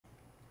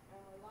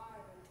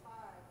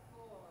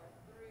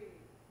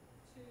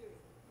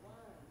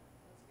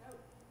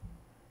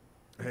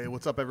Hey,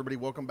 what's up, everybody?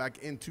 Welcome back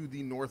into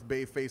the North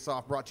Bay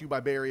Face-Off, brought to you by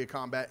Bay Area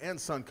Combat and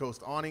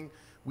Suncoast Awning.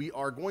 We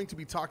are going to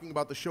be talking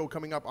about the show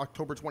coming up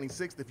October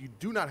 26th. If you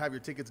do not have your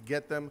tickets,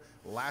 get them.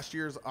 Last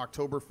year's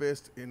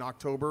Oktoberfest in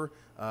October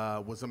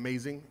was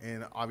amazing,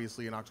 and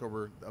obviously in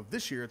October of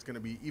this year, it's going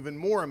to be even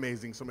more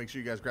amazing, so make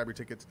sure you guys grab your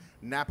tickets.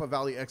 Napa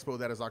Valley Expo,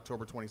 that is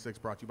October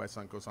 26th, brought to you by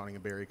Suncoast Awning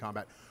and Bay Area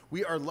Combat.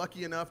 We are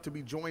lucky enough to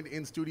be joined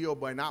in studio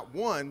by not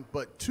one,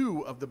 but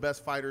two of the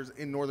best fighters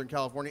in Northern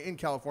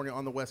California,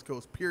 on the West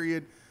Coast,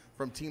 period.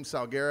 From Team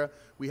Salguera,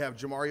 we have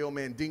Jamario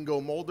Mandingo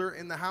Mulder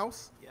in the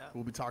house. Yeah.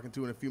 We'll be talking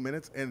to in a few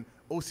minutes, and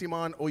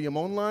Osiman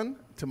Oyemonlan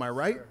to my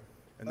right. Sure.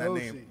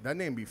 And that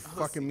name be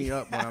fucking me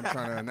up when I'm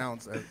trying to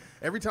announce.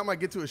 Every time I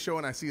get to a show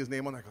and I see his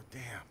name on, I go,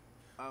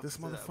 damn, this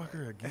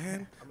motherfucker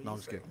again. I mean, no, I'm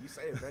just kidding. You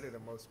say it better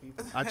than most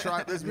people. I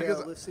try this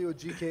because let's see what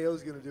GKO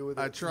is gonna do with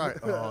it. I try.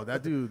 Oh,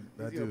 that dude.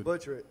 He's gonna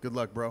butcher it. Good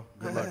luck, bro.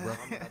 Good luck, bro.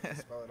 I'm gonna have to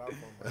spell it out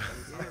for him.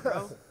 Yeah,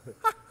 bro.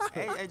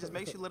 hey, just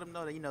make sure you let them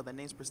know that that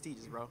name's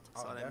prestigious, bro.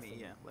 That's all that means.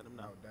 Yeah, let them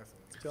know. Oh,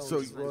 definitely. Tell So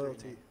him he's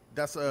royalty.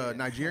 That's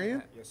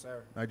Nigerian? Yes,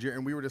 sir. Nigerian.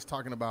 And we were just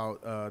talking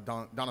about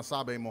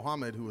Donasabe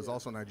Mohammed, who is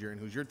also Nigerian,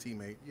 who's your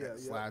teammate.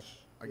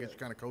 I guess you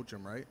kind of coach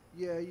him, right?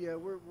 Yeah,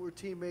 we're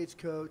teammates,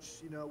 coach.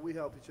 You know, we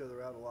help each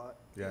other out a lot.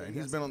 Yeah, and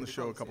he's been on the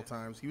show a couple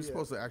times. He was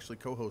supposed to actually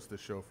co-host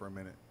this show for a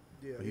minute.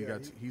 Yeah,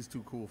 but he's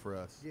too cool for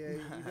us. Yeah,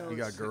 you know, he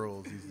got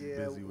girls. He's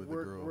busy with the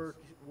girls.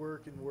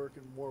 Work, and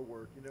more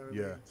work. You know what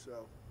I mean?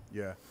 So.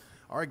 Yeah.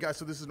 All right, guys.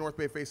 So this is North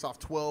Bay Face Off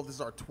 12. This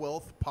is our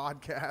 12th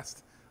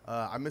podcast.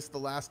 I missed the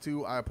last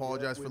two. I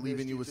apologize for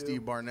leaving you with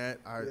Steve Barnett.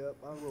 I'm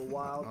a little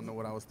wild. I don't know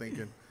what I was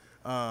thinking.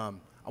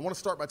 I want to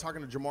start by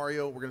talking to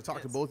Jamario. We're going to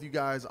talk to both you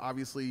guys.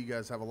 Obviously, you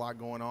guys have a lot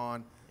going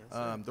on.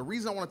 The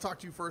reason I want to talk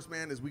to you first,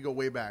 man, is we go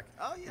way back.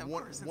 Oh, yeah,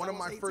 one of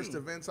my first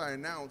events I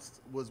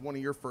announced was one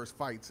of your first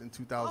fights in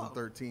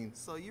 2013.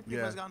 So you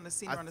pretty much got on the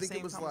scene around the same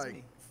time as me. I think it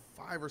was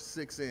like 5 or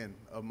 6 in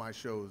of my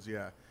shows,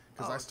 yeah.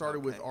 Because I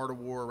started with Art of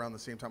War around the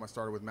same time I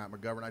started with Matt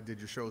McGovern. I did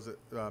your shows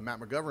at Matt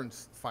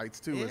McGovern's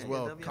fights, too, as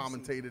well.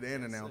 Commentated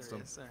and announced them.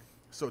 Yes, sir.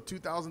 So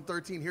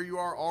 2013, here you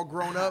are, all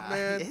grown up,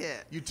 man. Yeah.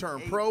 You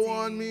turned pro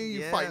on me.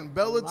 You fighting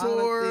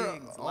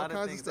Bellator. A lot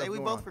of things. Hey, we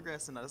both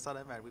progressing. That's all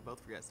that matters. We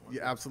both progressing.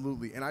 Yeah,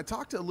 absolutely. And I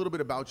talked a little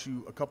bit about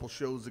you a couple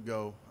shows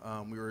ago.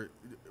 We were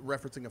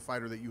referencing a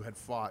fighter that you had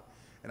fought.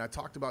 And I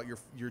talked about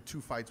your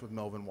 2 fights with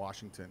Melvin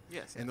Washington.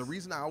 Yes. And the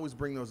reason I always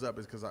bring those up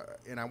is because I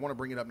want to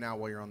bring it up now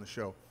while you're on the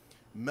show.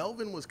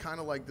 Melvin was kind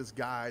of like this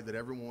guy that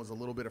everyone was a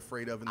little bit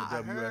afraid of in the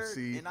WFC.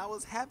 Heard, and I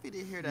was happy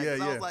to hear that.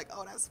 I was like,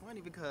 oh, that's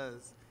funny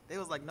because they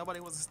was like,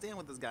 nobody wants to stand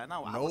with this guy.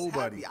 No, I was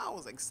happy. I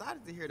was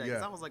excited to hear that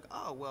because I was like,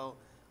 oh, well,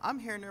 I'm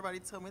hearing everybody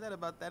tell me that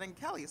about that in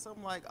Cali. So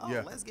I'm like,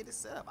 oh, let's get it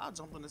set up. I'll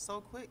jump on it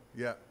so quick.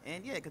 Yeah.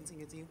 And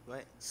continue to you. Go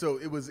ahead. So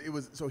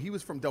so he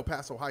was from Del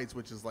Paso Heights,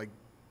 which is like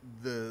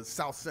the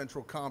South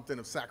Central Compton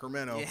of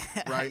Sacramento,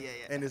 right?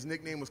 And his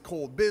nickname was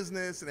Cold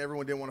Business, and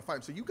everyone didn't want to fight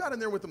him. So you got in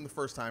there with him the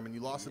first time, and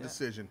you lost a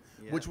decision,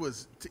 which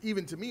was,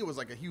 even to me, it was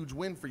like a huge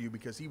win for you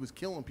because he was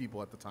killing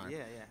people at the time.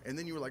 And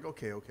then you were like,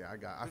 okay, I figured.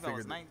 I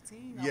was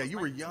 19. Yeah, you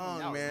were young,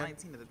 man. I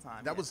was 19 at the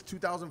time. That was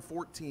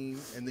 2014,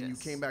 and then you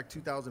came back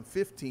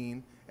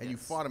 2015, and you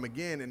fought him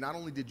again, and not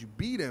only did you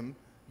beat him,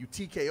 you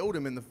TKO'd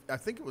him in I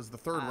think it was the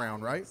third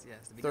round, right?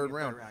 Yes, the third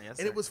round. Yes,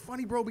 and it was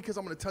funny, bro, because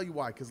I'm going to tell you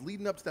why. Because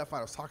leading up to that fight,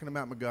 I was talking to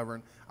Matt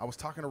McGovern. I was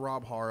talking to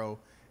Rob Haro.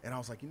 And I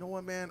was like, you know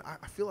what, man?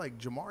 I feel like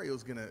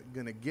Jamario's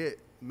gonna get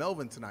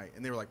Melvin tonight.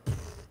 And they were like,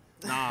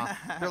 nah.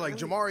 They're like,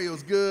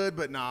 Jamario's good,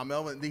 but nah,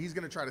 Melvin, he's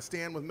going to try to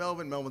stand with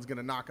Melvin. Melvin's going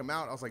to knock him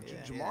out. I was like,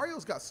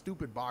 Jamario's got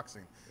stupid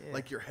boxing.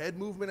 Like your head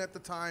movement at the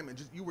time,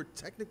 and you were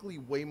technically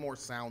way more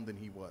sound than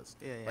he was.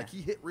 Like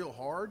he hit real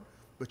hard,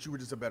 but you were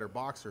just a better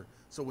boxer.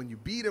 So when you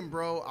beat him,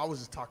 bro, I was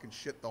just talking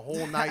shit the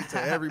whole night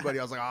to everybody.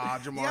 I was like,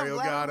 Jamario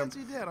got him.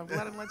 I'm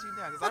glad I let you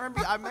down. Because I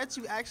remember I met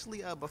you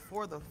actually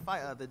before the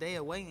fight, the day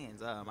of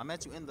weigh-ins. I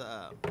met you in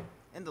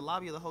the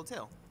lobby of the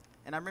hotel.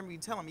 And I remember you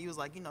telling me, you was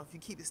like, if you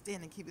keep it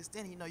standing,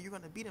 you're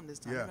going to beat him this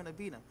time. You're going to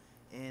beat him.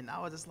 And I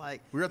was just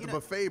like. We were at the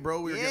buffet,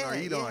 bro. We were getting our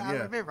eat on. I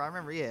remember,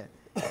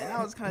 And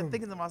I was kind of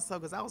thinking to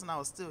myself, because I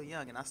was still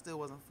young, and I still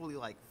wasn't fully,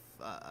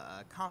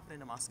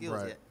 confident in my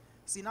skills yet.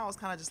 See, now I was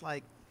kind of just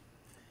like,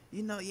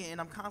 and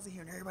I'm constantly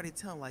hearing everybody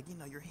tell me,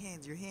 your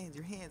hands.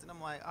 And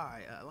I'm like, all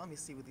right, let me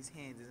see what these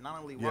hands is. And I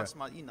don't really watch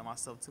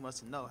myself too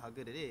much to know how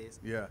good it is.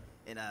 Yeah.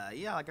 And,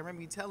 I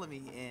remember you telling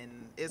me, and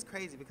it's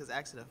crazy because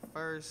actually the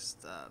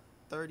first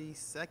 30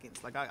 seconds,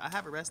 I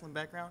have a wrestling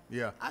background.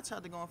 Yeah. I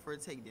tried to go in for a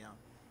takedown.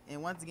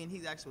 And once again,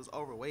 he actually was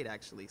overweight,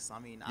 actually. So,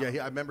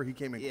 I remember he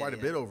came in quite a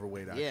bit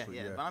overweight, actually.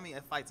 Yeah. But,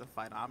 a fight's a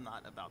fight. I'm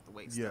not about the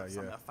weight stuff.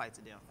 So, a fight's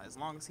a damn fight. As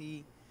long as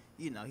he...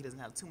 he doesn't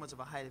have too much of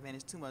a height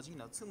advantage, too much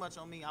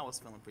on me. I was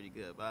feeling pretty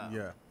good. But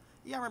I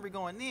remember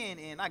going in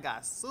and I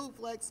got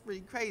suplexed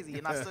pretty crazy,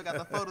 and I still got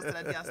the photos to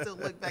that day. I still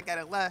look back at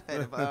it and laugh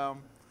at it. But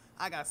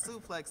I got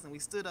suplexed and we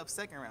stood up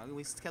second round.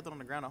 We kept it on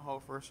the ground the whole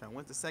first round.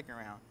 Went to second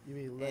round. You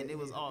mean and it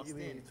was all you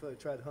mean standing. you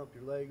tried to hump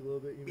your leg a little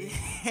bit? You mean?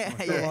 Yeah,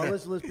 Come yeah. on,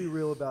 let's be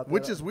real about that.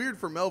 Which is weird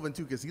for Melvin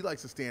too, because he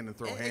likes to stand and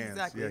throw Yeah, hands.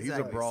 exactly, Yeah, he's a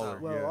exactly. brawler.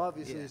 So- well, yeah.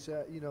 obviously, Yeah.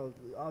 it's,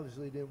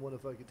 obviously didn't want to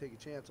fucking take a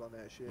chance on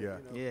that shit. Yeah.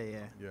 You know? Yeah,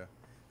 yeah. yeah.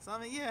 So I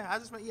mean, yeah,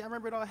 I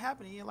remember it all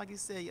happening. Yeah, like you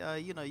said,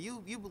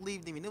 you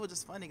believed in me. And it was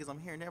just funny because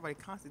I'm hearing everybody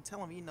constantly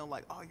telling me,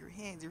 like, oh, your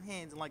hands.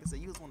 And like I said,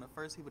 you was one of the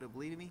first people to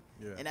believe in me.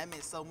 Yeah. And that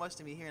meant so much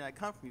to me hearing that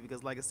come from you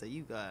because, like I said,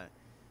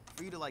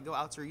 for you to like go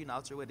out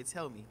your way to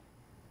tell me,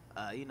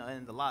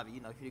 in the lobby,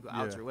 for you to go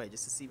out Yeah. your way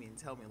just to see me and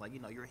tell me like,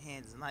 your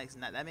hands is nice,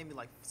 and that made me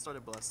like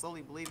started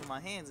slowly believing my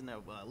hands in there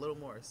a little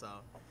more. So.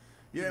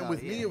 Yeah, you and know,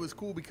 with me, yeah. it was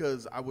cool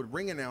because I would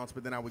ring announce,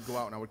 but then I would go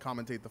out and I would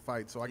commentate the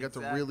fight. So I got to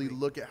really Exactly.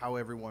 look at how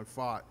everyone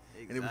fought.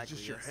 And it was Exactly,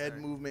 just your yes, head sir.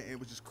 movement, and it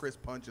was just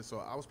crisp punches. So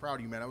I was proud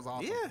of you, man. That was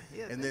awesome. Yeah,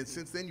 yeah, And thank then you.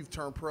 since then, you've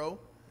turned pro.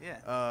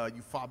 Yeah.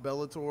 You fought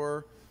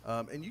Bellator.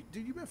 And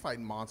you've been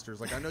fighting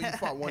monsters. Like, I know you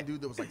fought one dude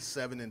that was like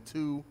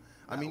 7-2.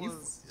 I mean,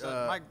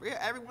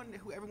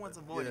 everyone's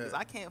avoiding yeah. because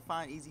I can't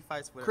find easy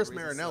fights for Chris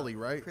whatever reason, so- Marinelli,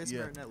 right? Chris yeah.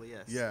 Marinelli,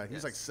 yes. Yeah,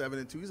 he's yes. like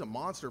 7-2. He's a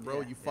monster,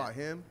 bro. Yeah, You yeah. fought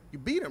him. You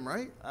beat him,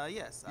 right?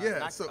 Yes.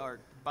 Yeah, so- or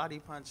body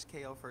punch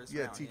KO first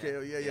Yeah, round.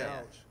 TKO. Yeah.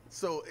 Ouch.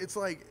 So it's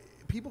like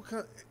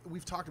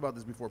we've talked about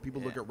this before. People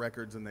look Yeah. at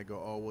records and they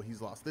go, "Oh, well, he's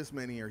lost this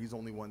many or he's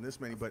only won this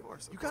many." But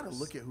course, of you got to course.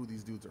 look at who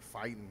these dudes are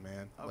fighting,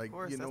 man. Of like,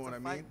 course, you know that's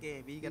what the I mean? fight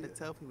game. You got to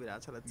tell people that. I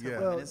try to tell Yeah.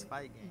 people Well, in this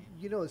fight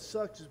game. It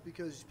sucks is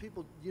because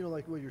people,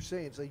 like what you're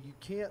saying, it's like you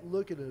can't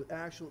look at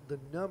the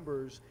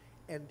numbers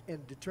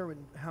and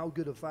determine how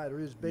good a fighter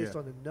is based Yeah.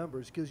 on the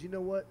numbers. Because you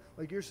know what?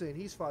 Like you're saying,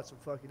 he's fought some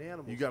fucking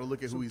animals. You gotta look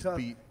at who Some he's tough-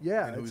 beat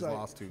yeah, and who it's he's like,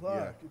 lost to. Fuck.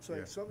 Yeah, It's like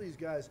yeah. some of these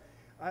guys.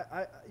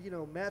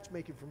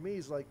 Matchmaking for me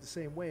is like the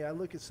same way. I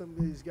look at some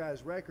of these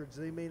guys' records.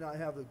 They may not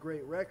have a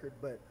great record,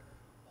 but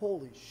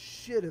holy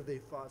shit, have they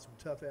fought some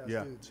tough ass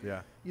Yeah, dudes?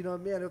 yeah.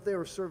 Man, if they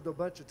were served a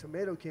bunch of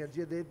tomato cans,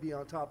 yeah, they'd be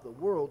on top of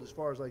the world as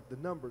far as like the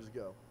numbers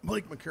go.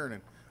 Blake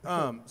McKernan.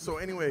 So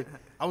anyway,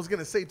 I was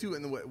gonna say too,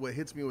 and what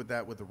hits me with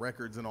that, with the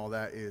records and all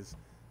that, is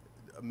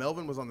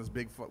Melvin was on this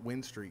big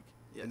win streak,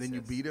 Yes, and then you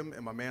yes. beat him,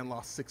 and my man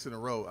lost 6 in a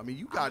row. I mean,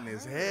 you got in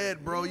his heard,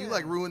 head, bro. You yeah.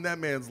 like ruined that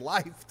man's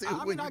life too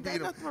I when mean, you I beat got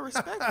him. nothing but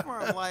respect for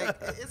him. Like,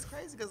 it's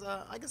crazy because,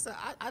 like I said,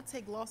 I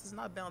take losses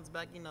and I bounce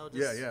back,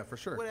 just Yeah, for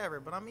sure.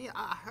 whatever. But I mean,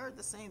 I heard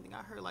the same thing.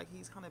 I heard, like,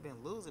 he's kind of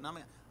been losing. I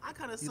mean, I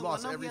kind of He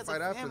lost every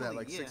fight after that,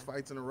 like yeah. 6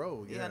 fights in a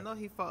row. Yeah, I know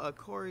he fought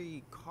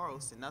Corey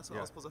Carlson. That's who I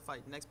Yeah. was supposed to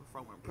fight next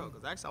before I went pro.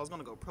 Because actually, I was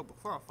going to go pro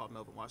before I fought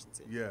Melvin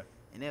Washington. Yeah.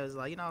 And it was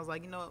like, I was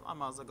like, I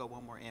might as well go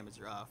one more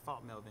amateur. I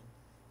fought Melvin.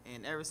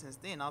 And ever since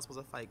then, I was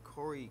supposed to fight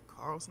Corey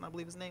Carlson, I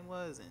believe his name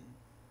was. And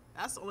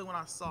that's the only one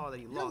I saw that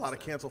he You lost. got a lot of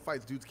to. canceled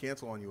fights. Dudes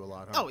cancel on you a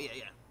lot, huh? Oh, yeah.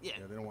 Yeah,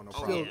 they don't want no Oh,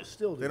 problem. yeah.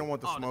 Still do. They don't want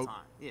the All smoke. the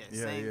time.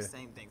 Yeah, Yeah,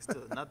 same thing.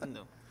 Still, nothing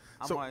new.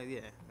 I'm So-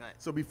 always, right.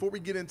 So before we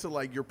get into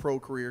like your pro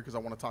career, because I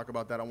want to talk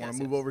about that, I want Yes,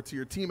 to move yes. over to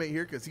your teammate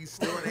here because he's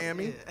still in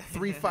AMI. Yeah.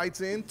 3 fights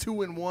in,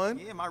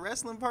 2-1. Yeah, my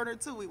wrestling partner,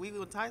 too. We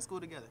went to high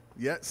school together.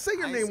 Yeah. Say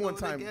your High name one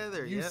school time.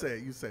 together, You yep. say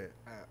it. You say it.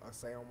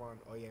 Oseoman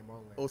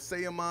Oyemole.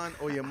 Oseaman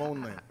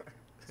Oyemonle.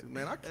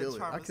 Man, I kill it.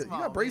 charm I is kill it. You small,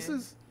 got man.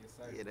 braces? Yes,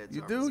 sir. Yeah, that You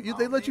charm do? is You, small,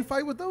 they let you man.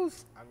 fight with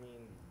those? I mean,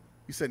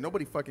 You said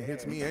nobody fucking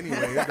hits Yeah. me anyway.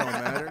 It don't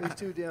matter. He's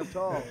too damn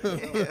tall.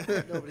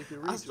 Nobody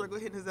can reach I him. struggle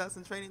hitting his ass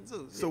in training,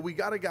 too. So we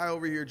got a guy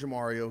over here,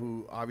 Jamario,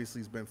 who obviously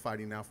has been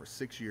fighting now for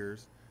 6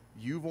 years.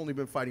 You've only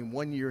been fighting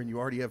 1 year, and you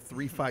already have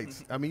 3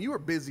 fights. I mean, you are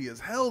busy as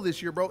hell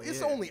this year, bro. It's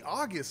Yeah. only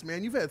August,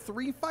 man. You've had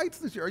 3 fights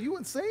this year. Are you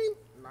insane?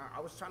 nah,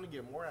 I was trying to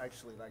get more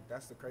actually. Like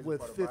that's the crazy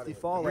With part 50 about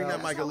it. fallouts. Bring that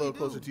That's mic a how we little do.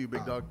 closer to you,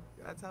 big dog.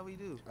 That's how we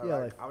do. Yeah,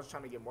 Like, like- I was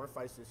trying to get more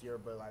fights this year,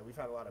 but like we've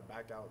had a lot of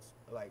backouts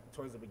like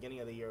towards the beginning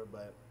of the year,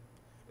 but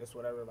it's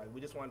whatever. Like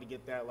we just wanted to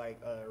get that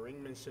like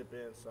ringmanship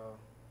in, so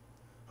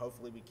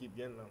hopefully we keep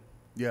getting them.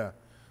 Yeah.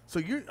 So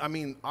I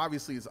mean,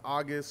 obviously it's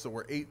August, so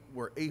we're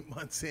 8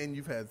 months in.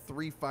 You've had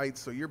 3 fights,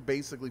 so you're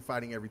basically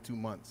fighting every 2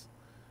 months.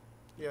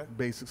 Yeah.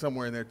 Basic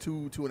somewhere in there,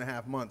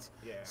 2.5 months.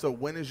 Yeah. So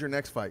when is your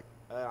next fight?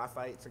 I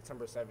fight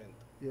September 7th.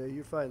 Yeah,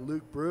 you're fighting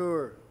Luke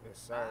Brewer. Yes,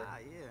 sir.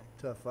 Yeah.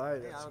 Tough fight.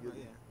 Yeah, That's I a don't know, good.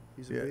 yeah.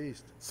 He's a Yeah.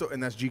 beast. So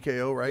and that's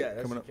GKO, right? Yeah,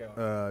 that's Coming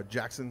GKO. up,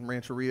 Jackson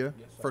Rancheria.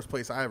 Yes, sir. First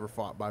place I ever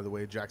fought, by the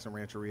way, Jackson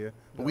Rancheria.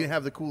 But we didn't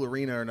have the cool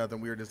arena or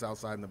nothing. We were just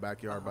outside in the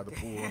backyard by the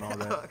pool and all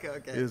that.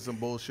 Okay. It was some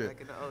bullshit.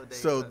 Back in the old days,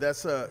 So huh? that's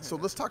so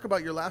let's talk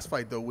about your last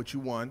fight though, which you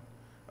won.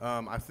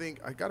 I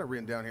think I got it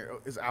written down here.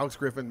 Is Alex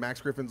Griffin,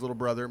 Max Griffin's little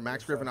brother.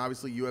 Max Griffin,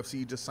 obviously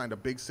UFC, just signed a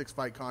big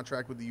 6-fight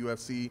contract with the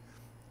UFC.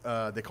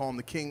 They call him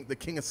the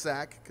king of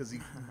sack because he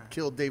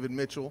killed David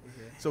Mitchell.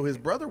 So his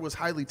brother was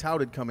highly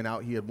touted coming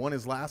out. He had won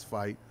his last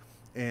fight,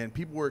 and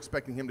people were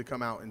expecting him to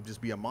come out and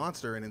just be a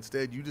monster. And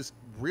instead, you just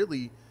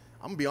really,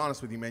 I'm gonna be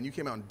honest with you, man. You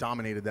came out and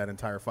dominated that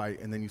entire fight,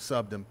 and then you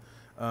subbed him.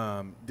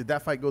 Did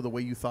that fight go the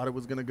way you thought it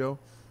was gonna go?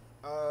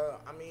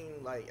 I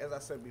mean, like as I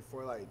said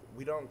before, like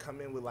we don't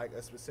come in with like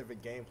a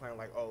specific game plan,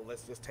 like oh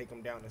let's just take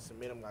them down and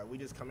submit them. Like we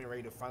just come in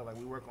ready to fight. Like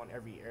we work on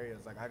every area.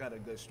 Like I got a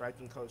good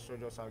striking coach,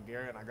 Sergio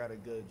Salguera, and I got a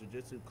good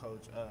jiu-jitsu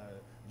coach,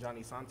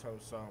 Johnny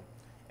Santos. So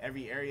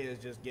every area is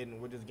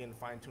we're just getting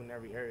fine-tuned in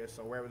every area.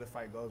 So wherever the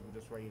fight goes, we're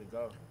just ready to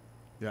go.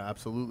 Yeah,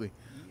 absolutely.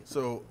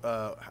 So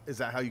is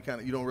that how you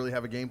you don't really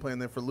have a game plan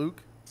then for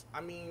Luke?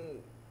 I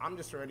mean, I'm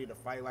just ready to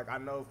fight. Like, I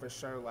know for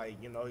sure, like,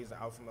 you know, he's an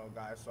alpha male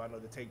guy, so I know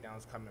the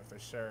takedown's coming for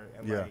sure.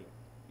 And, Yeah. like,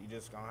 you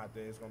just going to have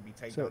to, it's going to be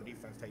takedown So,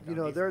 defense, takedown you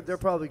know, defense. they're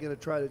probably going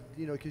to try to,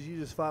 you know, because you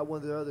just fought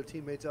one of the other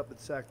teammates up in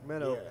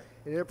Sacramento, Yeah.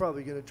 and they're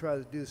probably going to try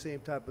to do the same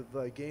type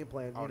of game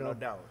plan. Oh, You know, no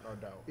doubt, no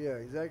doubt. yeah,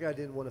 'cause that guy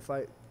didn't want to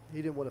fight.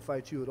 He didn't want to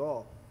fight you at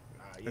all.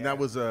 Yeah. And that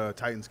was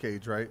Titans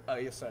Cage, right?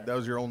 Yes, sir. That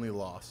was your only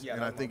loss. Yeah,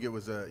 And that I was think my- it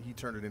was he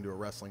turned it into a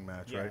wrestling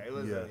match, yeah, right? it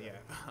was,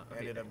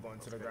 ended up going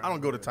to the ground. I don't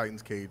go to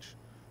Titans Cage.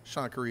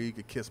 Sean Curry, you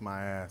could kiss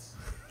my ass.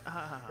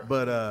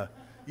 But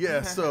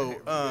yeah, so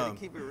Better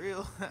keep it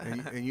real.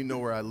 and you know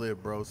where I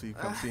live, bro, so you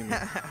come see me.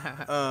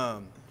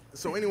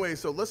 So anyway,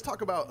 so let's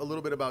talk about a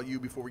little bit about you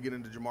before we get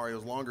into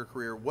Jamario's longer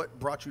career. What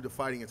brought you to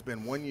fighting? It's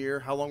been 1 year.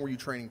 How long were you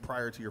training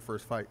prior to your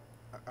first fight?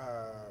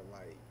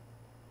 Like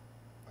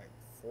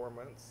 4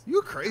 months. You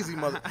a crazy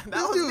mother. That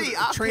This was dude me.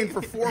 I- trained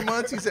for 4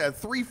 months. He's had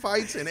 3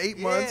 fights in 8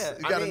 months. Yeah.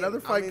 He got another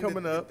fight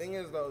coming the up. thing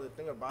is, though, the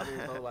thing about it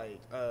is, though,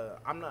 like,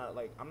 I'm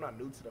not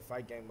new to the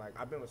fight game. Like,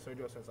 I've been with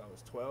Sergio since I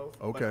was 12.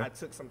 Okay. But I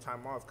took some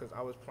time off because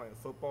I was playing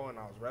football and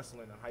I was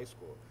wrestling in high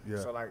school. Yeah.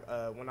 So, like,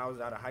 when I was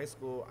out of high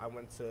school, I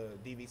went to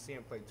DVC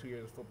and played 2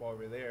 years of football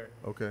over there.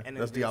 Okay. And then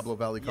That's Diablo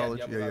Valley College?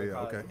 Diablo Yeah, Valley yeah,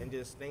 College. okay. And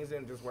just things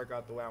didn't just work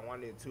out the way I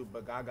wanted it to,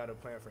 but God got a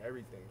plan for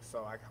everything.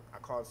 So I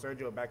called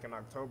Sergio back in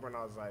October and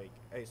I was like,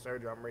 hey,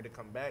 Sergio, I'm ready to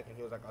come back. And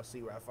he was like, I'll see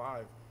you at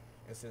 5.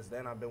 And since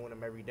then, I've been with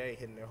him every day,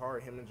 hitting it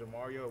hard. Him and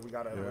Jamario, we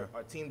got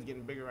our team's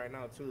getting bigger right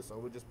now too, so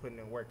we're just putting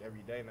in work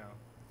every day now.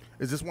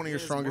 Is this one of your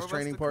There's strongest more of us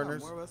training to come,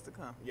 partners? More of us to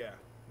come. Yeah,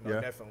 no,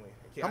 Yeah. definitely.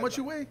 How much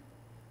you weigh?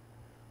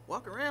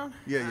 Walk around.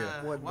 Yeah,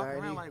 yeah. Walk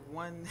 190. around like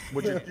one.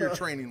 What's your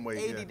training weight?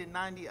 80 to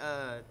 90.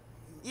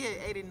 Yeah,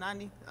 80 to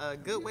 90.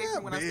 Good weight Yeah,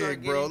 from when I big, started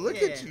getting. bro.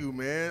 Look yeah. at you,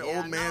 man. Yeah,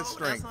 Old I man know,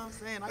 strength. That's what I'm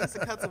saying. I used to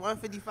cut to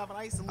 155, and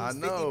I used to I lose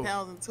know. 50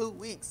 pounds in 2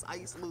 weeks. I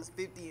used to lose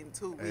 50 in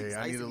 2 weeks. Hey,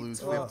 I need used to be lose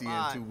 50 in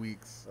 205. 2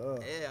 weeks. Oh,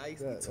 Yeah, I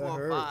used to be that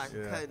 205, hurts.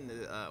 Yeah. cutting to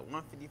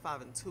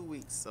 155 in 2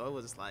 weeks. So it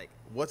was just like,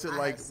 What's it I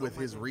like had so with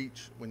his much-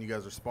 reach when you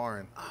guys are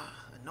sparring?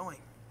 annoying.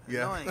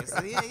 Yeah. Annoying.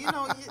 So, yeah, you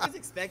know, it's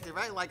expected,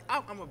 right? Like,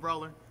 I'm a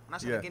brawler. When I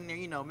try Yeah. to get in there,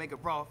 you know, make a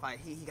brawl fight,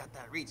 he got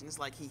that reach. And it's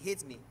like he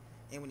hits me.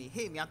 And when he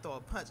hit me, I throw a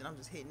punch, and I'm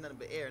just hitting nothing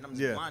but air. And I'm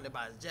just Yeah. blinded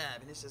by his jab.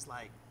 And it's just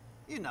like,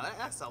 you know,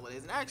 that's all it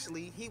is. And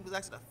actually, he was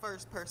actually the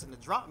first person to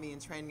drop me in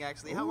training,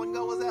 actually. How long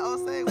ago was that,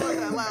 Osei? What was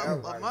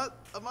that, like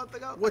a month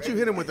ago? What, you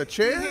hit him with a He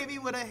chair? hit me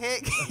with a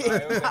head It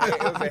kick. was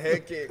a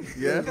head kick.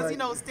 Yeah. Because, you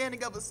know,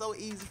 standing up is so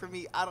easy for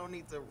me. I don't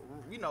need to,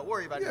 you know,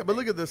 worry about it. Yeah, but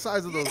look at the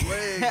size of those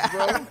legs,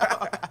 bro.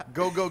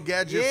 Go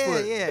gadget Yeah,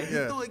 foot. yeah. He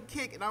threw a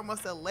kick, and I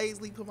must have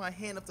lazily put my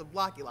hand up to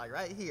block it, like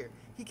right here.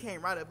 He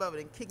came right above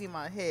it and kicked me in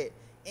my head.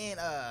 And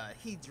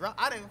he dropped.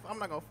 I'm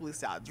not gonna fully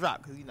say I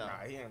dropped, because you know.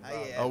 Nah, he ain't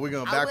dropped. Oh, we're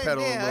gonna I went backpedal a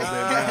there. little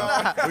bit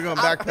now. We're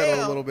gonna I backpedal a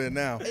fell. little bit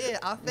now. Yeah,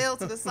 I fell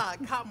to the side,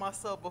 caught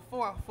myself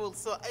before I full.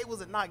 So it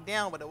was a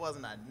knockdown, but it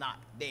wasn't a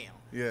knockdown.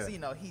 Yeah. So you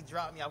know, he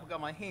dropped me. I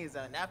got my hands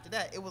down, and after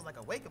that, it was like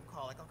a wake up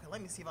call. Like, okay,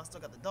 let me see if I still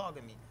got the dog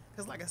in me.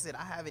 Because like I said,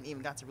 I haven't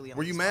even got to really.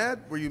 Were you understand.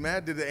 mad? Were you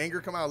mad? Did the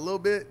anger come out a little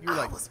bit? You were I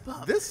like, was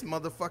pumped. this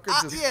motherfucker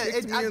just Yeah,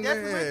 kicked me I in the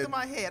definitely went head. through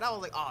my head. I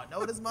was like, oh,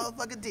 no, this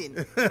motherfucker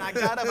didn't. And I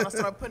got up and I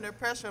started putting the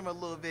pressure on him a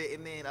little bit.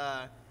 And then,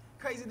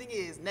 crazy thing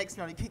is, next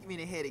round, he kicked me in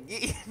the head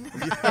again.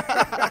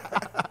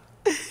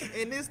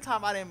 And this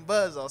time, I didn't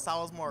buzz, though, so I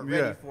was more ready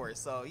Yeah. for it.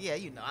 So, yeah,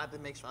 you know, I have to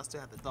make sure I still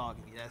have the dog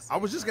in me. That's I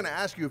was just gonna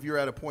ask you if you're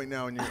at a point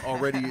now and you're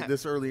already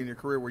this early in your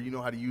career where you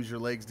know how to use your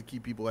legs to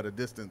keep people at a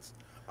distance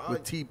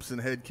with teeps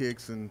and head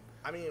kicks and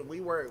I mean, we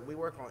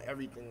work on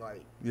everything.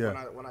 Like, Yeah.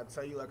 when I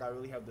tell you, like, I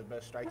really have the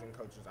best striking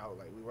coaches out.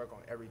 Like, we work on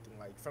everything.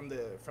 Like, from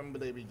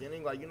the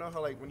beginning. Like, you know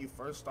how, like, when you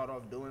first start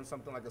off doing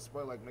something like a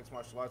sport like mixed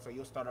martial arts, like,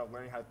 you'll start off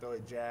learning how to throw a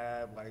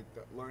jab, like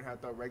learn how to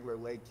throw regular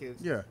leg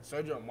kicks. Yeah.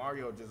 Sergio and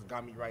Mario just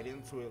got me right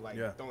into it, like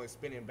Yeah. throwing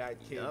spinning back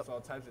kicks, Yep. all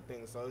types of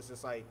things. So it's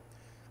just like,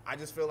 I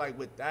just feel like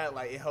with that,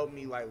 like, it helped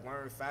me like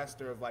learn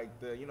faster of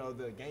like the, you know,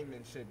 the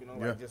gamemanship, you know,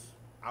 like Yeah. just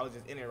I was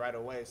just in it right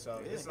away. So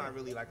Yeah, it's not yeah.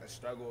 really like a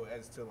struggle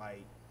as to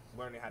like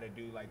learning how to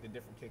do like the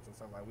different kicks and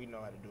stuff. Like, we know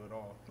how to do it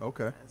all.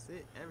 okay. That's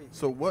it. Everything.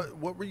 So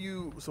what were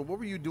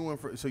you doing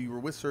for? So you were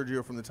with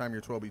Sergio from the time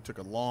you're 12, but you took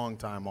a long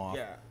time off.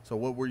 Yeah. So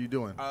what were you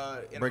doing?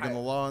 In Breaking high- the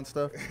law and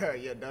stuff.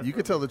 Yeah, definitely. You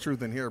can tell the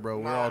truth in here, bro.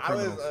 We're all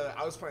criminals.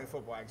 I was playing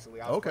football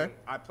actually. I was Okay. playing-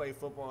 I played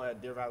football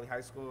at Deer Valley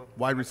High School.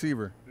 Wide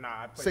receiver. Nah,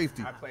 I played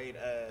Safety. I played.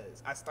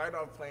 I started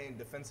off playing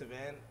defensive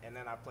end, and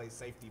then I played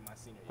safety my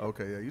senior year.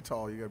 Okay, yeah, you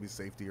tall. You gotta be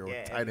safety or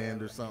Yeah, tight and end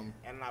then- or something.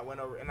 And I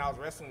went over, and I was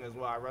wrestling as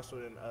well. I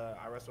wrestled in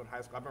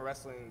high school. I've been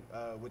wrestling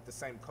with the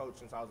same coach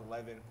since I was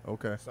 11.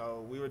 Okay.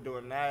 So we were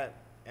doing that,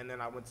 and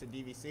then I went to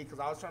DVC because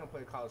I was trying to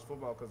play college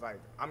football because like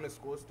I'm in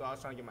school still. I was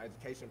trying to get my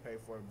education paid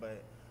for,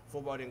 but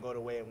football didn't go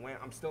the way it went.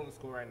 I'm still in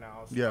school right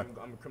now. So Yeah.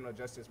 I'm a criminal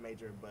justice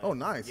major. But Oh,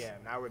 nice. Yeah,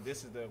 now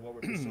this is what we're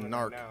pursuing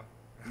Narc. right now.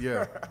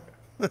 Yeah.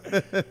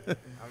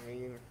 I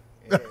mean,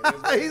 Yeah, it is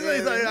what it He's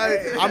is.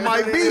 like, I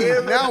might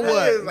be. Now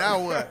what?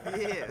 Now what?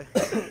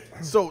 Yeah.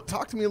 So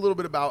talk to me a little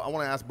bit about, I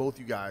want to ask both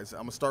you guys. I'm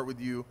going to start with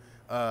you.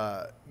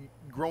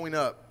 Growing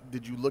up,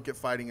 did you look at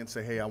fighting and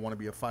say, hey, I want to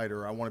be a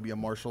fighter, or I want to be a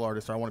martial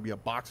artist, or I want to be a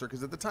boxer?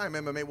 Because at the time,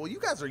 MMA, well, you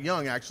guys are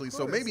young, actually,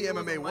 so maybe it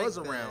MMA wasn't like was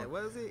that, around.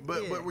 was it?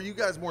 But, Yeah. but were you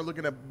guys more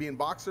looking at being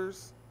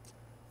boxers?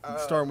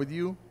 Starting with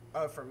you?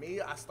 For me,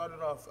 I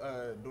started off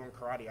doing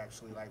karate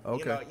actually. Like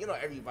Okay. you know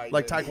everybody.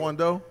 Like does it.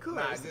 Taekwondo?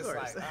 Nah, Of just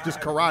course. like Just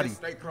karate. just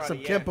straight karate. Some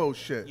yeah. Kempo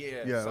shit. Yeah.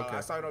 Yeah, So okay.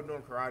 I started off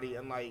doing karate,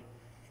 and like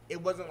it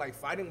wasn't like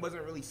fighting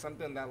wasn't really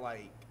something that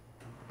like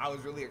I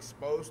was really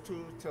exposed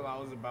to till I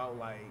was about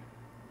like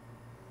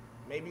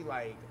maybe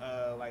like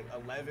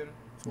 11,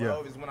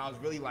 12 is when I was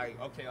really like,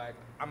 okay, like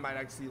I might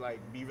actually like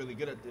be really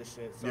good at this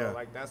shit. So Yeah.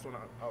 like that's when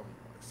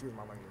excuse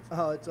my language.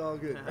 Oh, it's all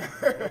good.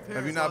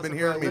 Have you not been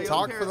hearing me Your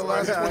talk for the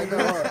last parents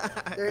 20 I minutes?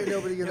 know. There ain't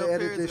nobody gonna Your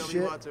edit parents this gonna be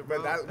shit. watching,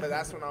 bro. But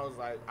that's when I was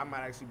like, I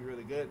might actually be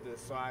really good at this.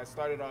 So I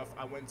started off.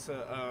 I went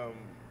to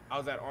I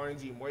was at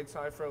RNG Muay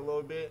Thai for a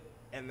little bit,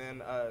 and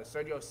then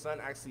Sergio's son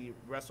actually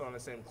wrestled on the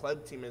same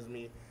club team as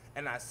me,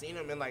 and I seen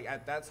him, and like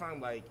at that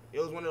time, like it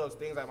was one of those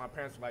things like my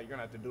parents were like, you're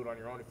gonna have to do it on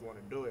your own if you want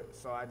to do it.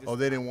 So I just Oh,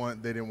 they didn't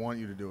want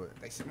you to do it.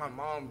 like my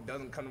mom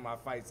doesn't come to my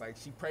fights. Like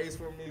she prays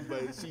for me, but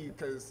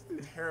because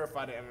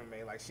terrified of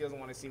MMA, like she doesn't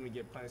want to see me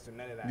get punched or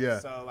none of that. Yeah.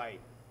 So like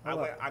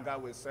Oh. I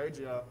got with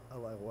Sergio. I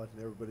like watching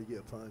everybody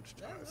get punched.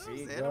 See, I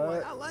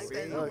like See,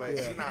 that. but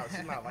Yeah.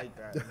 she's not like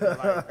that.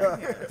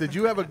 But, like, Did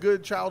you have a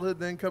good childhood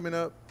then coming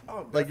up?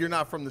 Oh, Like you're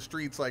not from the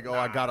streets like, oh,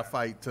 I Nah. gotta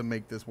fight to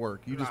make this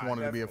work. You just Nah,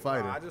 wanted to be a definitely.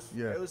 fighter. Nah, I just,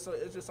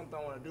 yeah. it's just something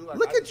I want to do. Like,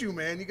 Look I at just- you,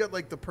 man. You got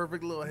like the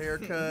perfect little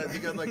haircut. You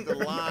got like the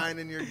line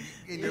in your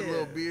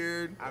little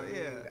beard. I mean,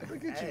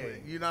 Look at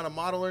hey, you. You not a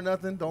model or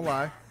nothing? Don't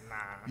lie. Nah,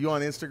 You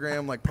on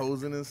Instagram like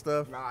posing and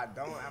stuff? nah,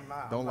 I'm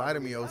not. Don't I'm lie not to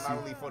me, really, OC. I'm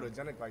not really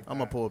photogenic like that. I'm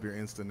gonna pull up your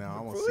Insta now.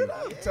 I want Pull to it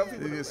see. up. Tell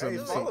people You to get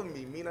some- follow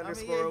me. Mean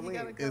underscore you Oline.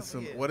 gotta It's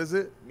some. Yeah. What is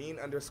it? Mean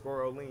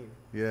underscore Oline.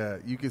 Yeah,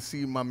 you can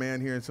see my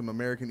man here in some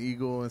American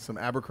Eagle and some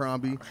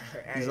Abercrombie.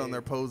 He's on Hey,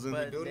 there posing.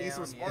 but- Dude needs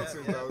some Damn, yeah.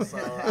 sponsors though, so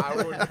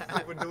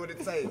I would do what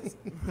it takes.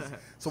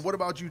 So what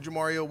about you,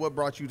 Jamario? What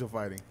brought you to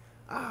fighting?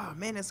 Oh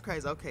man, it's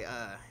crazy. Okay,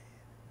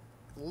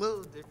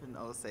 little different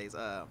Osays.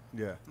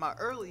 Yeah, My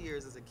early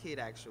years as a kid,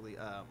 actually,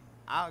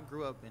 I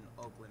grew up in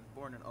Oakland,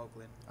 born in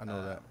Oakland. I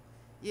know that.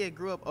 Yeah,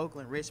 grew up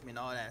Oakland, Richmond,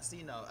 all that. So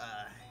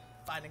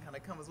fighting kind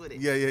of comes with it.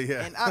 Yeah.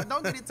 And I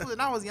don't get into it. When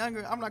I was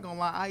younger, I'm not gonna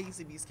lie, I used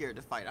to be scared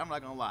to fight. I'm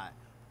not gonna lie.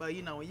 But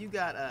when you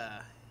got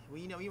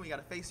when you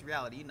gotta face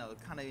reality,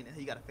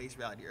 you gotta face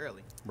reality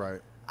early. Right.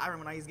 I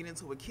remember when I used to get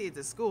into it with kids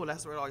at school.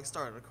 That's where it always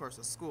started, of course,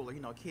 at school.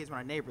 Or, kids in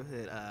our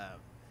neighborhood.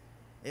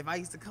 If I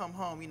used to come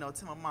home, tell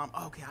my mom,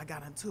 okay, I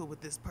got into it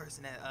with this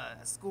person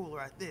at school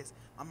or at this,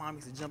 my mom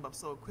used to jump up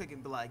so quick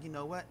and be like, you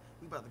know what?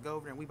 We about to go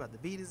over there and we about to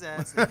beat his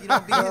ass. If you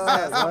don't beat his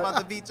ass, I'm about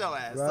to beat your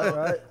ass. Right, so,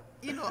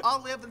 right. all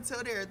the way up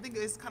until there, I think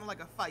it's kind of like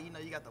a fight.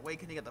 You got the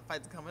wake and you got the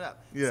fights coming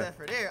up. Yeah. Except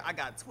for there, I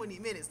got 20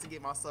 minutes to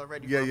get myself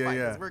ready Yeah, for a yeah, fight.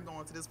 yeah. 'Cause we're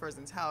going to this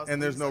person's house.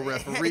 And there's no we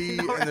referee,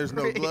 and there's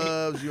no referee.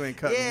 gloves. You ain't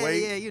cutting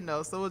weight.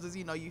 Yeah, so it's just,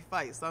 you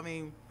fight. So, I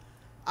mean,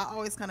 I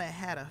always kind of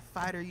had a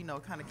fighter,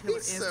 kind of killer He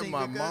instinct. said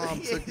my because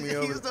mom took me he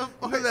over. used to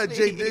Look at that force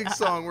Jay me. Diggs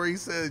song where he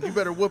says, "You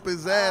better whoop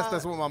his ass."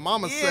 That's what my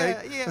mama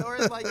say. Yeah, or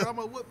it's like, I'm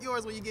gonna whoop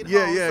yours when you get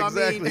Yeah, home. yeah,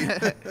 so, I mean,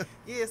 exactly.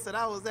 yeah, so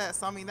that was that.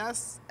 So I mean,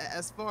 that's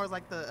as far as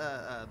like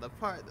the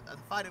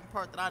fighting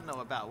part that I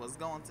know about was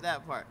going to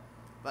that part.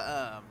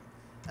 But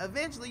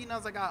eventually,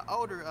 as I got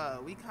older,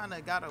 we kind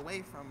of got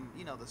away from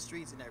the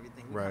streets and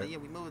everything. Right.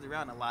 We moved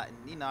around a lot,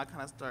 and I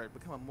kind of started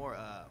becoming more.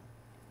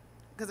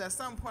 Because at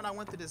some point I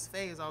went through this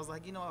phase, I was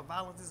like, what,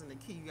 violence isn't the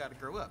key. You got to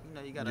grow up.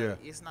 You got to.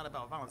 Yeah. It's not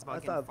about violence. It's about I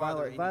getting thought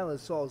farther.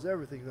 violence solves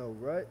everything, though,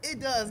 right? It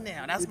does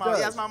now. That's It my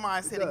does.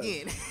 mindset It does.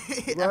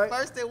 again. Right? At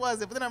first it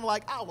wasn't, but then I'm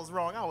like, I was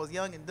wrong. I was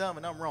young and dumb,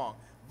 and I'm wrong.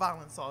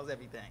 Violence solves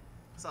everything.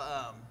 So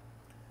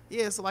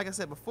yeah. So like I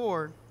said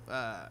before,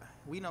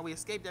 we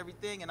escaped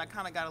everything, and I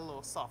kind of got a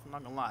little soft. I'm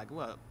not gonna lie. I grew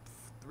up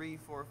 3,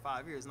 4,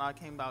 5 years. Now it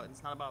came about.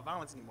 It's not about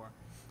violence anymore.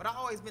 But I've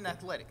always been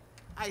athletic.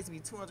 I used to be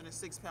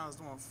 206 pounds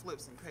doing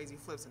flips and crazy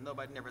flips, and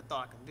nobody never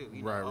thought I could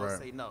do. Right, I always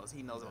right. say knows.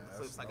 He knows all the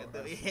flips I could do.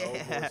 that's no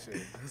Yeah,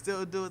 bullshit.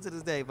 still do it to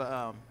this day.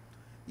 But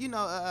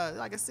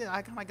like I said,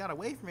 I kind of got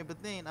away from it.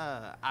 But then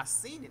I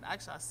seen it.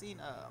 Actually, I seen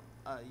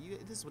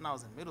this is when I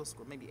was in middle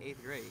school, maybe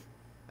 8th grade.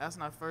 That's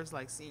when I first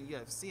seen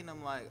UFC, and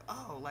I'm like,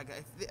 oh, like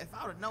if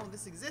I would have known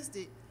this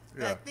existed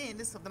back then,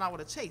 this is something I would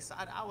have chased.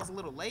 I was a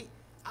little late.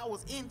 I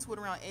was into it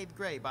around 8th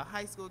grade. By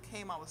high school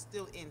came, I was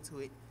still into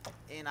it,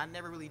 and I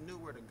never really knew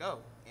where to go.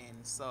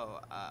 And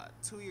so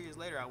 2 years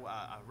later,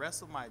 I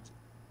wrestled my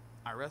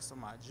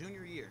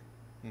junior year.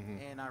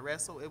 And I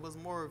wrestled. It was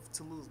more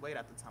to lose weight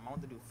at the time. I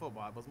wanted to do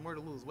football. It was more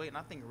to lose weight, and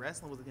I think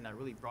wrestling was the thing that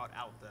really brought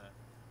out the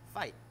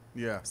fight.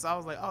 Yeah. So I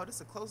was like, oh, this is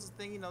the closest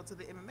thing, to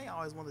the MMA I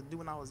always wanted to do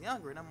when I was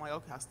younger. And I'm like,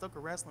 okay, I stuck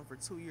with wrestling for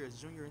 2 years,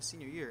 junior and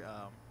senior year.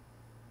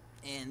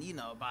 And,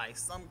 by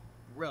some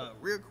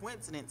rare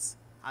coincidence,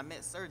 I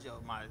met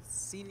Sergio my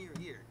senior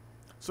year.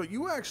 So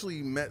you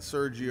actually met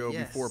Sergio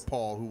Yes. before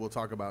Paul, who we'll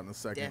talk about in a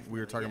second. We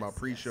were talking Definitely, about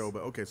pre-show, yes.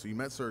 but okay, so you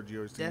met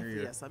Sergio his senior Definitely,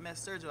 year. yes. I met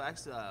Sergio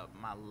actually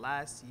my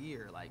last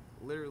year, like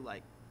literally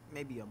like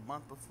maybe a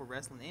month before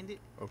wrestling ended.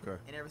 Okay.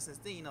 And ever since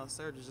then,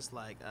 Sergio's just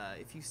like,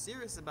 if you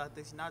serious about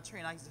this, you're not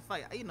training, I used to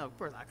fight. Of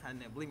course, I kind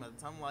of didn't believe him at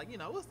the time. I'm like,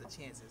 what's the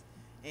chances?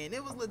 And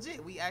it was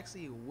legit.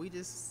 We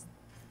just.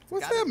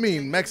 What's gotta that mean?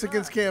 take it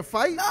Mexicans live. can't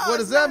fight? No, What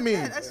does it's that not mean?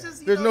 that. That's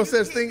just, There's no you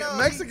such can't thing. know.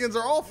 Mexicans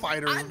are all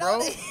fighters, I know bro.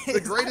 they The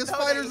is. greatest I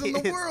know fighters they in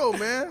the is. world,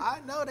 man. I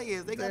know they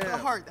is. They got the Damn.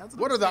 heart. That's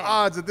What are the I'm saying.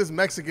 odds that this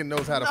Mexican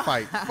knows how to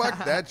fight?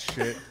 Fuck that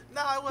shit.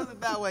 No, it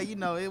wasn't that way.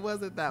 It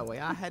wasn't that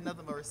way. I had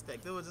nothing but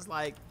respect. It was just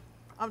like,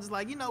 I'm just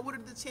like, what are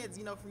the chances,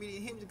 for me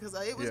to hit him? Because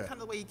it was Yeah. kind of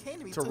the way he came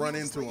to me. To too. He run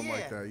was just into him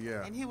like that,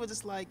 yeah. And he was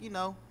just like,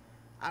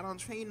 I don't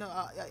train.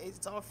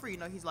 It's all free.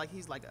 He's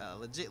like a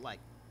legit, like,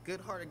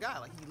 good-hearted guy.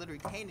 Like, he literally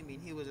came to me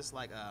and he was just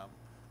like,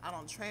 I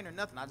don't train or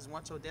nothing. I just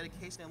want your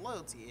dedication and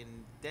loyalty. And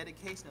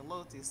dedication and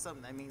loyalty is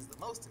something that means the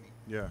most to me.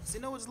 Yeah.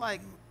 So, it's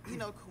like,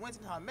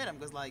 coincident how I met him.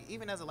 Because, like,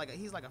 even as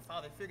he's like a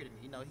father figure to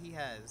me.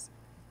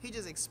 He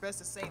just expressed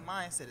the same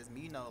mindset as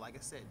me. Like I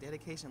said,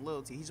 dedication,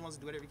 loyalty. He just wants to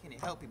do whatever he can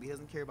to help people. He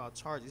doesn't care about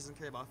charges. He doesn't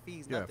care about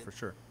fees, Yeah, nothing. for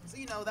sure.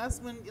 So, that's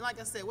when, like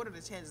I said, what are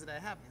the chances of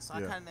that happening? So, I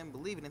Yeah. kind of didn't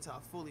believe it until I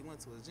fully went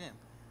to his gym.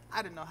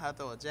 I didn't know how to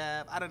throw a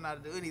jab. I didn't know how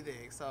to do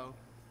anything. So,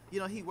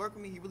 he worked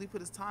with me. He really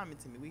put his time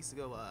into me. We used to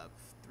go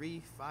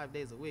 3-5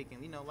 days a week.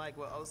 And, like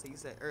what Osa, you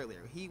said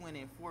earlier, he went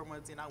in 4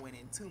 months in. I went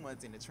in 2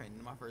 months into training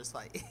in my first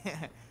fight.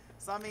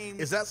 So, I mean.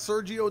 Is that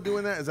Sergio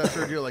doing that? Is that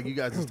Sergio like, you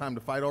guys, it's time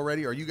to fight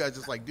already? Or are you guys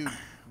just like, dude,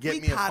 get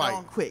me a caught fight?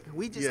 on quick.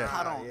 We just Yeah.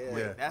 caught on Yeah.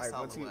 quick. Yeah. That's Like, all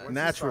once it you- was. once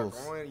Naturals. You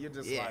start going, you're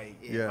just Yeah, like,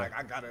 yeah. like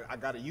I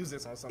gotta use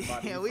this on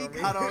somebody. Yeah, you we feel me?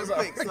 caught on So-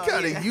 quick. I So,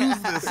 gotta yeah. use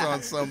this on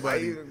Like,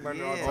 somebody. you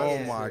learning all Yeah. types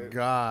Oh of my shit.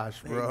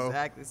 gosh, bro.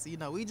 Exactly.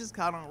 So, we just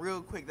caught on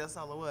real quick. That's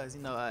all it was.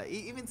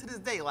 Even to this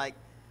day, like,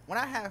 when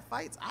I have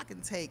fights, I can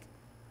take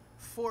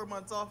 4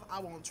 months off. I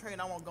won't train.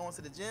 I won't go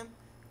into the gym.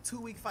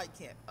 2-week fight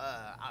camp.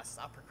 I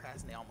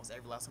procrastinate almost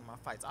every last one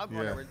of my fights. I'll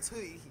go Yeah. over 2.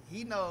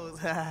 He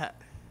knows. I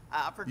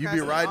You procrastinate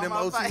be riding them all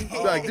my OC? fights. You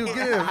be like, dude,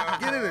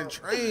 get in and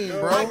train, Yo,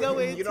 bro. I go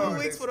in you 2 don't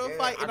weeks for the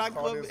understand. fight, and I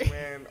call come this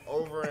man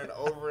over and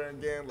over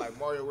again. Like,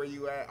 Mario, where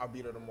you at? I'll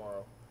be there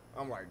tomorrow.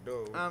 I'm like,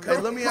 dude. Hey,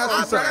 let me ask you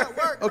I'm something. at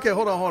work, Okay,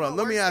 bro. hold on.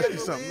 Let me Work ask you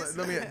schedule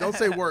something. is- Don't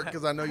say work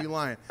because I know you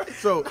lying.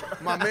 So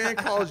my man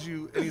calls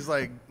you and he's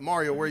like,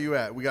 Mario, where you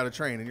at? We got to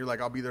train. And you're like,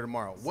 I'll be there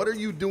tomorrow. What are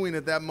you doing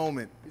at that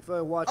moment? If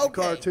I watch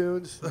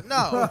cartoons,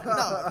 No.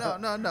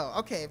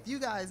 Okay, if you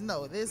guys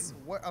know this,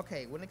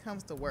 okay, when it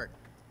comes to work,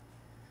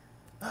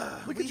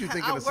 Look at you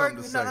thinking I of something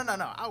to work, say.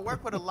 No. I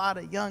work with a lot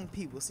of young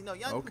people. So,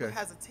 young Okay. people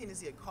has a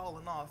tendency of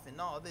calling off and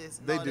all this.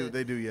 And They all do, that.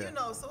 they do, yeah.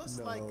 So it's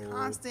No. like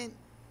constant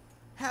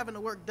having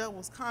to work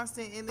doubles,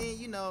 constant. And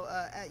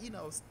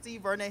then,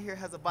 Steve Burnett here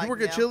has a bike You work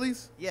now. at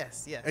Chili's?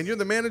 Yes. And you're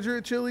the manager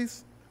at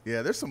Chili's?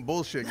 Yeah, there's some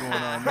bullshit going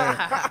on there.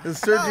 And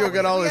Sergio No,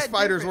 got all we his had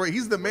fighters different- where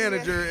he's the we had-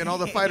 manager and all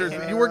the fighters.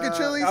 You work at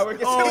Chili's? I work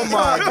at Oh Chili's.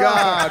 my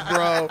God,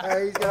 bro.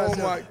 Hey, he's got Oh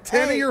some- my.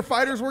 10 of Hey. your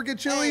fighters work at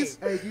Chili's?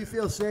 hey, do you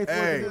feel safe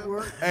Hey, working at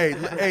work?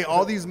 hey,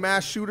 all these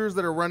mass shooters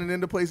that are running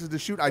into places to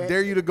shoot, I Hey,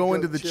 dare you to go go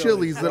into the Chili's.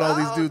 Chili's that all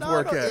these No, dudes no,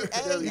 work no, at.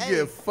 hey, You hey.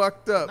 get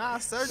fucked up. Nah,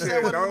 Surge is Shit, at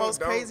one of the don't- most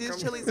don't craziest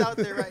come- chilies out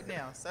there right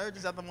now. Surge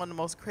is at one of the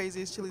most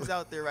craziest chilies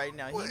out there right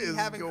now. What He is be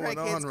having going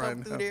crackheads on come right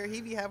through now? there.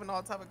 He be having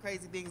all type of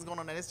crazy things going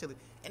on at this chili.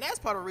 And that's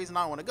part of the reason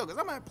I want to go, because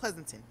I'm at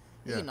Pleasanton.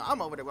 Yeah.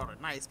 I'm over there with all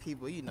the nice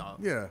people,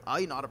 Yeah. all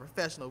the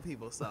professional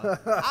people. So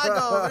I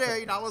go over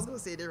there, I was going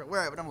to say a different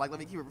word, but I'm like, let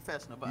me keep it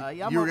professional. But I'm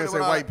You were over gonna there say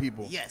with all- white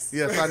people. Yes.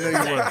 Yes, I knew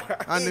you were.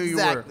 I knew you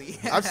Exactly.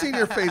 were. I've seen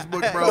your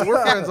Facebook, bro.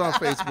 We're friends on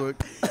Facebook.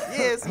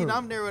 Yes,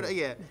 I'm there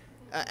with,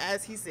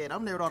 as he said,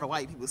 I'm there with all the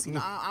white people. So,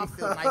 I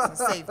feel nice and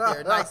safe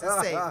there, nice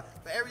and safe.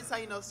 But every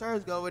time,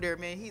 Serge go over there,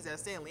 man, he's at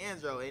San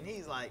Leandro, and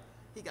he's like,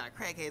 he got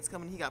crackheads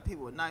coming, he got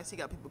people with knives, he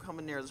got people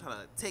coming there trying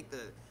to take the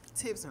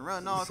tips and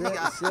run off. He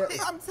got,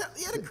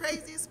 the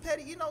craziest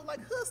petty, like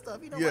hood stuff,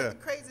 Yeah. like the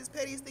craziest,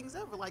 pettiest things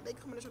ever. Like, they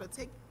come in there trying to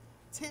take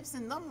tips,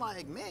 and I'm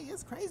like, man,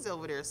 it's crazy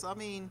over there. So, I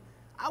mean,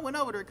 I went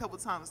over there a couple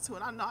times too,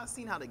 and I've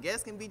seen how the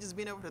guests can be just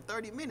being over for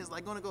 30 minutes,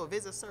 like going to go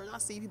visit Serge. I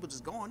see people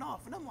just going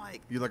off, and I'm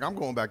like, You're like, I'm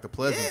going back to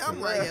Pleasanton. yeah, I'm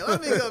like,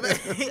 let me go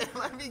back.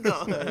 Let me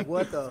go.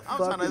 What the I'm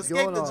fuck trying to is escape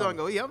going the on?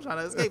 jungle. Yeah, I'm trying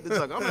to escape the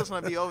jungle. I'm just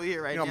trying to be over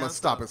here right You know, I'm now. gonna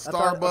stop at I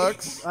thought-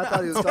 Starbucks. I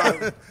thought he was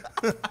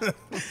talking.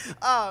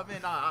 Oh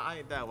man, I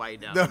ain't that white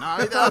now. No,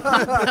 I ain't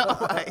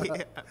that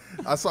white.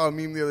 I saw a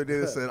meme the other day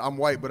that said, "I'm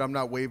white, but I'm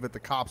not wave at the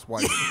cops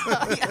white."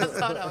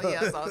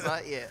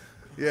 Yeah.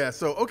 Yeah.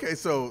 So okay.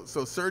 So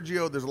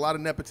Sergio, there's a lot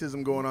of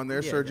nepotism going on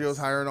there. Yeah, Sergio's yes.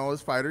 hiring all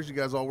his fighters. You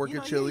guys all work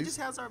at He Chili's.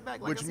 just has our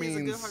back. Like which I said, he's a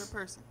means good-hearted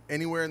person.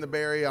 anywhere in the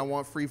Bay Area, I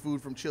want free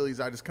food from Chili's.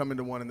 I just come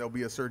into one and there'll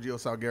be a Sergio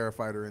Salguera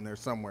fighter in there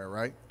somewhere,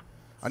 right?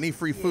 I need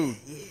free food.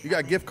 You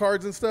got gift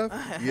cards and stuff?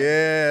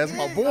 Yeah, that's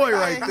my boy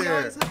right He there.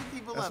 always hooking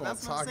people That's up. what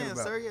That's I'm what I'm talking saying.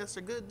 about. Sir, yes,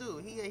 a good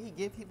dude. He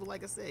give people,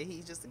 like I said,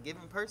 he's just a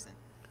giving person.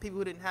 People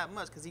who didn't have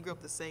much, because he grew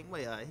up the same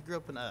way. He grew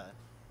up in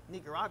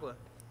Nicaragua.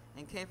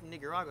 and came from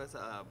Nicaragua.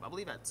 I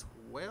believe at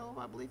 12,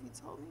 I believe he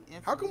told me.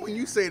 And How from come when there-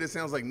 you say it, it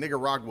sounds like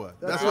Nicaragua?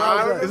 That's what, what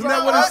I was isn't like.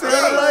 that what it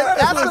sounded like?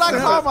 That's what I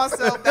call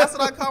myself. That's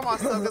what I call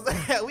myself.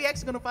 Because we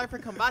actually gonna fight for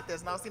combates,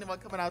 and I was thinking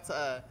about coming out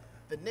to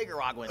the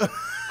Nicaraguan.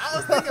 I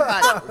was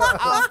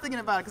thinking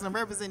about it because I'm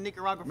representing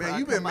Nicaragua. Man,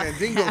 you've been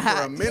Mandingo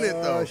for a minute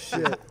though. Oh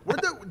shit.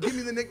 Where'd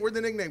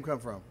the nickname come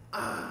from?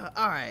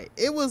 All right,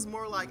 it was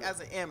more like as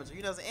an amateur.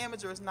 You know, as an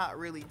amateur, it's not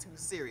really too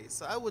serious.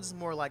 So it was just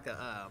more like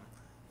a,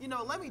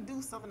 let me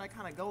do something that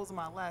kind of goes with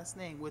my last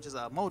name, which is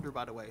Mulder,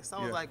 by the way. So I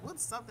was Yeah. like,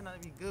 what's something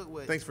that'd be good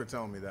with? Thanks for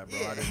telling me that, bro.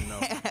 Yeah. I didn't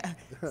know.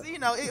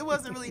 So it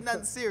wasn't really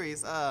nothing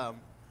serious.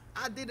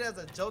 I did it as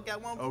a joke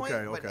at one point,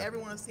 Okay, but okay.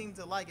 everyone seemed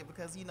to like it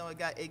because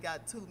it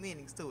got two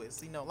meanings to it.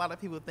 So a lot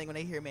of people think when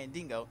they hear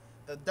Mandingo,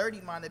 the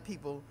dirty-minded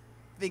people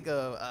think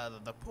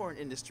of the porn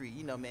industry.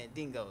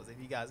 Mandingos.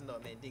 If you guys know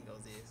what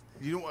Mandingos is.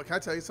 You know what? Can I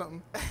tell you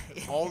something?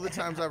 All the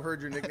times I've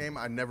heard your nickname,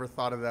 I never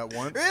thought of that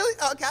once. Really?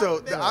 Okay.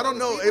 So I don't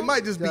know. It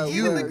might just be Yeah,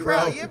 you, Even the bro.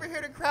 crowd. You ever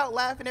hear the crowd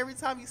laughing every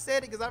time you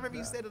said it? Because I remember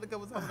you said it a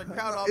couple times. The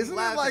crowd all be Isn't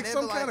laughing. it like They be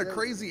some kind of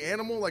crazy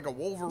animal, like a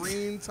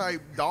Wolverine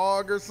type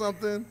dog or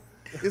something?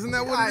 Isn't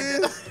that what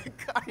it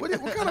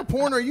is? What kind of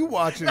porn are you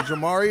watching,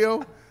 Jamario?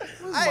 What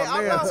is my I'm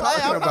man not,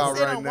 talking I'm about not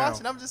saying right I'm now?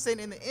 watching. I'm just saying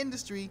in the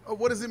industry.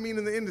 What does it mean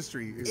in the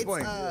industry?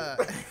 Explain. Yeah,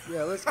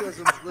 let's get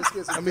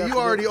some. I mean, you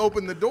already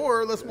opened the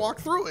door. Let's walk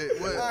through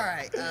it. What- All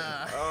right.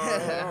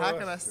 How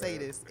can I say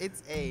this?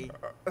 It's a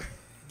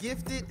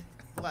gifted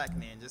black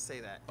man. Just say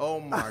that. Oh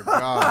my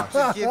gosh.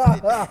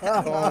 Gifted.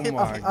 Oh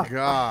my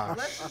gosh.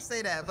 Let's just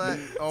say that. But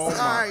Oh all my.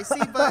 right. See,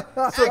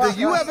 but So do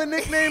you have a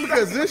nickname?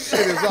 Because this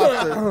shit is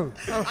off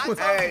the.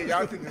 Hey,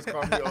 y'all can just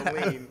call me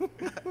Olean.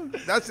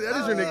 That is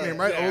your nickname,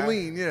 right? Yeah.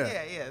 Olean,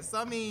 yeah. Yeah. So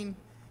I mean,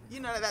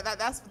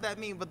 that's what that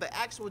means. But the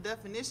actual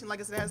definition, like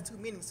I said, has two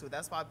meanings to it.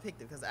 That's why I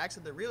picked it because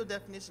actually the real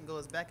definition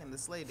goes back in the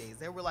slave days.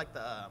 They were like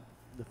the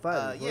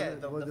fighters.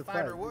 the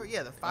fighter war.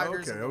 Yeah, the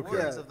fighters Okay, and the okay.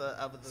 warriors of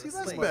the See,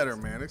 that's slaves. better,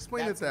 man.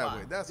 Explain That's it that why.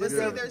 way. That's But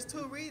good. see, there's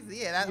two reasons.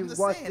 Yeah, I'm You just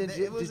watched saying.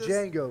 It was just,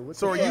 Django. What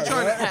So the are you fuck,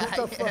 trying right?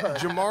 to- What the fuck?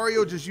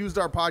 Jamario just used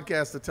our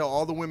podcast to tell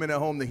all the women at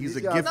home that he's a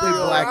He's got gifted big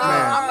black black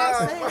man. I'm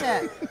not saying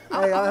that.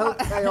 Hey, I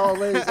hope. Hey, all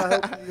ladies. I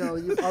hope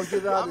I'll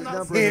give out I'm his not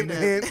number. saying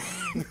Hint,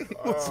 hint.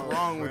 What's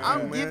wrong with you,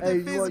 I'm man? gifted Hey,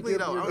 you wanna physically give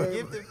though. me I'm your name?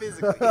 gifted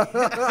physically.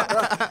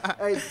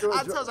 Hey,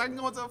 I told you I can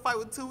go into a fight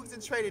with 2 weeks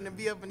of training and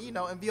be up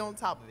and be on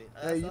top of it.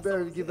 Hey, you That's better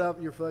all I'm give saying.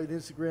 out your fucking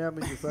Instagram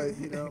and your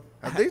fucking.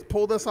 Have they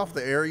pulled us off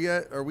the air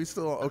yet? Are we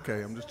still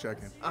okay? I'm just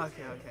checking.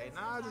 Okay.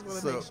 No, I just want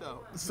to make sure.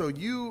 So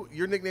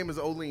your nickname is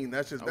Olean.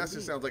 That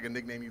just sounds like a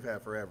nickname you've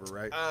had forever,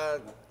 right?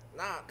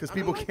 Nah. Because I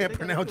people mean, can't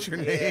pronounce your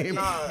name.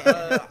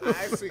 I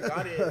actually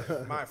got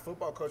it. My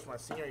football coach, my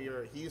senior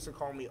year, he used to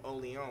call me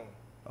Oleon.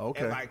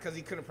 Okay. And like, cause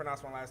he couldn't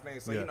pronounce my last name,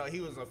 so Yeah.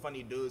 he was a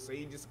funny dude, so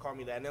he just called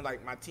me that. And then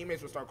like my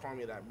teammates would start calling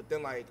me that. But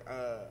then like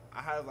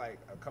I have like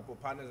a couple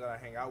partners that I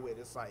hang out with.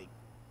 It's like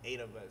 8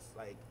 of us.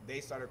 Like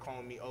they started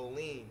calling me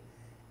Olean.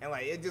 And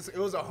like it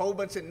was a whole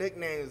bunch of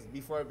nicknames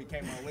before it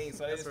became Olean.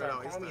 So they just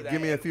started calling me that.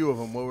 Give me a few of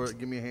them.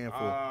 Give me a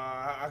handful.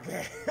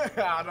 Okay.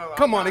 I don't.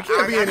 Come on, it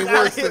can't be any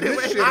worse than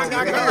this shit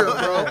over here,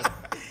 bro.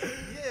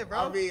 Yeah, bro.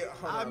 I'll be.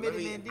 Hold I on, admit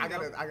let it, me,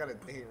 Mandingo. I gotta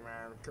think,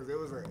 man, because it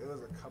was a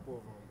couple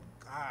of them.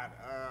 God,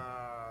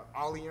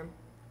 Olean.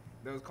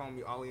 They was calling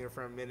me Olean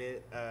for a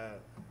minute.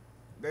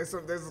 There's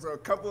a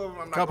couple of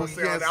them. I'm not Couple gonna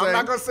you say on can't the, I'm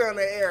not say? gonna say on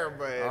the air,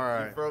 but All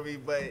right. you feel me?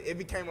 But it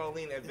became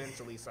Olean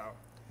eventually, so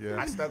Yeah.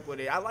 I stuck with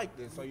it. I liked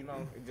it, so it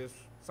just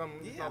something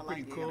Yeah, I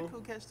pretty like it. cool. Got a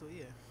cool catch to it,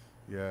 yeah.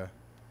 Yeah.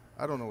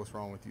 I don't know what's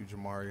wrong with you,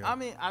 Jamario. I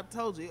mean, I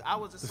told you, I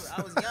was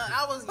young.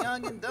 I was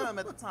young and dumb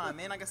at the time,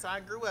 man. Like I said, I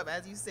grew up,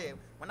 as you said,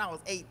 when I was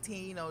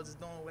 18, just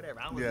doing whatever.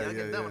 I was Yeah, young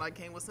yeah, and dumb, yeah. and I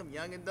came with some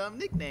young and dumb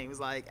nicknames.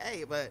 Like,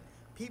 hey, but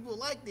people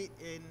liked it,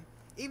 and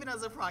even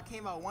as a pro, I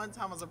came out one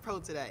time as a pro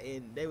to that,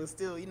 and they was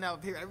still,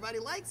 everybody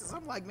likes it. So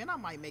I'm like, man, I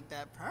might make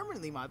that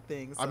permanently my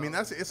thing. So. I mean,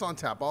 it's on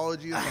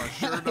Tapology, it's on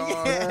Sure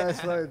Dog.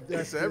 That's right.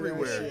 It's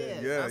everywhere.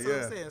 Yeah, that's what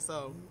I'm saying.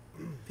 So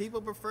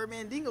people prefer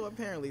Mandingo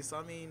apparently. So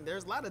I mean,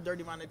 there's a lot of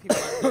dirty-minded people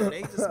out there.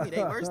 They just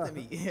they worse than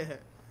me. Yeah.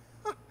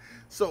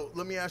 So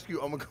let me ask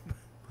you, I'm gonna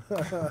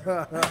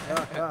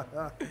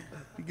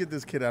you get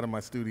this kid out of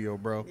my studio,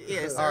 bro.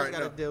 Yeah, so All I right,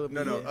 gotta no, deal with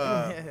no, me.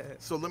 no.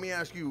 So let me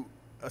ask you,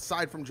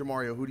 aside from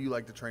Jamario, who do you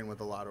like to train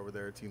with a lot over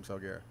there at Team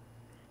Salguera?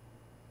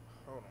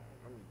 Hold on,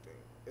 let me think.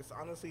 It's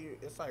honestly,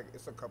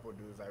 it's a couple of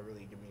dudes that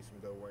really give me some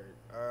good work.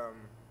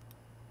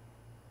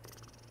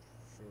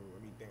 Shoot,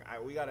 let me think.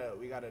 We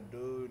got a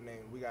dude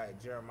named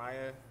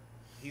Jeremiah.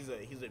 He's a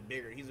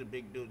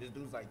big dude. This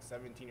dude's like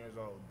 17 years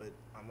old, but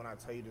when I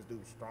tell you this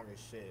dude's strong as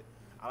shit.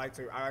 I like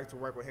to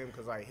work with him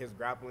because like his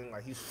grappling,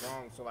 like he's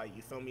strong. So like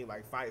you feel me,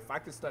 like if I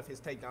could stuff his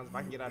takedowns, if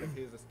I can get out of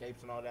his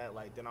escapes and all that,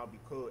 like then I'll be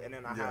cool. And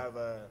then I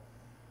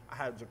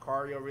have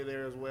Jakari over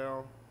there as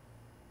well.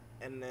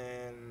 And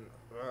then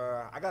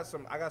I got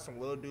some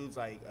little dudes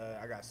like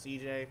I got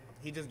CJ.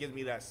 He just gives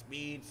me that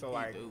speed, so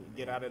like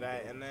get out of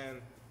that. And then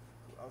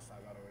who else I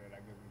got over there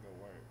that gives me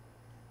good work?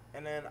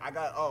 And then I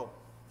got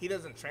he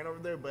doesn't train over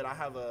there, but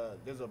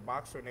there's a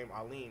boxer named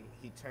Alim.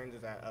 He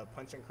trains at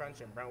Punch and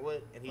Crunch in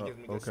Brentwood, and he gives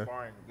me good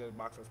sparring, good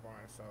boxing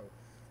sparring. So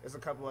it's a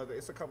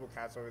couple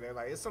cats over there.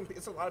 Like it's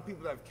a lot of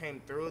people that have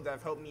came through that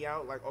have helped me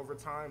out like over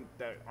time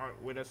that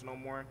aren't with us no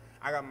more.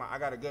 I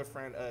got a good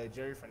friend,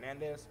 Jerry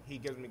Fernandez. He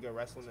gives me good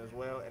wrestling as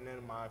well, and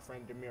then my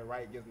friend Demir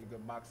Wright gives me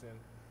good boxing.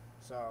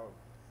 So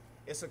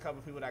it's a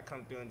couple people that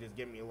come through and just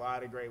give me a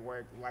lot of great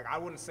work. Like I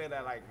wouldn't say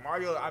that like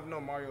Mario. I've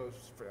known Mario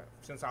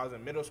since I was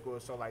in middle school,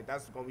 so like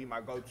that's gonna be my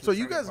go-to. So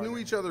you guys knew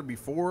each other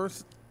before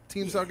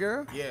Team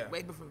Salguero? Yeah.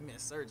 Way before we met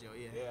Sergio,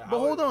 yeah. But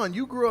hold on,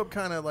 you grew up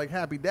kind of like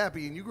happy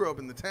dappy, and you grew up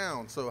in the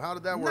town. So how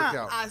did that work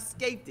out? I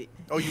escaped it.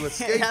 Oh, you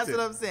escaped That's it.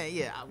 what I'm saying.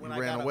 Yeah, when I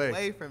ran got away.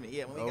 away from it.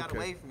 Yeah, when we got Okay.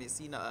 away from it.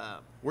 So,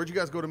 Where'd you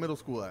guys go to middle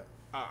school at?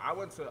 I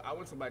went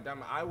to Black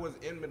Diamond. I was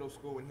in middle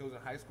school when he was in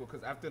high school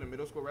because after the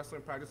middle school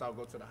wrestling practice, I'll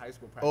go to the high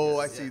school practice. Oh,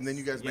 I see. And then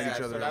you guys met Yeah, each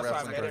so other at that's why I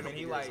wrestling. met him, practice. and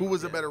he like. Who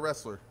was a better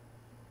wrestler?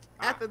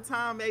 at the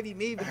time, maybe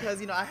me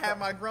because I had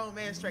my grown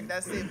man strength.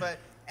 That's it. But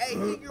hey,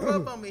 he grew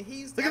up on me.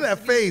 He used to Look at that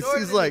actually be face. shorter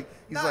He's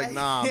than like, me.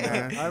 nah,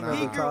 man. I remember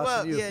He grew tossing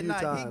up, you a yeah, few nah,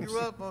 he times. grew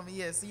up on me,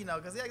 yes,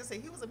 because like I say,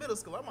 he was a middle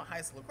school. I'm a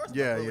high school. Of course,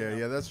 Yeah, I'm gonna bully yeah, him.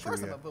 yeah, that's Of course,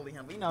 true, I'm yeah. gonna bully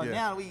him. But Yeah.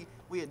 now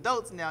we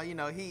adults now.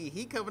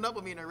 He coming up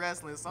with me in the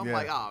wrestling, so I'm Yeah.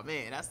 like, oh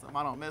man, that's something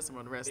I don't mess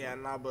with the wrestling. Yeah,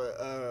 nah,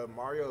 but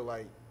Mario,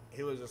 like,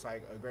 he was just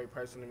like a great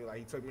person to me. Like,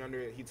 he took me under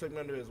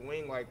his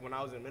wing. Like when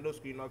I was in middle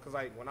school, because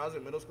like when I was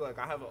in middle school, like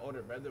I have an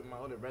older brother. My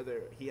older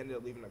brother, he ended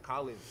up leaving to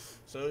college,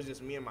 so it was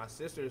just me and my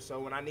sister. So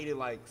when I needed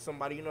like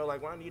somebody,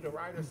 like when I needed a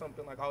ride or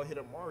something, like I'll hit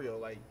up Mario.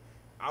 Like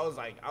I was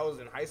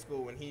in high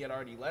school when he had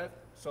already left.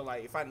 So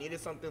like if I needed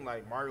something,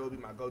 like Mario would be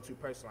my go-to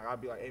person. Like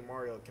I'd be like, hey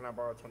Mario, can I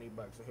borrow $20? And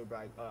he'll be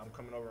like, I'm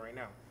coming over right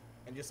now,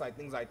 and just like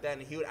things like that.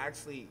 And he would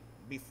actually,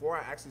 before I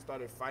actually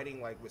started fighting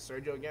like with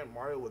Sergio again,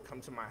 Mario would come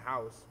to my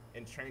house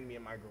and train me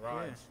in my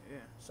garage. Yeah.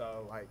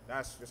 So like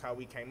that's just how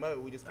we came up.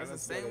 We just That's came the up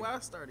same together. way I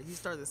started. He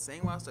started the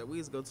same way I started. We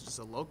used to go to just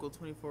a local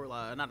 24,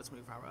 not a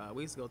 24 hour.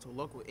 We used to go to a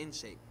local In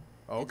Shape.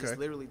 Oh, And just okay.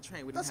 literally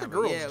train. We That's a didn't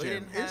girls' have we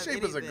gym. didn't In have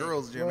Shape is a anything.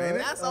 girls' gym, What? ain't it?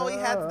 That's all we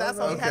had. That's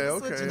all we had to Okay,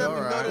 switch okay, it up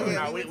and go alright. to.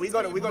 Nah, we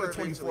go to 24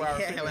 24 hours.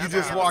 Yeah, You that's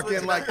just how walk switch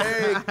in it like, up.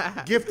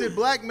 hey, gifted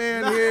black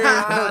man here.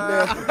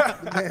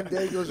 The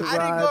Mandago's I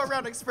didn't go arrived.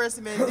 around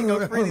expressing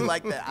Mandingo freely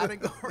like that. I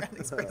didn't go around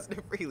expressing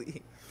it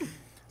freely.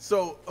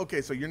 So,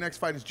 okay, so your next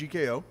fight is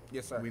GKO.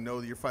 Yes, sir. We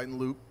know that you're fighting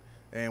Luke.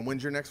 And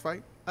when's your next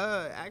fight?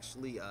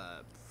 Actually,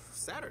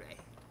 Saturday.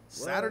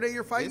 Saturday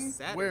you're fighting? This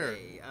Saturday. Where?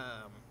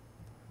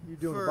 You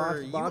doing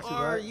For boxing,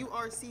 right?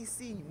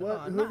 URCC.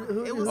 What? No,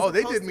 Who- it who- was Oh, they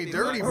supposed did to me be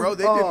dirty, boxing. bro.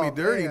 They did me Oh,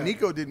 dirty. man.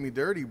 Nico did me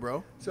dirty,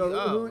 bro.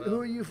 So who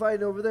are you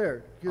fighting over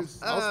there?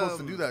 'Cause I was supposed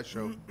to do that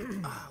show.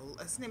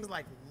 His name is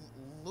like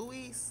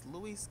Luis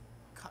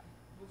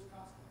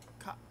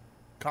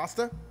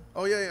Costa?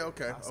 Oh, yeah, yeah,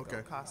 okay,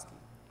 okay. Koski,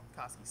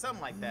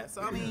 something like that.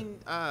 So I mean,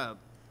 They're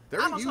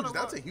I don't huge. know,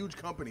 That's a huge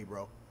company,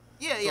 bro.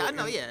 yeah, So, I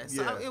know, and- yeah.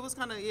 So yeah. it was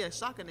kind of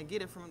shocking to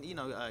get it from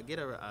get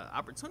a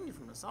opportunity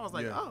from them. So I was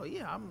like, Yeah. oh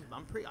yeah,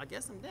 I'm pretty. I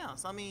guess I'm down.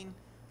 So I mean,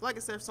 like I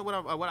said, so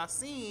what I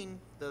seen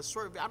the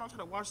short. I don't try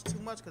to watch too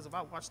much because if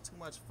I watch too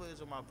much footage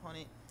of my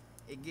opponent,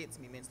 it gets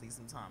me mentally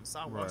sometimes. So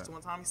I watched Right. it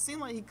one time. He seemed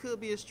like he could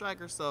be a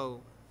striker.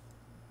 So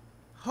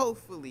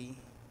hopefully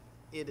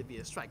it'll be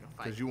a striking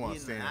fight. 'Cause you wanna know,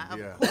 stand,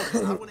 yeah. Of course,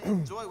 I want to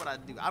enjoy what I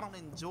do. I don't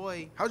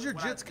enjoy. How's your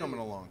what I jits do. coming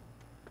along?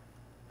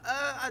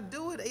 I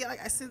do it.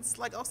 Yeah, since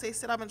Osei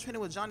said, I've been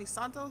training with Johnny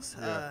Santos.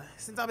 Yeah.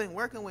 Since I've been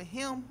working with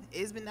him,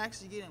 it's been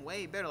actually getting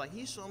way better. Like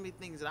he's showing me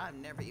things that I've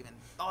never even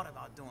thought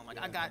about doing. Like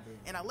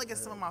and I look at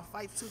some of my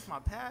fights too from my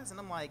past, and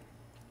I'm like,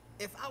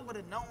 if I would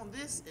have known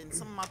this in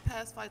some of my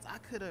past fights, I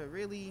could have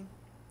really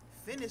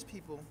finished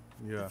people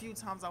Yeah. the few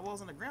times I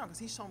was on the ground because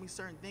he showed me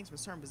certain things from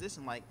certain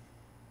position, like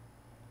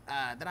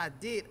that I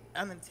did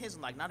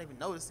unintentionally, like not even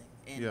noticing.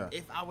 And Yeah.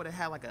 if I would have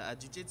had like a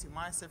jiu-jitsu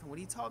mindset from what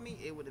he taught me,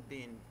 it would have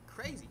been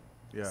crazy.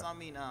 Yeah. So I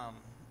mean,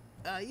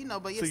 but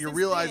yeah. So you're since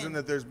realizing then,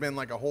 that there's been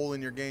like a hole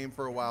in your game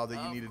for a while that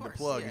you Of needed course, to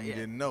plug yeah, and you yeah.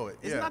 didn't know it.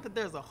 It's yeah. not that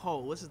there's a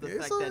hole. It's just the Yeah,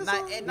 fact it's a- that it's not, a-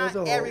 and There's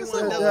not a hole.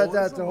 everyone That- does.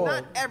 that's a hole.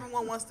 Not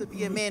everyone wants to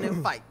be a man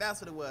and fight.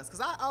 That's what it was. Because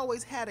I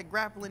always had a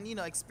grappling,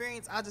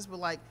 experience. I just was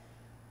like,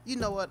 you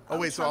know what? Oh, I'm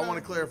wait, so I tryna- want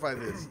to clarify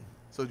this.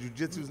 So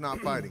jujitsu's not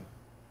fighting.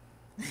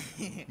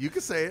 You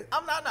can say it.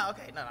 I'm not. No,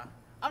 okay, no.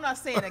 I'm not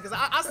saying that because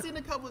I seen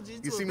a couple of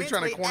jiu-jitsu You see me events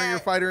trying to where they corner your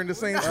add- fighter into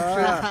saying some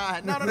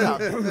shit?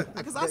 No.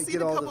 Because I've Get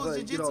seen a all the couple of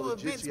fight- get all jiu-jitsu the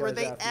events jiu-jitsu where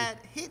they guys after you. add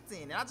hits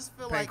in, and I just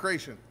feel like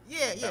Pancration.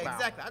 yeah,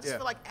 exactly. I just Yeah.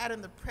 feel like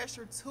adding the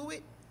pressure to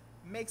it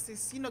makes it,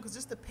 because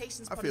just the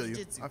patience I part feel of you.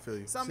 jiu-jitsu. I feel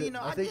you. So I See, mean,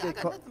 I I think they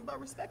got call- nothing but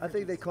respect. I for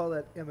think they jiu-jitsu. call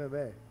that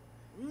MMA.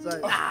 It's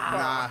like, Nah.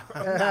 Nah,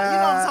 you know what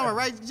I'm talking about,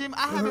 right, Jim?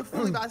 I haven't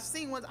fully, but I've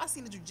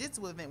seen a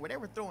jiu-jitsu event where they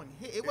were throwing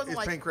hit. It wasn't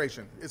It's like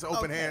pancration. It's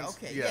open Okay, hands.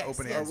 okay, Yeah, yes,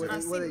 open yes. hands. what, I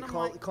they- seen what they them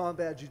call like-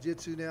 combat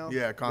jiu-jitsu now.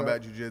 Yeah,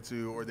 combat Right.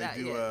 jujitsu, or they That,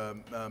 do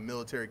yeah.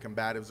 military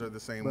combatives are the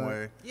same Right.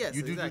 way. Yes,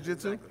 You do exactly,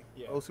 jujitsu? exactly.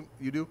 Yeah. Osim,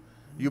 you do?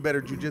 You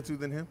better jujitsu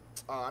than him?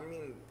 I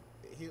mean,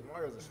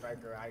 Mario's a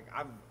striker.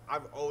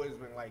 I've always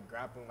been like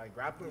grappling. Like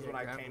grappling's when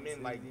I came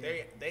in. grappling's Like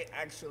easy, they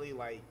actually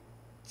like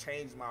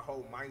changed my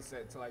whole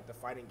mindset to like the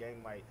fighting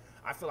game. Like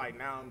I feel like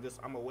now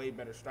I'm a way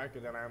better striker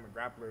than I am a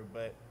grappler.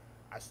 But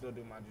I still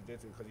do my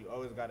jiu-jitsu because you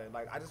always gotta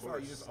like. I just feel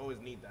like you just always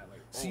need that.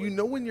 Like, So you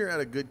know when you're at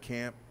a good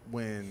camp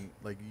when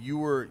like you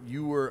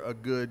were a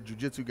good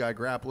jiu-jitsu guy,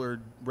 grappler,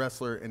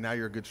 wrestler, and now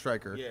you're a good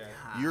striker. Yeah.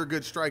 You're a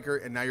good striker,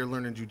 and now you're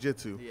learning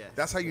jiu-jitsu. Yes,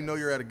 That's how you know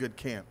you're at a good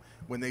camp.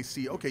 When they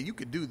see, okay, you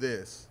could do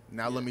this.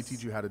 Now let me Yes.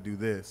 teach you how to do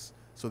this,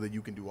 so that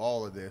you can do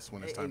all of this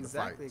when it's time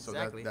Exactly, to fight. So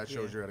exactly, that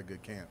shows yeah. you're at a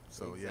good camp.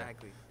 So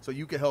Exactly. yeah. So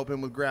you can help him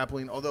with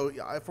grappling. Although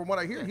from what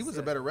I hear, he Yes, was a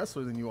yes. better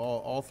wrestler than you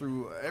all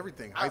through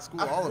everything, high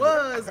school, I all of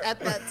it. was at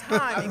that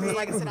time because,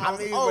 like I said, I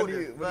was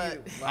older.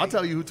 But I'll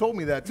tell you who told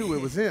me that too.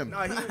 It was him. No,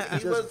 he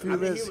Just a was. few I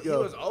mean, minutes he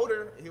ago. was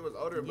older. He was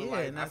older, but Yeah,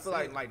 like and I that's feel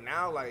it. like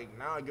now I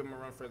give him a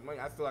run for his money.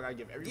 I feel like I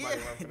give everybody a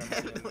run for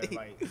their money. definitely.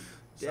 Like, so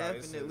it's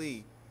just-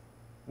 Definitely.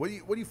 What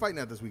are you fighting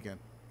at this weekend?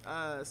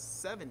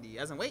 70,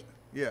 as in weight?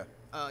 Yeah.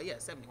 Yeah,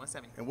 70,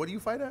 170. And what do you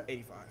fight at?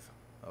 85.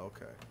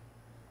 Okay.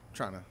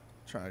 Trying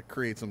to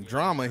create some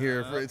drama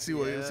here for see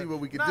what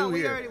we can do we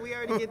here. we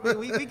already get the,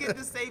 we get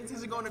the same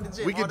teacher going to the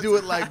gym. We all could the do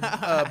it time.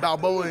 like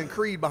Balboa and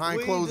Creed behind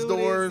We closed do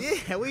doors.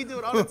 this. Yeah, we do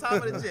it all the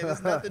time at the gym.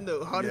 It's nothing new.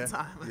 All yeah. the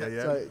time. Yeah,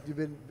 yeah. So you've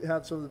been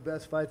have some of the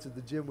best fights at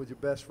the gym with your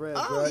best friends,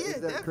 Oh, right? yeah,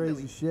 Isn't that definitely.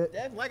 crazy shit?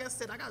 Like I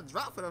said, I got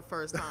dropped for the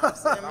first time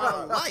in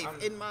my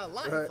life. In my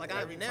life, Right. like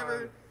I've Every never.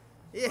 time.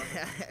 Yeah.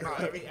 No,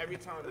 every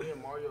time me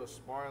and Mario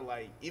spar,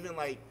 like even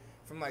like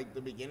from like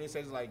the beginning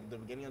stages, like the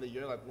beginning of the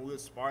year, like when we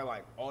would spar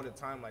like all the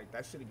time, like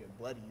that shit would get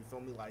bloody. You feel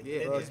me? Like Yeah.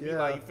 it just be Yeah.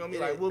 like you feel me?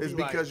 Yeah. Like we'll It's be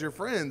because like, you're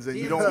friends and The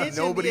you don't. intention,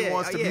 Nobody yeah,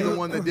 wants to be yeah. the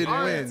one that didn't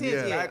Our win. intent, Yeah.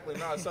 exactly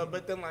no. So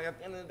but then like at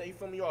the end of the day, you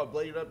feel me? You all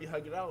bloodied up, you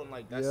hug it out, and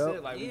like that's Yep.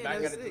 it. Like we Yeah, back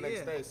at that's it the it, next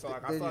yeah. day. So like I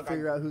Then feel you like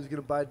figure out who's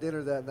gonna buy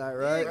dinner that night,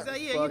 right? Yeah,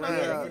 exactly. Yeah, you Fuck know,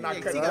 yeah. yeah, Not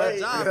he cut got a today.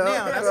 job Yeah.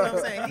 now. That's what I'm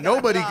saying. He got a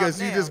Nobody, job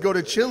because you now. just go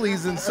to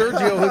Chili's and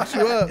Sergio hooks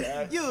you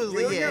up.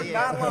 Usually, yeah, You're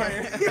yeah. not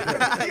lying. Yeah, You're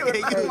not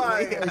usually.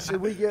 lying. Hey,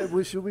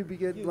 should we be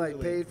getting like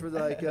paid for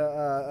like For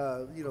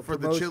the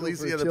promotional- Chili's,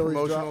 for yeah, the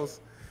Chili's drop? promotionals.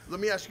 Let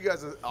me ask you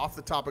guys an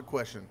off-the-topic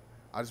question.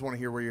 I just want to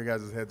hear where your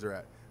guys' heads are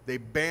at. They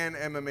ban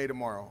MMA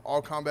tomorrow.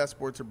 All combat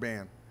sports are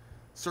banned.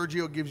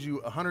 Sergio gives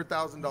you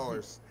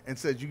 $100,000 and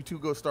says you two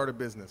go start a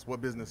business. What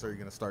business are you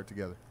going to start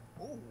together?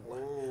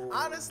 Ooh.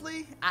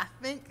 Honestly, I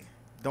think.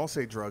 Don't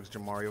say drugs,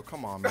 Jamario.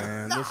 Come on,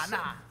 man. Nah.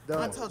 I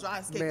Don't. told you I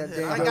escaped Man, the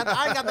hood. Dave,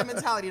 I ain't got the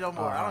mentality no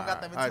more. I don't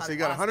got the mentality. All right, so you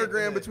got I escaped 100 the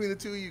grand hood. between the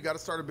two. You got to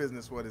start a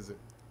business. What is it?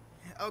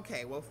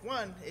 Okay, well, for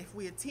one, if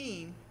we a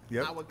team,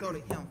 Yep. I would go to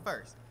him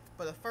first.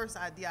 But the first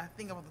idea I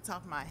think of off the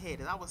top of my head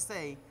is I would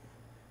say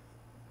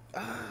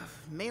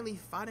mainly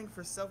fighting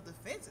for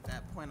self-defense at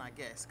that point, I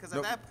guess. Because at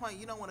Nope. that point,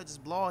 you don't want to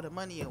just blow all the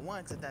money at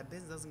once if that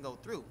business doesn't go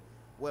through.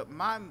 Where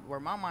my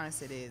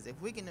mindset is, if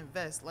we can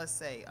invest, let's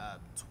say,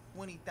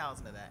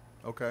 20,000 of that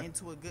Okay.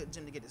 into a good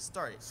gym to get it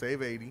started.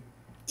 Save 80.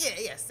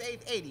 Yeah,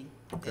 save 80,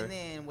 Okay. and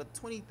then with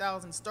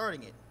 20,000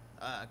 starting it,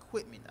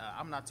 equipment.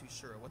 I'm not too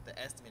sure what the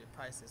estimated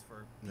price is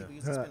for people Yeah.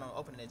 used to spend on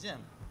opening a gym.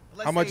 But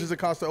let's How much say- does it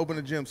cost to open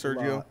a gym,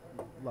 Sergio?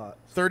 Lot.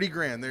 30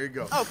 grand. There you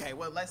go. Okay,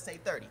 well, let's say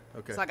 30.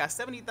 Okay. So I got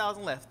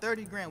 70,000 left.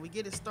 30 grand. We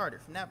get it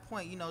started. From that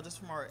point, just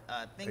from our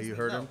things Hey, you we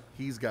heard know. him?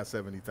 He's got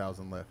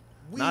 70,000 left.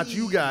 We- Not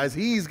you guys.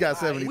 He's got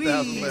 70,000 we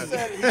left. He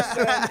said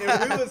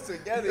if we was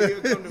together, he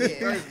would come to me Yeah.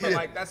 first. But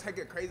like that's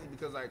hecka crazy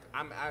because like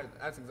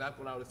that's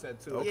exactly what I would have said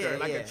too. Okay.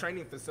 Like Yeah. a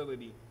training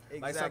facility, like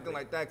Exactly. something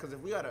like that. Because if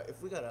we got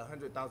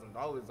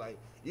 $100,000, like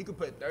you could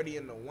put 30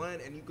 into one,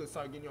 and you could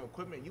start getting your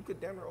equipment. You could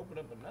damn near open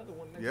up another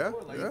one next Yeah,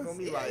 door. Like yeah. you feel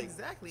me? Yeah, Like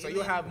exactly. So And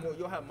you'll then- have more.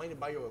 You'll have money to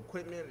buy your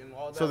equipment and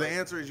all that. So the like,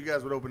 answer is you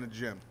guys would open a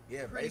gym.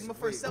 yeah, Pretty much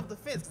basically. for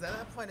self-defense, because at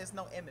that point it's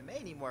no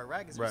MMA anymore, right?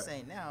 Because Right. you're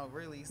saying now,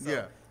 really. So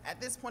Yeah.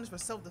 at this point it's for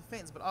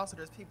self-defense, but also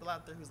there's people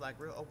out there who's like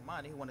real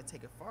open-minded who want to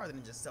take it farther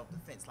than just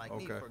self-defense, like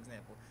me, Okay. for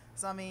example.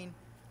 So I mean,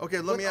 Okay,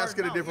 let With me our ask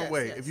it a knowledge, different yes,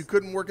 way. yes. If you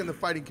couldn't work in the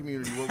fighting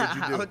community, what would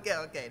you do?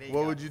 okay, there you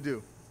What go. would you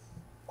do?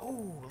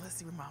 Oh, let's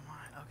see where my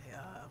mind. Okay,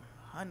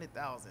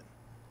 100,000.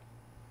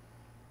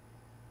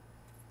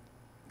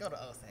 Go to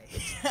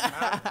Osage.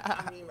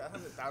 I mean,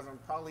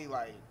 100,000 probably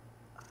like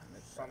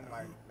something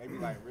like maybe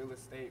like real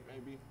estate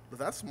maybe. But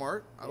that's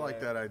smart. I like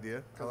Yeah. that idea.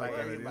 I Cause like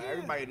like that idea.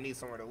 everybody needs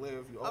somewhere to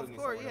live. You always Of need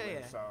course, somewhere yeah, to yeah.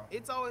 live. So.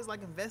 It's always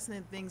like investing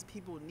in things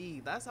people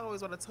need. That's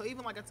always what I tell.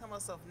 Even like I tell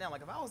myself now,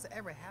 like if I was to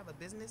ever have a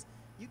business,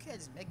 you can't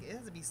just make it. It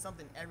has to be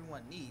something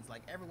everyone needs.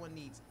 Like everyone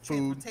needs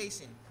Food.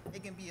 transportation.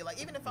 It can be like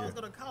even if I was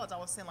Yeah. going to college, I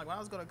was saying like when I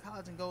was going to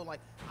college and go like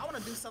I want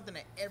to do something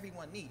that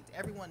everyone needs.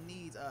 Everyone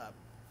needs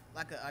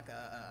like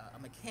a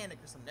mechanic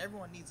or something.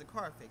 Everyone needs a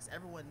car fix.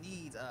 Everyone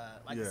needs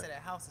like Yeah. I said, a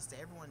house to stay.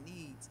 Everyone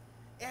needs.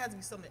 It has to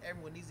be something that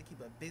everyone needs to keep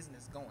a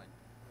business going.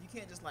 You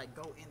can't just like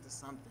go into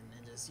something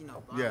and just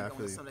blind Yeah, I go feel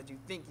into you. something that you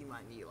think you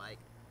might need. Like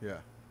Yeah.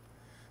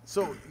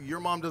 So your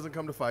mom doesn't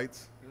come to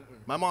fights.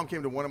 My mom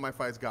came to one of my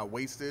fights, got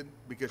wasted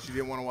because she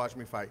didn't want to watch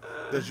me fight.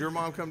 Does your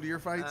mom come to your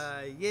fights?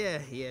 yeah,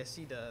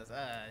 she does.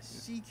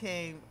 She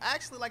came.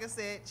 Actually, like I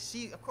said,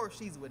 of course,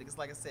 she's with it. Cause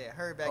like I said,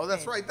 her back. Oh,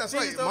 that's then, right. That's she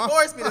right. used to Mom-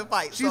 force me to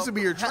fight. She used to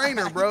be your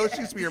trainer, bro. She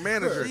used to be your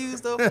manager. She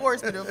used to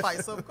force me to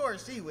fight. So of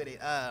course, she with it.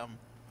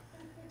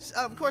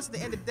 Of course, at the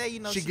end of the day, She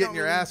she getting don't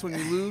your really- ass when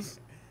you lose?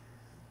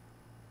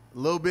 A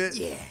little bit?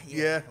 Yeah.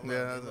 Yeah. a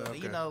little bit. Okay.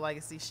 You know,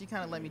 like, see, she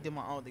kind of let me do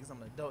my own thing 'cause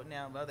I'm an adult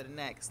now. But other than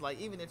that, 'cause, like,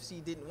 even if she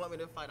didn't want me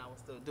to fight, I would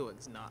still do it.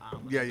 'Cause, you know, I'm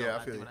an Yeah, adult, yeah,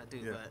 I I feel do you. what I do.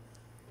 Yeah. But,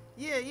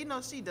 yeah, you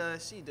know, she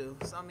does. She do.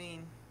 So, I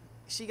mean,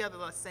 she got the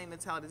like, same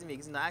mentality as me.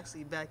 'Cause, you know,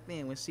 actually, back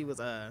then, when she was,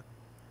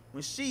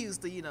 when she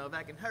used to, you know,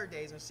 back in her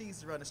days, when she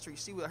used to run the street,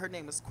 her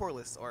name was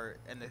Corliss, or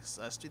in this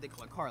street they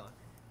call it Carla.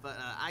 But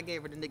I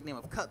gave her the nickname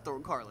of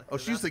Cutthroat Carla. Oh,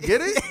 she used to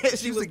get it?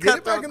 She used to get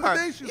it back in the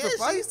day? She used to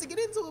fight? She used to get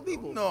into it with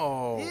people.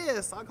 No.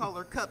 Yes, I call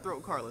her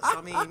Cutthroat Carla. So,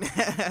 I mean,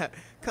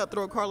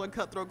 Cutthroat Carla,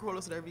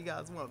 whatever you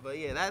guys want. But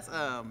yeah, that's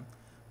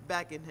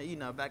back in, you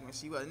know, back when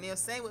she was. And then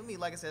same with me.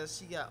 Like I said,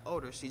 she got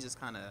older. She just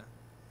kind of,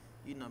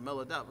 you know,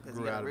 mellowed out because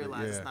Grew you out gotta of it,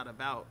 realize yeah. it's not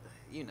about,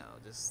 you know,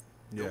 just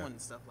Yeah. doing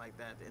stuff like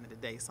that at the end of the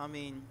day. So I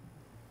mean,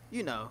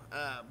 you know,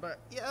 but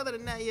yeah, other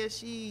than that, yeah,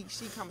 she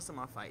comes to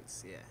my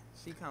fights. Yeah,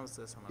 she comes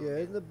to some of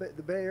Yeah, them. and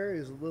the Bay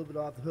Area is a little bit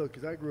off the hook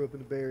because I grew up in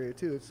the Bay Area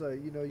too. It's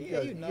like, you know,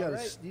 Yeah, you know,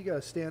 right? you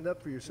gotta stand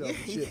up for yourself Yeah,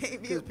 and you shit. can't be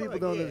a Because people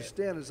punk, don't yeah.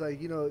 understand. It's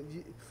like, you know,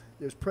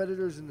 there's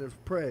predators and there's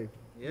prey.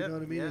 You Yep, know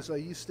what I mean? yep. It's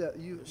like you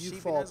Sheep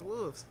and fall. as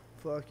wolves.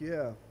 Fuck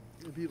yeah.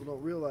 And people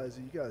don't realize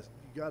that you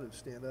got to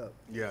stand up.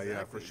 Yeah,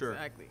 yeah, for Exactly, sure.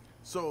 Exactly.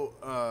 So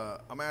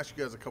I'm gonna ask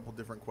you guys a couple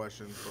different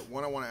questions, but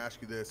one I want to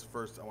ask you this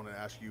first. I want to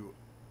ask you,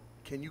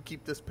 can you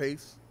keep this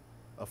pace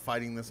of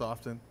fighting this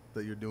often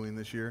that you're doing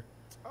this year?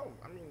 Oh,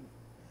 I mean,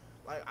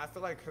 like, I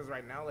feel like because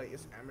right now, like,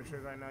 it's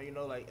amateurs right now, you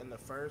know, like, in the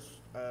first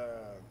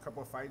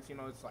couple of fights, you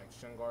know, it's, like,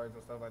 shin guards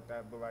and stuff like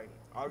that. But, like,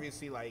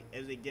 obviously, like,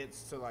 as it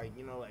gets to, like,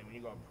 you know, like, when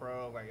you go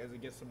pro, like, as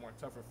it gets to more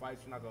tougher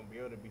fights, you're not going to be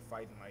able to be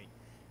fighting, like,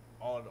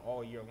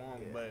 all year long.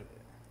 Yeah. But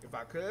if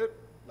I could,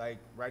 like,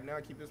 right now,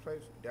 keep this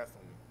pace,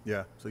 definitely.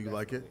 Yeah. So you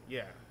like it?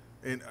 Yeah.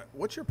 And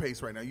what's your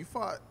pace right now? You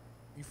fought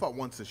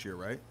once this year,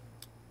 right?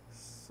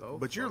 So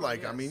But you're far,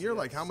 like, I yes, mean, you're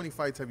like, yes. how many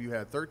fights have you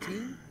had?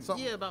 13?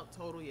 Something? Yeah, about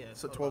total, yeah.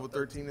 So total 12 or about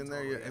 13 in there,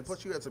 total, yeah. And yes.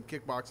 plus you had some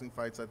kickboxing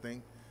fights, I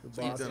think. The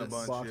So you've done a boxing-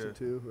 bunch, boxing yeah.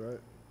 too, right?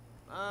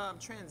 I'm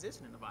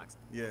transitioning to boxing.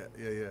 Yeah,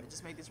 yeah, yeah. I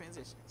just made the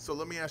transition. So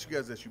let me ask you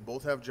guys this. You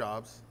both have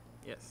jobs,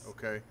 Yes.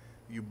 okay?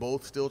 You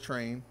both still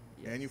train,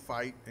 Yes. and you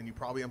fight, and you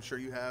probably, I'm sure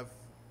you have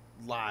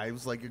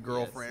lives, like your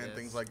girlfriend, yes.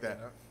 things like that.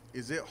 Yeah.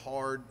 Is it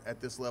hard at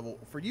this level?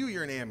 For you,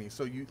 you're an AMI,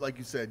 so you, like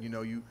you said, you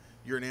know,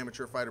 you're an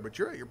amateur fighter, but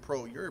you're a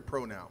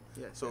pro now.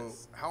 Yes, So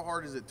yes. how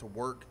hard is it to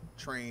work,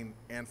 train,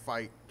 and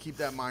fight, keep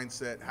that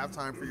mindset, have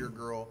time for your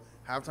girl,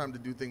 have time to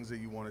do things that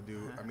you want to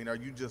do? I mean, are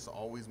you just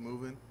always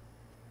moving?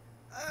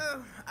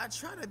 I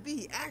try to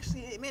be.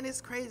 Actually, man, it's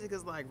crazy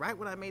because, like, right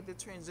when I made the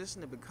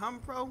transition to become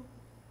pro,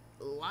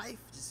 life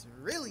just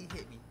really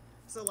hit me.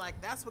 So, like,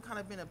 that's what kind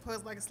of been a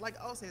push. Like, it's like,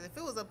 oh, say, if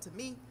it was up to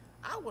me,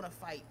 I want to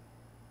fight.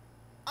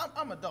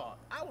 I'm a dog.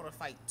 I want to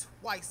fight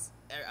twice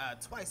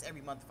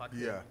every month if I could.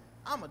 Yeah.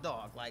 I'm a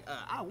dog. Like,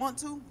 I want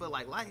to, but,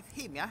 like, life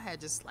hit me. I had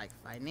just, like,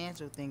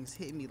 financial things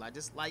hit me. Like,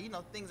 just, like, you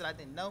know, things that I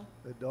didn't know.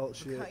 Adult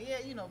shit. Yeah,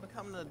 you know,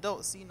 becoming an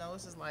adult. So, you know,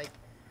 it's just like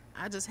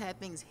I just had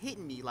things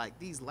hitting me like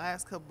these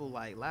last couple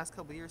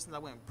years since I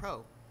went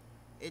pro.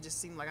 It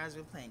just seemed like I was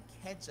been playing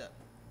catch up.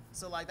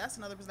 So like that's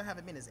another reason I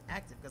haven't been as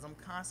active because I'm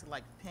constantly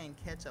like playing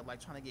catch up, like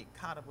trying to get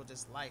caught up with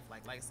just life.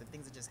 Like I said,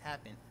 things that just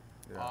happen.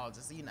 Yeah.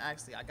 Just you know,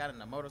 actually, I got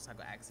in a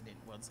motorcycle accident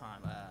one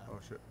time. Oh,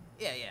 shit.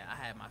 Yeah, I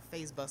had my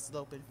face busted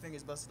open,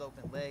 fingers busted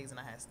open, legs, and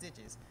I had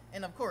stitches.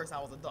 And of course, I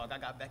was a dog. I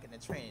got back into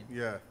training.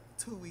 Yeah.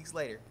 2 weeks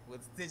later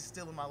with stitches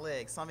still in my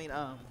legs. So I mean,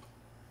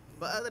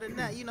 but other than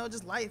that, you know,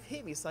 just life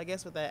hit me. So I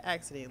guess with that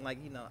accident,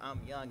 like, you know,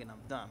 I'm young and I'm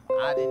dumb.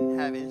 I didn't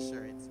have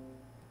insurance.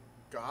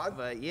 God?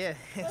 But yeah,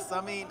 so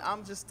I mean,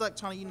 I'm just stuck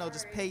trying to, you know,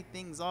 just pay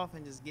things off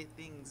and just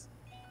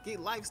get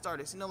life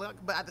started. So, you know, like,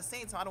 but at the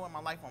same time, I don't want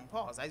my life on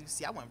pause. As you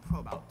see, I went pro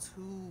about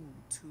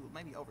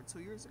maybe over 2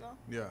 years ago.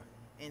 Yeah.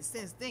 And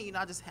since then, you know,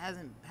 I just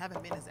haven't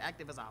been as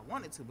active as I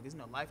wanted to because, you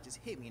know, life just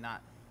hit me.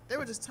 There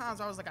were just times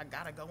where I was like, I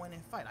gotta go in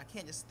and fight. I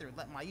can't just sit there and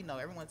let you know,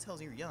 everyone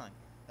tells you you're young.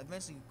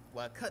 Eventually,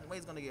 cutting weight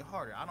is gonna get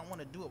harder. I don't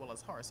want to do it while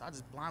it's hard. So I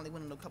just blindly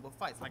went into a couple of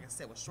fights. Like I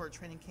said, with short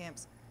training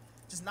camps,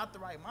 just not the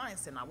right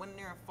mindset. And I went in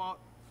there and fought.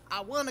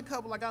 I won a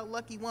couple. I got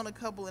lucky, won a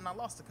couple, and I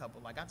lost a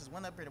couple. Like I just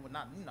went up there with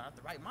not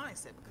the right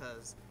mindset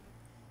because,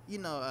 you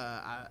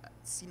know,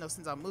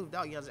 since I moved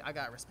out, you know, I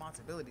got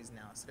responsibilities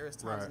now. So there's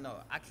times, Right. you know,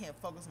 I can't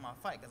focus on my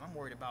fight because I'm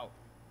worried about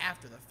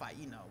after the fight.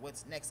 You know,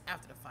 what's next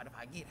after the fight? If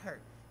I get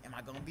hurt, am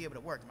I gonna be able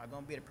to work? Am I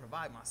gonna be able to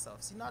provide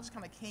myself? So, you know, I just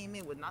kind of came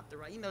in with not the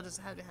right, you know, just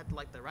had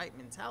like the right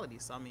mentality.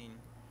 So I mean,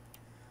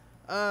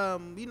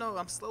 you know,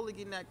 I'm slowly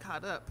getting that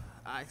caught up.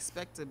 I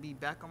expect to be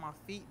back on my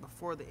feet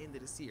before the end of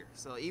this year.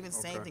 So even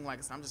same Okay. thing, like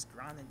I said, I'm just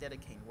grinding,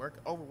 dedicating,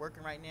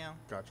 overworking right now.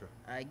 Gotcha.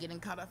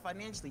 Getting caught up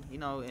financially, you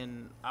know,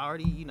 and I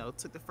already, you know,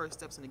 took the first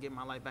steps into getting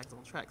my life back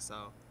on track.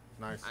 So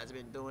Nice. I've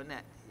been doing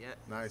that. Yeah.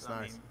 Nice, So,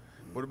 I nice. mean,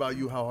 What about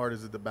you? How hard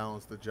is it to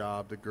balance the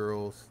job, the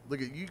girls?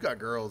 Look at you got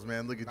girls,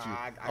 man. Look at Nah, you,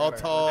 I all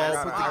gotta- tall, I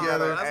gotta- put I gotta-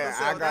 together. That's hey,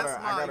 what's I up. got That's a,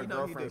 I got smart. a You know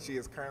you girlfriend. do. She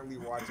is currently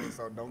watching,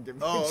 so don't get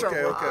me Oh, in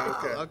okay, trouble.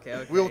 okay.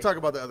 Okay. We'll talk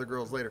about the other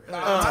girls later.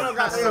 I don't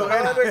got no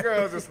other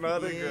girls. It's no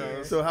other Yeah.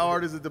 girls. So how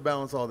hard is it to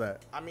balance all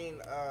that? I mean,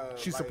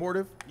 She's like,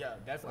 supportive? Yeah,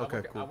 definitely.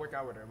 Okay, I cool. work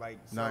out with her. Like,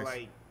 so Nice.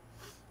 like,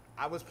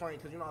 I was playing,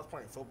 because, I was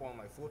playing football, and,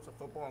 like,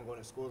 football and going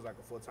to school is, like,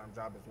 a full-time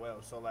job as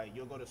well. So, like,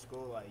 you'll go to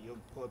school, like, you'll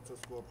pull up to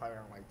school probably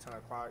around, like, 10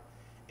 o'clock,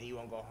 and you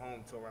won't go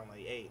home till around,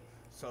 like, 8.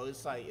 So,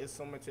 it's, like, it's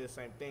similar to the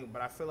same thing.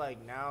 But I feel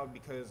like now,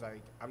 because,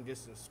 like, I'm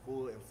just in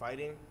school and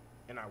fighting,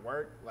 and I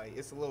work, like,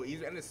 it's a little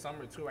easier. And it's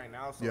summer, too, right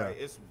now. So, like,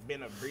 it's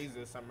been a breeze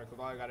this summer, because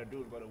all I got to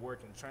do is go to work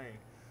and train.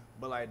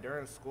 But, like,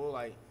 during school,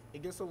 like,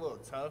 it gets a little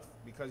tough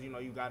because,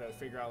 you got to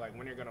figure out, like,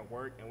 when you're going to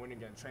work and when you're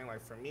going to train.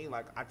 Like, for me,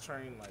 like, I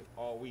train, like,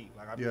 all week.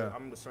 Like,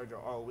 I'm the surgeon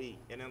all week.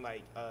 And then,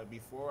 like,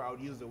 before, I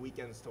would use the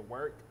weekends to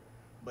work.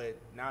 But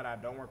now that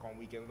I don't work on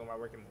weekends, when I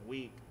work in the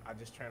week, I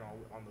just train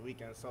on the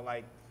weekends. So,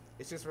 like,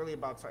 it's just really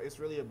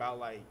about,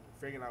 like,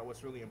 figuring out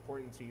what's really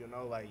important to you,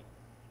 like,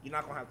 you're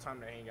not going to have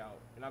time to hang out.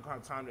 You're not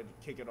going to have time to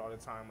kick it all the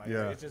time. Like,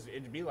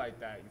 it'd be like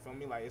that. You feel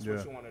me? Like, it's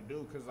what you want to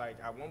do. Because, like,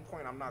 at one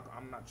point, I'm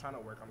not trying to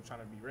work. I'm trying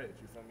to be rich.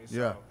 You feel me?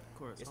 So, of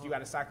course. You're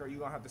going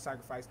to have to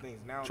sacrifice things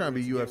now. Trying to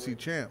be UFC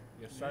champ.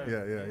 Yes, sir.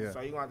 Yeah.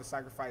 So, you're going to have to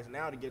sacrifice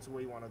now to get to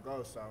where you want to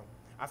go. So,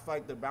 I feel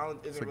like the balance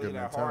isn't a really good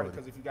that mentality. hard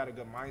because if you got a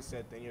good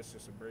mindset, then it's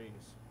just a breeze.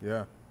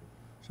 Yeah.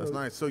 That's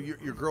nice. So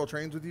your girl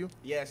trains with you?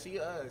 Yeah, she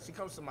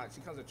comes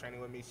to training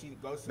with me. She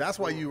goes to That's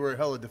school. why you were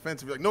hella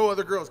defensive. You're like, no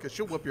other girls, because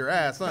she'll whip your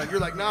ass, huh? You're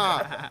like,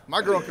 nah,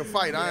 my girl can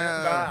fight.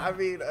 I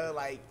mean,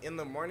 like, in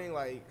the morning,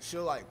 like,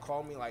 she'll, like,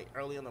 call me, like,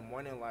 early in the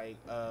morning, like,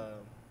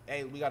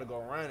 hey, we got to go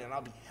run, and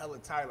I'll be hella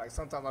tired. Like,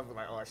 sometimes I'll be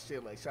like, oh,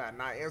 shit, like, should I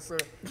not answer?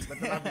 But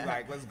then I'll be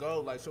like, let's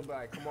go. Like, she'll be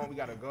like, come on, we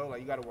got to go.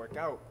 Like, you got to work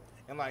out.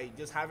 And, like,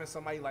 just having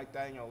somebody like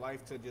that in your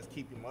life to just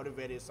keep you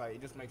motivated, it's like,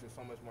 it just makes it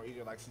so much more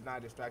easier. Like, she's not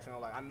a distraction.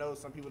 Like, I know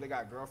some people, they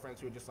got girlfriends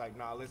who are just like,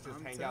 nah, let's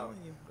just hang out.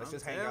 Let's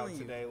just hang out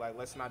today. Like,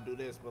 let's not do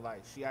this. But,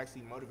 like, she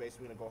actually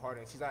motivates me to go harder.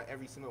 And she's at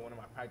every single one of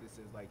my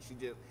practices. Like,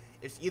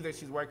 it's either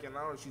she's working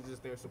out or she's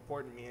just there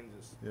supporting me and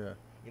just,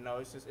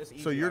 it's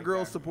easy. So your like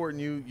girl's that. supporting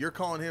you. You're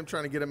calling him,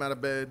 trying to get him out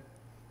of bed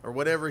or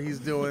whatever he's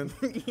doing,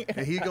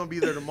 and he's going to be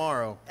there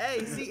tomorrow.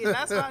 Hey, see, and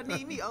that's why I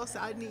need me. Also,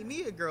 I need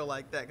me a girl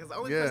like that because the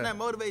only person that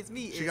motivates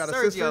me is got a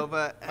Sergio. sister?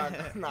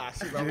 But Nah,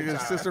 she's You get a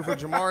sister for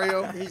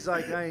Jamario? He's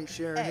like, I ain't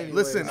sharing anyway.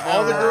 Listen, So,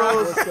 all the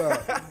girls, what's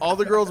up? all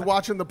the girls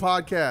watching the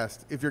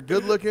podcast, if you're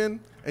good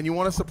looking and you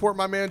want to support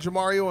my man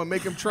Jamario and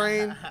make him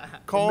train,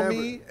 call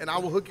me and I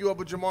will hook you up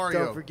with Jamario.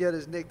 Don't forget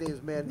his nickname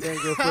is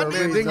Mandingo for I a knew-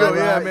 reason. Mandingo, all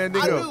yeah, right?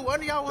 Mandingo. I knew one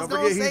of y'all was Don't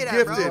going to forget, say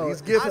he's that, gifted. bro.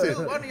 He's gifted. I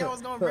knew one of y'all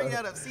was going to bring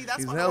that up. See, that's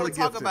He's why I hella want to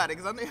talk gifted. about it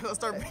because I knew you going to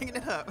start bringing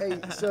it up. Hey,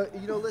 so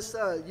let's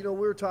we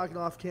were talking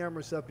off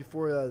camera stuff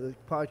before the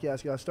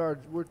podcast got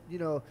started.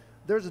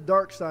 There's a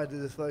dark side to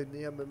this fight in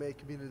the MMA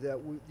community that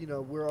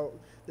we're all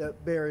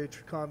that Bay Area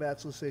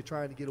Combat's, let's say,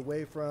 trying to get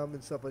away from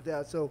and stuff like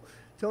that. So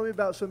tell me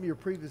about some of your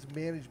previous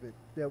management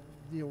that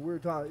we're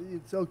talking.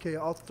 It's okay,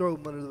 I'll throw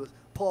him under the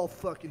Paul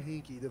fucking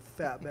Hinkie, the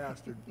fat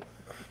bastard.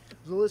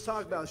 So let's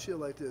talk about shit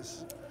like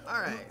this.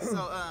 All right.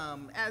 So,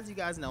 as you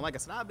guys know, like I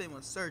said, I've been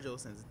with Sergio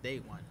since day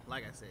one.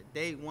 Like I said,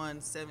 day one,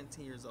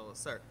 17 years old,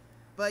 sir.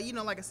 But,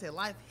 like I said,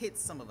 life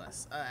hits some of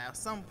us. At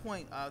some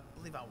point, I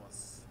believe I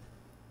was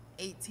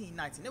 18,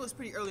 19. It was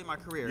pretty early in my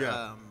career.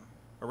 Yeah.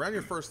 Around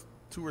your first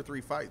 2 or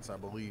 3 fights, I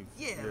believe.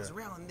 Yeah, it was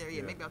around there.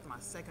 Yeah, maybe after my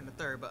second or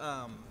third. But,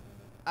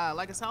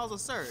 like I said, I was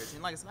with Serge.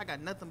 And like I said, I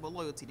got nothing but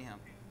loyalty to him.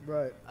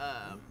 Right.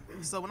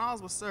 So when I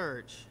was with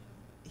Serge,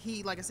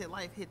 he, like I said,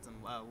 life hit him.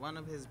 One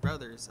of his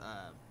brothers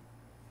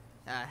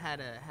had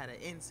an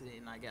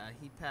incident, and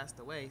he passed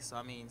away. So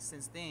I mean,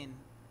 since then,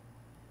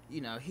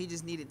 he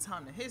just needed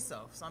time to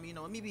himself. So I mean,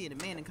 me being a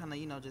man and kind of,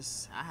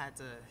 I had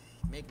to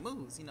make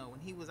moves. When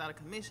he was out of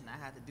commission,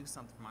 I had to do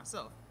something for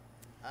myself.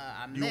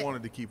 You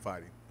wanted to keep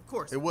fighting. Of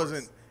course. It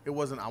wasn't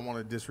I want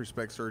to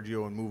disrespect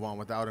Sergio and move on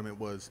without him. It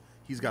was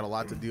he's got a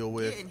lot to deal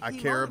with. Yeah, and I he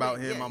care about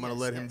motivated- him. yeah, I'm going to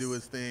yes, let him do yes.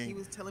 his thing. He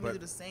was telling me to but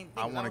do the same thing.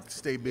 I and want to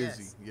stay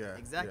busy. Yes, Yeah.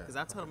 Exactly. yeah. Because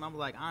I told him, I'm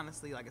like,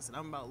 honestly, like I said,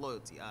 I'm about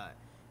loyalty.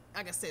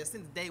 Like I said,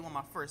 since day one of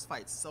my first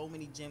fights, so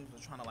many gyms were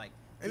trying to And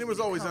get it was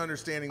me to always come.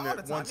 understanding All that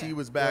the time, once he yeah.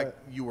 was back, Right.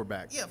 you were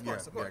back. Yeah, of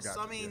course, of course. got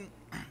So I you,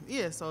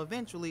 mean, so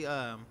eventually,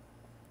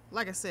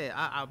 like I said,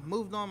 I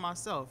moved on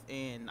myself,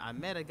 and I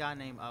met a guy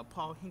named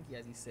Paul Hinkie,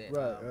 as he said.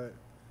 Right.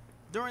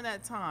 During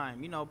that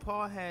time,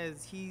 Paul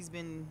I've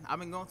been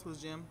going to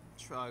his gym,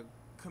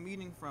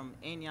 commuting from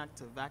Antioch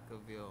to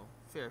Vacaville,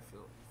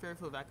 Fairfield,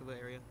 Vacaville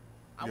area.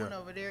 I went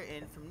over there,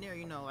 and from there,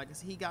 like I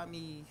said, he got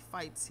me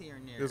fights here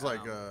and there. It was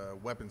like a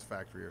weapons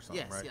factory or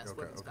something, right? Yes, Okay,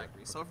 weapons okay,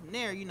 factory. okay. So from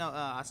there,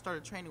 I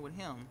started training with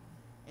him,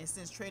 and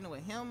since training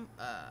with him,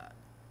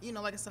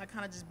 like I said, I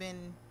kind of just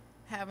been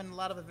having a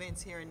lot of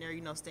events here and there,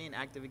 staying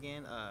active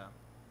again.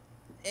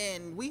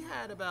 And we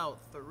had about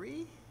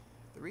three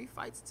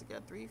fights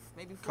together,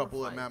 maybe 4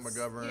 Couple fights. at Matt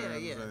McGovern's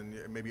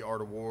and maybe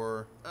Art of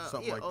War,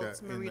 something like that.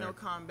 Ultimate Reno there.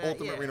 Combat.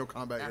 Ultimate Reno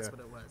Combat, That's yeah. what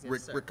it was.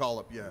 Yes, sir. Rick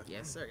Collop, yeah.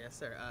 Yes, sir.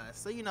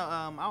 So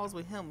I was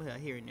with him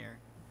here and there.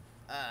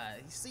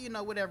 So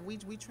whatever.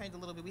 We trained a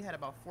little bit. We had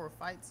about 4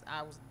 fights.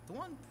 I was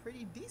doing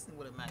pretty decent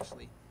with him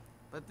actually,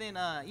 but then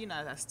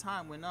as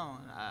time went on,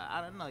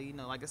 I don't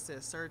know. Like I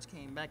said, Serge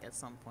came back at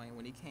some point.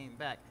 When he came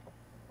back,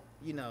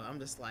 I'm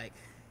just like,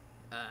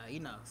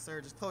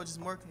 Serge is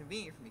more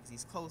convenient for me because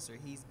he's closer.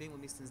 He's been with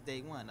me since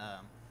day one.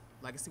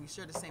 like I said, we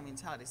share the same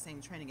mentality,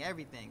 same training,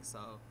 everything. So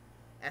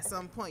at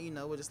some point, you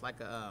know, we're just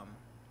like I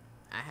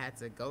had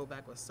to go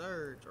back with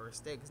Serge or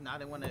stay because now I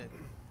didn't want to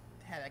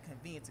have that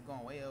convenience of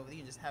going way over there,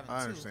 just having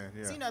I two. understand,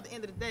 yeah. So, you know, at the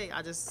end of the day,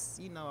 I just,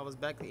 you know, I was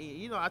back.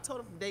 You know, I told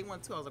him from day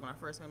one, too. I was like, when I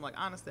first met him, like,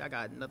 honestly, I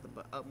got nothing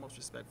but utmost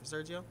respect for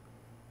Sergio.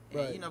 And,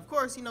 Right. you know, of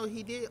course, you know,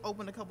 he did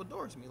open a couple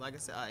doors for me. Like I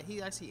said,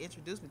 he actually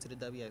introduced me to the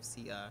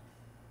WFC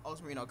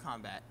Ultimate Reno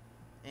Combat.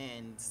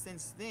 And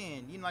since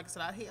then, you know, like I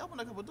said, he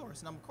opened a couple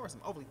doors. And, of course,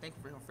 I'm overly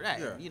thankful for him for that.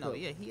 Yeah. And, you know,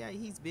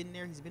 he's been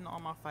there. He's been in all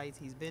my fights.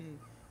 He's been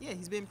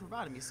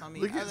providing me. So, I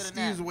mean, Look other at than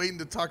Steve's that, waiting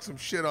to talk some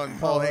shit on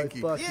Paul Hankey.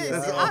 fuck yeah, yeah.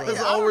 That's I all, don't that's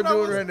know. all we're I don't know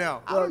doing what's- right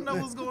now. I don't know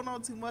what's going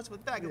on too much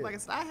with that. 'Cause Yeah. like I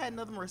said, I had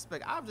nothing but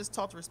respect. I've just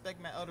taught to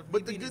respect my elder.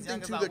 But the good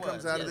thing too that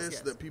comes out of this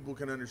that people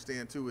can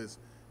understand too is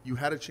you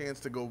had a chance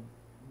to go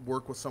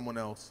work with someone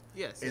else.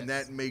 Yes, And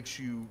yes. that makes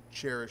you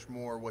cherish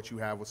more what you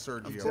have with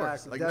Sergio.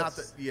 Exactly. Like That's-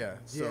 not that yeah.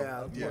 So,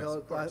 yeah, you yes.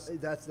 know,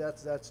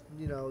 that's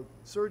you know,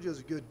 Sergio's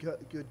a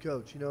good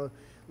coach. You know,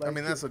 like I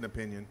mean that's an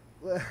opinion.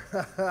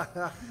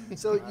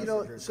 so you That's know,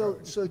 a good so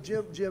coach. so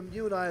Jim,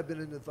 you and I have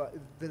been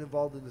been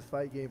involved in the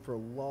fight game for a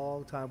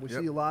long time. We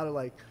Yep. see a lot of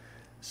like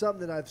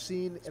something that I've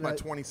seen. It's my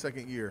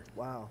 22nd year.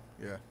 Wow,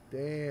 Yeah.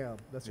 damn,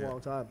 that's Yeah. a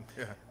long time.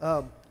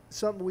 Yeah.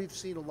 Something we've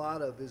seen a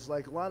lot of is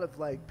like a lot of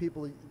like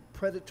people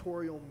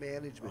predatorial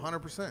management.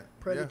 100%.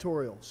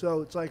 Predatorial.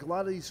 So it's like a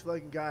lot of these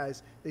fucking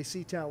guys, they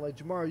see talent like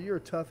Jamar, you're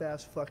a tough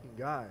ass fucking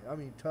guy. I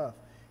mean, tough.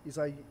 He's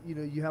like, you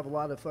know, you have a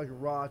lot of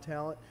fucking raw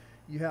talent.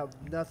 You have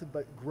nothing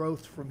but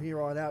growth from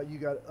here on out. You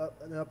got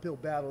an uphill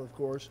battle, of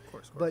course. Of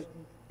course. But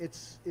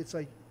it's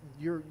like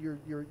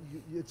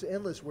it's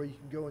endless where you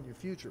can go in your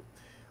future.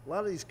 A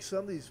lot of some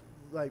of these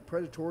like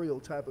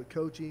predatorial type of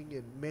coaching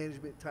and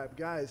management type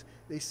guys,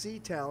 they see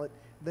talent,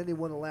 then they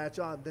want to latch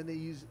on, then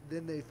they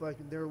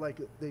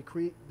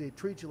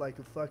treat you like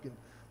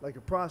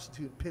a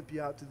prostitute and pimp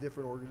you out to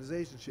different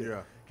organizations. Shit.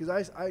 Yeah.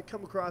 Because I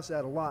come across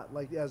that a lot,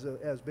 like as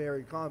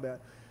Barry Combat.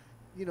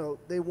 You know,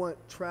 they want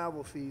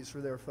travel fees for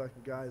their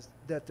fucking guys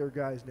that their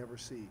guys never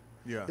see.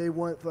 Yeah. They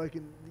want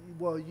fucking,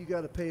 well, you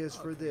got to pay us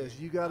for this.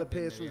 You got to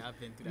pay us for, I've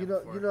been through that you know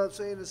before. what I'm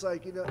saying? It's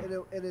like, you know,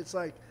 and it's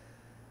like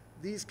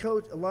these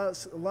a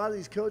lot of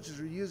these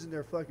coaches are using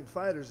their fucking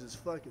fighters as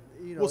fucking,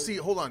 you know. Well, see,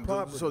 hold on.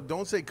 property. So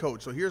don't say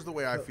coach. So here's the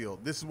way I feel.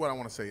 This is what I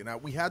want to say. Now,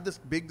 we had this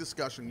big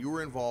discussion. You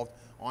were involved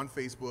on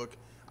Facebook.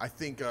 I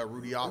think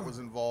Rudy Ott was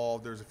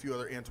involved. There's a few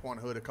other, Antoine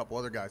Hood, a couple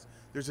other guys.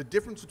 There's a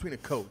difference between a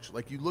coach.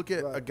 Like, you look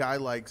at Right. a guy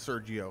like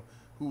Sergio,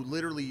 who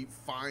literally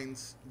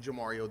finds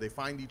Jamario. They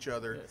find each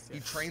other. Yes, He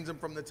yes. trains him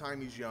from the time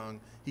he's young.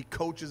 He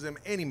coaches him,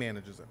 and he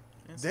manages him.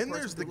 And Then supports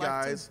there's him the through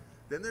life, too. guys.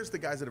 Then there's the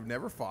guys that have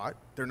never fought.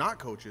 They're not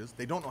coaches.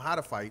 They don't know how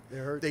to fight. It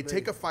hurts They me.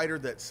 take a fighter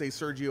that, say,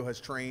 Sergio has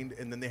trained,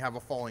 and then they have a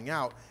falling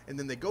out, and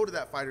then they go to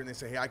that fighter and they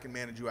say, hey, I can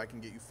manage you, I can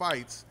get you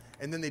fights,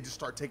 and then they just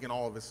start taking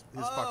all of his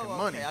fucking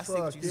money. Okay, I see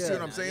Fuck, what you You yeah. see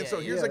what I'm saying? Yeah, So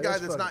yeah. here's Yeah, a guy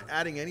that's that's not fucking-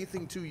 adding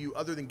anything to you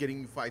other than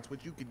getting you fights,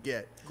 which you could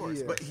get. Of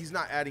course. But he's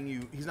not adding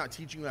you, he's not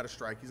teaching you how to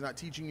strike. He's not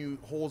teaching you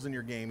holes in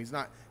your game. He's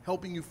not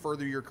helping you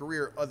further your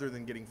career other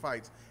than getting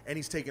fights. And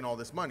he's taking all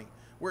this money.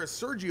 Whereas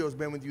Sergio's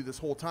been with you this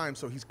whole time,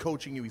 so he's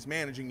coaching you, he's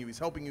managing you, he's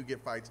helping you get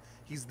fights.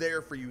 He's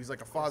there for you. He's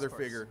like a father of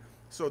course. figure.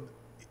 So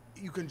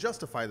you can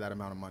justify that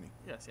amount of money.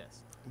 Yes,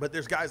 yes. But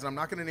there's guys, and I'm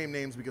not going to name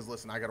names because,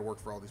 listen, I got to work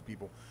for all these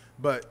people.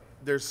 But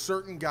there's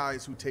certain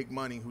guys who take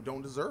money who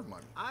don't deserve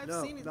money. I've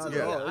No, seen it not too.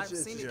 at all. Yeah, It's- I've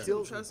seen it it too.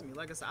 kills Trust me.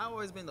 Like I said, I've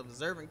always been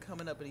observant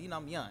coming up, and you know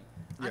I'm young.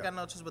 Yeah. I got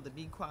no choice but to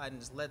be quiet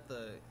and just let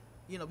the,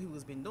 you know, people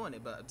who's been doing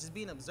it. But just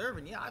being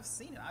observant, yeah, I've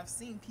seen it. I've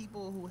seen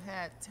people who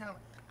had talent.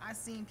 I've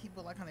seen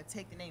people like kind of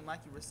take the name, like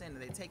you were saying,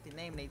 they take the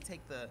name and they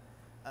take the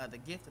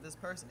gift of this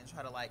person and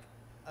try to like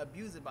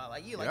abuse it by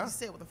like you Yeah.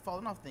 said with the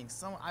falling off thing.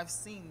 I've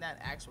seen that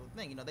actual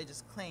thing. You know, they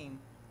just claim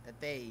that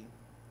they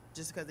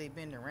just because they've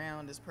been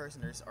around this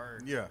person or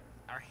Yeah.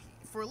 are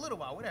for a little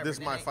while, whatever. This is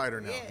Then my they-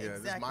 fighter now. Yeah, Yeah, this is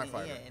exactly. my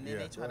fighter. Yeah, and then Yeah.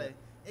 they try Right.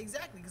 to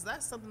exactly because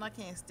that's something I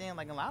can't stand.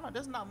 Like, I don't.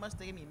 There's not much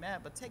that get me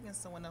mad, but taking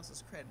someone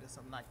else's credit is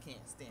something I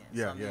can't stand.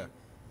 Yeah, so, I mean, yeah.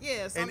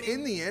 yeah. So, And I mean,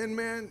 in the end,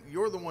 man,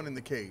 you're the one in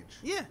the cage.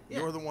 Yeah, yeah.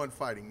 You're the one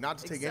fighting. Not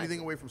to take Exactly. anything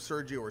away from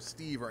Sergio or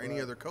Steve or any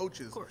Right. other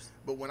coaches. Of course.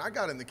 But when I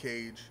got in the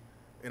cage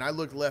and I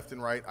looked left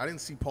and right, I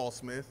didn't see Paul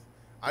Smith.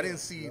 I didn't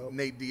see Nope.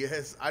 Nate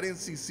Diaz. I didn't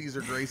see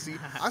Cesar Gracie.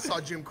 I saw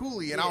Jim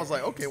Cooley, and I Yeah. was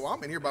like, okay, well,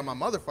 I'm in here by my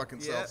motherfucking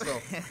self.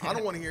 Yeah. So I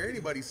don't want to hear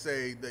anybody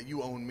say that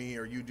you own me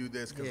or you do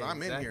this because Yeah, I'm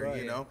in exactly. here,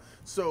 Right. you know?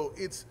 So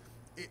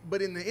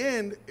but in the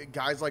end,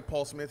 guys like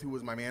Paul Smith, who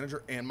was my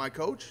manager and my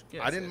coach,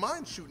 Yes, I didn't yes.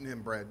 mind shooting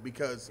him bread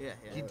because Yeah,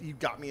 yeah. he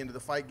got me into the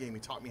fight game. He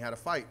taught me how to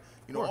fight,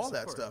 you know, course, all of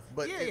that course. stuff.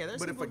 But Yeah, yeah, there's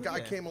but if a people who- guy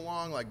yeah. came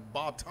along like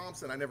Bob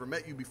Thompson, I never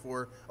met you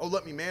before. Oh,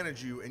 let me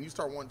manage you, and you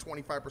start wanting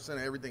 25%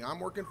 of everything I'm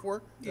working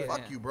for. Yeah.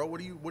 Fuck you, bro. What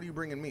are you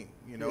bringing me?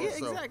 You know? yeah,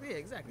 So, exactly. Yeah,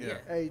 exactly. yeah.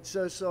 Yeah. Hey,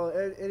 so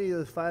any of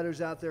the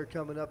fighters out there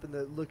coming up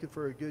and looking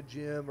for a good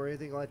gym or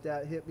anything like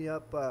that, hit me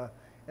up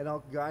and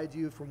I'll guide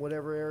you from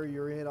whatever area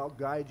you're in. I'll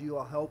guide you.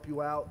 I'll help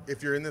you out.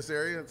 If you're in this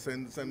area,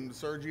 send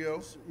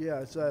Sergio.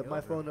 Yeah, it's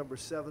my phone number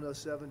is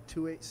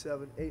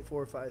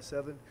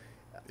 707-287-8457.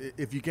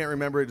 If you can't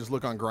remember it, just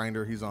look on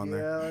Grindr. He's on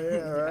there.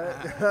 Yeah,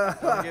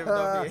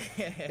 right.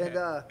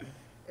 Yeah.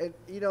 And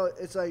you know,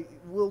 it's like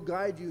we'll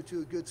guide you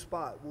to a good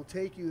spot. We'll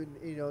take you,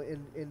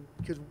 and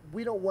because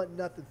we don't want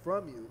nothing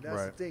from you. That's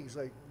Right. the thing. It's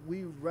like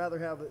we would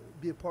rather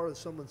be a part of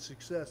someone's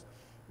success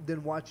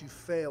than watch you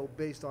fail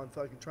based on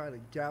fucking trying to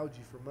gouge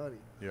you for money.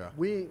 Yeah.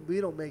 We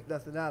don't make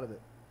nothing out of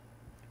it.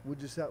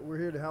 We're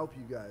here to help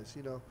you guys.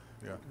 You know.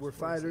 Yeah. We're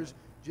fighters.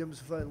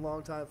 Jim's a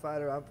long-time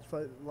fighter. I'm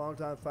a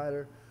long-time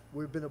fighter.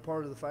 We've been a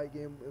part of the fight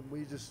game, and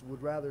we just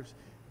would rather.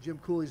 Jim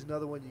Cooley's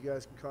another one you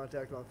guys can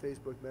contact on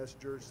Facebook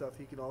Messenger and stuff.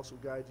 He can also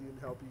guide you and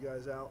help you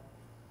guys out.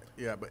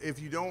 Yeah, but if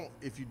you don't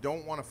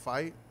want to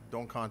fight,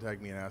 don't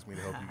contact me and ask me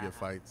to help you get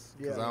fights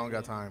because Yeah. I don't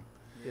got time.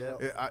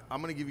 Yeah. I'm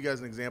going to give you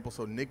guys an example.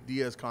 So Nick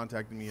Diaz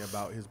contacted me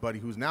about his buddy,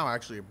 who's now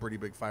actually a pretty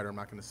big fighter. I'm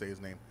not going to say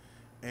his name,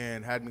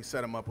 and had me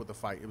set him up with a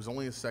fight. It was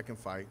only his second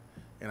fight,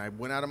 and I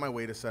went out of my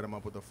way to set him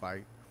up with a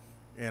fight.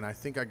 And I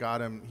think I got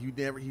him.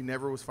 He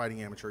never was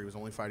fighting amateur. He was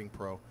only fighting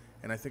pro.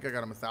 And I think I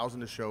got him 1,000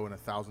 to show and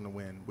 1,000 to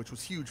win, which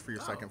was huge for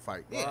your second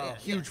fight. Yeah.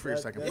 Huge for your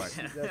second that's,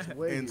 fight. That's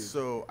way And huge.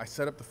 so I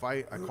set up the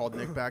fight. I called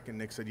Nick back, and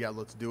Nick said, "Yeah,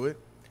 let's do it."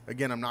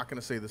 Again, I'm not going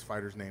to say this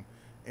fighter's name.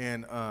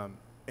 And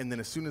then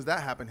as soon as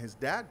that happened, his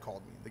dad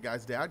called me. The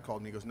guy's dad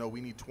called me. He goes, "No,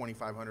 we need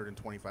 2,500 and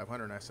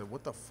 2,500." And I said,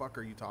 "What the fuck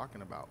are you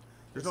talking about?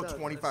 There's no That's not-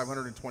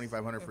 2,500 and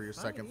 2,500 for your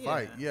second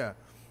fight." Yeah.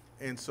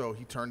 And so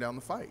he turned down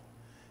the fight.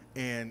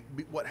 And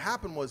what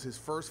happened was his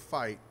first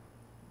fight,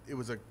 it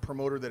was a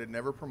promoter that had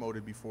never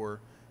promoted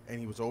before, and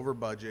he was over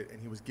budget, and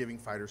he was giving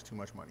fighters too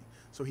much money.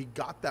 So he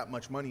got that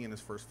much money in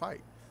his first fight.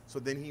 So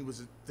then he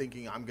was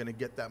thinking, I'm going to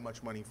get that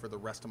much money for the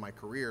rest of my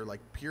career, like,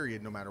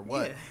 period, no matter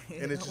what.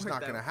 Yeah, And it's just not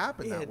going to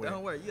happen that way.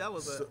 Don't worry. That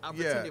was So, an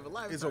opportunity of a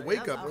lifetime. it's a That's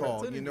wake-up an call. You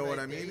opportunity know what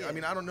I right mean? there, I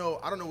mean, I don't know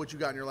what you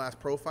got in your last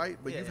pro fight,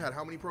 but you've Yeah. had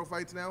how many pro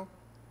fights now?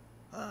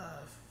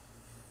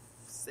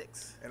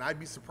 6. And I'd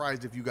be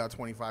surprised if you got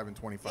 25 and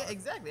 25. Yeah,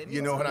 exactly.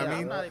 You know what I Yeah,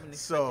 mean? I'm not even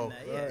So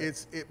expecting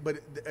that, yeah. but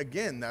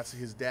again, that's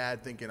his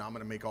dad thinking, I'm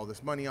going to make all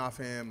this money off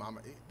him.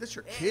 This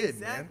your kid,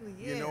 exactly, man.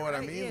 Yeah, You know what I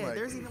right, mean? Yeah, Like,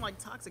 there's even like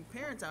toxic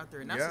parents out there,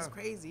 and that's Yeah. just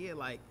crazy. Yeah,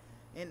 like,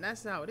 and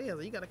that's how it is.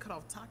 Like, you got to cut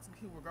off toxic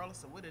people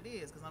regardless of what it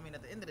is. Because I mean,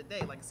 at the end of the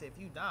day, like I said,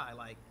 if you die,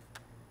 like,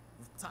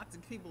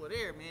 toxic people are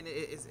there, man.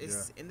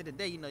 It's end of the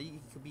day, you know, you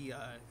could be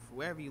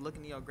wherever you look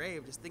in your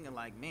grave, just thinking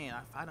like, man,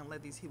 if I don't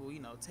let these people, you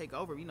know, take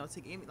over, you know,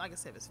 like I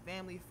said, if it's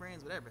family,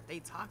 friends, whatever. If they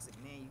toxic,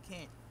 man, you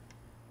can't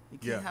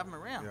Yeah. have them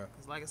around. Yeah.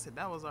 Because like I said,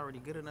 that was already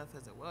good enough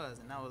as it was,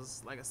 and that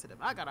was, like I said,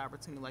 if I got an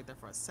opportunity like that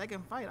for a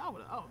second fight, I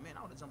would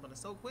have jumped on it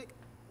so quick.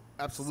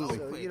 absolutely.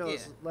 So, quick, you know, yeah.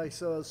 it's like,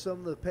 so some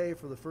of the pay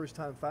for the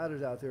first-time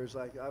fighters out there is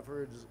like, I've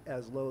heard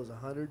as low as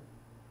 100.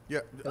 Yeah.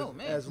 Oh,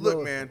 man. As Look,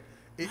 low- man.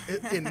 In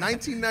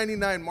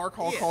 1999, Mark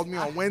Hall Yeah. called me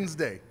on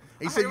Wednesday.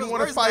 He I said, heard it "You was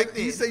want to worse fight?" back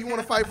He then. said, "You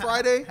want to fight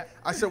Friday?"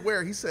 I said,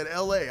 "Where?" He said,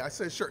 "L.A." I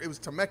said, "Sure." It was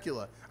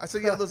Temecula. I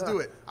said, "Yeah, let's do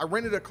it." I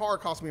rented a car.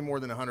 Cost me more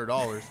than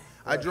 $100.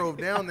 I drove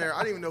down there. I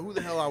didn't even know who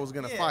the hell I was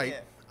going to Yeah, fight. yeah.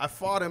 I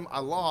fought him. I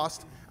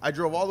lost. I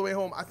drove all the way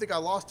home. I think I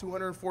lost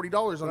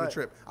 $240 on the Right.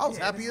 trip. I was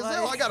Yeah, happy it's as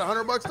hell. like- I got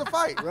 $100 to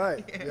fight.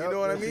 Right. You know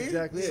what I that's mean?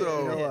 Exactly.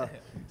 So- You know,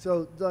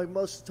 so like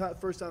most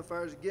first-time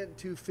fighters are getting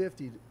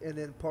 $250, and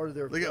then part of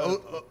their Look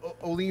at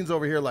Olean's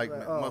over here like,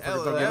 Right.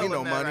 motherfuckers, don't give me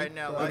no money. Right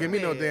now, Don't like, give me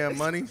no man. damn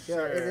money. yeah,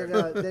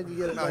 and then you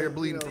get I'm out here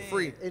bleeding for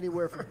free.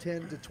 anywhere from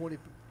 10 to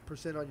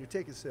 20% on your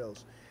ticket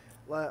sales.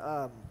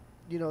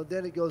 You know,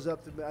 then it goes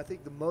up to, I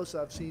think the most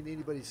I've seen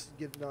anybody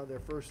getting on their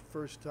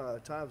first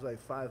times like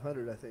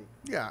 500, I think.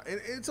 Yeah,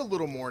 and it's a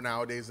little more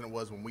nowadays than it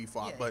was when we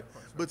fought, Yeah, but of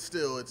course, right. but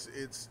still,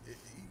 you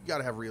got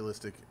to have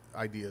realistic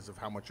ideas of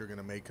how much you're going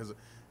to make because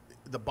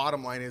the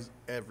bottom line is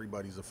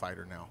everybody's a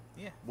fighter now.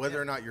 Yeah, Whether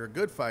yeah. or not you're a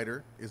good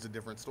fighter is a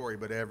different story,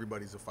 but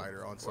everybody's a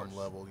fighter on some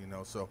level, you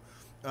know. So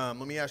let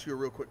me ask you a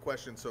real quick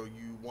question. So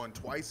you won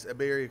twice at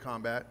Bay Area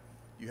Combat.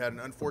 You had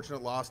an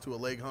unfortunate loss to a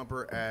leg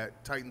humper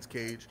at Titans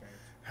Cage.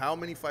 How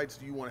many fights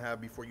do you want to have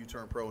before you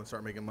turn pro and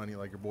start making money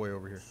like your boy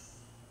over here?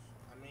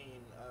 I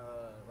mean,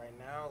 right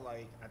now,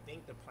 like, I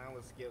think the plan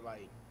was to get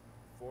like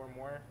 4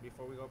 more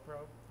before we go pro.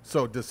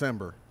 So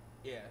December.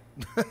 Yeah.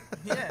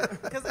 Yeah,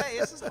 because hey,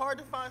 it's just hard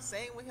to find.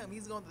 Same with him,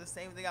 he's going through the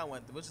same thing I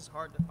went through. It's just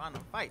hard to find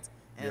them fights.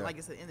 And Yeah. like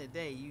I said, in the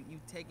day, you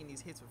taking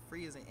these hits for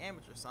free as an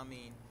amateur. So I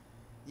mean,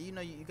 you know,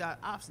 you got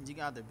options. You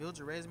got to build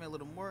your resume a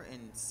little more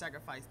and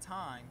sacrifice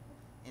time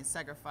and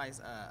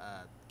sacrifice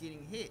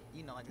getting hit.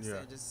 You know, like I Yeah.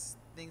 said, just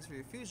things for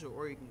your future,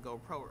 or you can go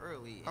pro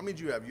early. How many did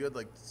you have? You had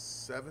like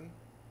 7,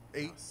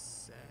 8?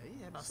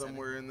 About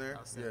Somewhere 7. in there,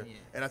 About 7, yeah.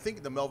 And I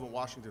think the Melvin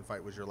Washington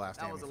fight was your last.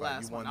 That was the Amy fight.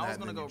 last You won one. I was that, and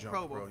gonna then go you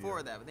pro jumped before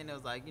yeah. that, but then it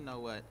was like, you know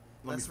what?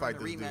 Let Let's me run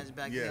fight a this rematch dude.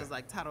 back. Yeah. Then it was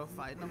like title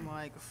fight, and I'm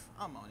like,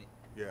 I'm on it.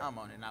 Yeah. I'm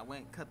on it. And I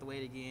went, cut the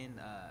weight again,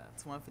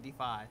 to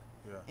 155.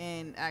 Yeah.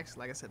 And actually,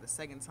 like I said, the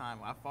second time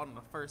I fought him,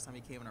 the first time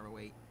he came in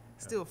overweight,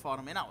 still fought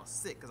him, and I was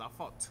sick because I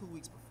fought 2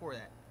 weeks before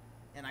that,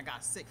 and I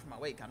got sick from my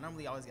weight. I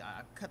normally I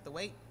cut the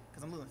weight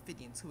because I'm losing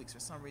 50 in 2 weeks. For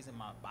some reason,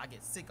 I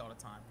get sick all the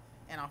time.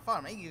 And I fought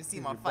him. I didn't even see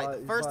my Your fight.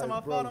 body- The first your time I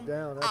body fought broke him,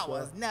 down, that's I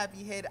was why.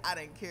 nappy headed. I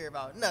didn't care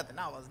about nothing.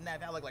 I was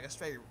nappy. I looked like a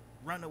straight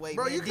runaway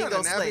Bro, you're Mandingo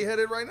kind of slave.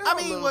 nappy-headed right now. I a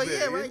mean, little well, bit.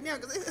 yeah, right now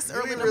because it's You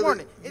early ain't in the really-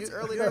 morning. It's you-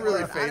 early you in ain't the really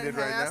morning. I didn't faded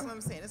have- right That's now. what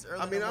I'm saying. It's early.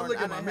 I in mean, the I'm morning.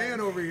 looking at I my done had-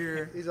 man over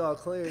here. He's all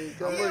clear. He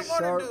comes Yeah, morning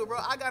sharp. dude, bro.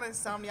 I got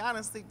insomnia. I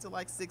didn't sleep till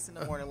like 6 in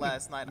the morning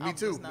last night. Me I'm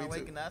too, just now me too.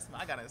 waking up.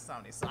 I got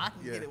insomnia, so I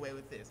can Yeah. get away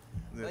with this.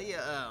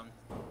 Yeah.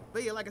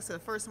 But yeah, like I said, the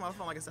first time I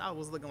found, like I said, I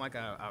was looking like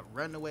a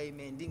runaway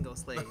Mandingo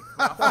slave. When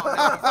I fought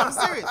that. I'm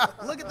serious.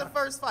 Look at the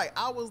first fight.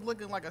 I was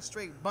looking like a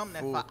straight bum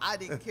that Fool. fight. I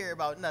didn't care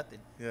about nothing.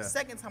 Yeah.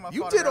 Second time I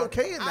You fought did her,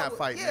 okay in I that was-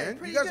 fight, yeah, man.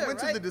 pretty You guys good, went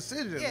to right? the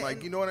decision. Yeah, Like,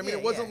 and- you know what I mean? yeah,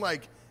 It wasn't yeah.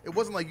 like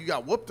you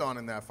got whooped on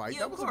in that fight. Yeah,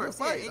 That of was a good course,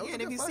 fight. yeah. That was a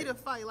And if good you fight. see the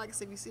fight, like I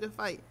said, if you see the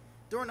fight,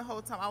 during the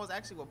whole time, I was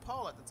actually with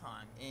Paul at the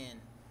time, and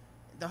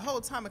the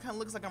whole time it kind of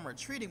looks like I'm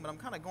retreating, but I'm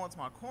kind of going to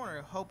my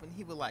corner, hoping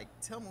he would like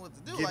tell me what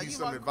to do. Give like you in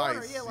some my corner,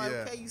 advice, yeah. Like, yeah.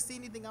 okay, you see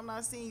anything I'm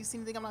not seeing? You see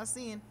anything I'm not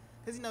seeing?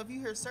 Because you know, if you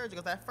hear Sergio,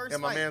 because that first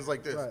And my fight, man's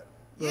like this. Right.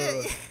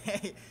 yeah,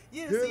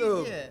 yeah, Hit see,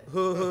 him. yeah. Hit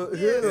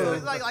Yeah, so him.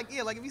 it's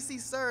like if you see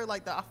Sir,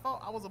 like I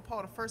was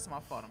appalled the first time I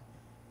fought him,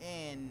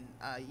 and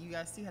you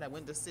guys see how that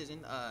went decision.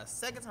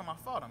 Second time I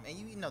fought him, and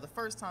you know the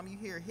first time you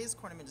hear his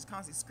cornerman just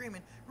constantly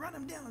screaming, "Run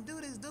him down,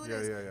 do this, do Yeah,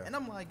 this," yeah, yeah. and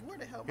I'm like, "Where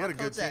the hell?" He had my a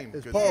good coach at? team.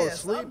 Is Good Paul team. Yeah, so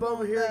asleep I'm over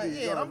going here? back, He's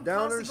yeah, and on I'm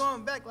constantly downers?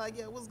 going back like,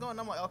 yeah, what's going on?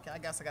 I'm like, okay, I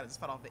guess I got to just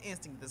fight off the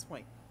instinct at this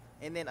point.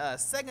 And then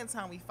second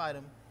time we fight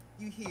him,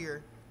 you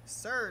hear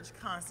Serge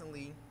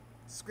constantly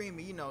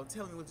screaming, you know,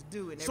 telling me what to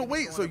do. And So everything's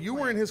wait, going so to you were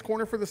plan. in his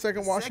corner for the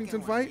second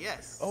Washington one, fight?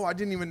 yes. Oh, I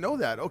didn't even know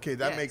that. Okay,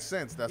 that Yes. makes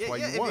sense. That's Yeah, why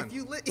yeah, you won. If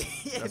you, yeah,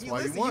 That's if you why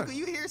you listen, won.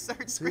 you hear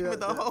Serge screaming the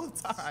that- whole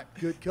time.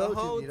 Good The whole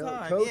coaching, you know.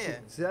 time, Coaching. yeah.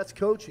 See, that's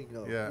coaching,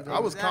 though. Yeah, you know? I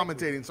was Exactly.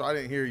 commentating, so I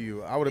didn't hear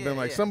you. I would have been Yeah,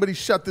 like, yeah. somebody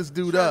shut this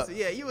dude up.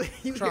 Yeah, you Trying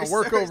to hear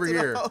work Serge over do the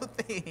here. whole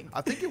thing.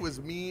 I think it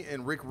was me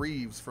and Rick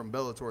Reeves from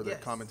Bellator that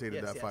Yes, commentated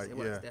yes, that yes, fight. it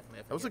was, yeah, definitely,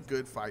 that was a yes.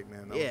 good fight,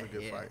 man. That was a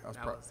good fight. I was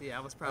proud. I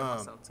was proud of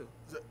myself too.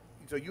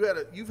 So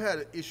you've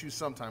had issues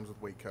sometimes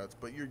with weight cuts,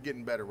 but you're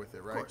getting better with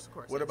it, right? Of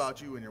course, What yes.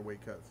 about you and your weight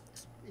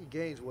cuts? He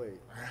gains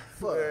weight.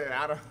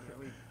 Yeah,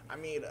 I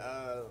mean,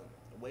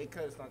 weight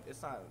cut is not.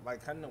 It's not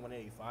like cutting to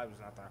 185 is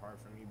not that hard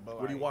for me. But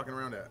What are you like, walking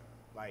around at?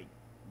 Like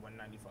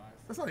 195.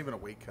 That's not even a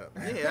weight cut.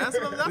 Man. Yeah, that's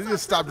what I'm. You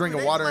just stop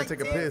drinking water and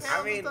take a piss.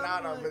 I mean,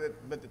 no,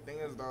 but the thing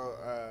is though,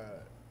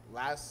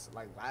 last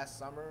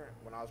summer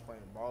when I was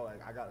playing ball,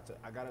 like I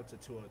got up to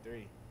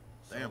 203.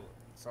 Damn.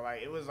 So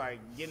like it was like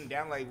getting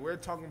down. Like we're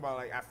talking about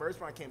like at first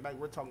when I came back,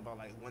 we're talking about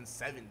like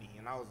 170,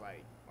 and I was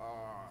like,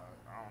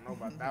 I don't know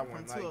about that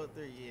one. From Like,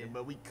 203, yeah.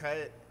 But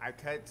I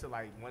cut to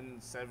like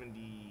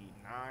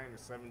 179 or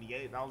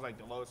 78. That was like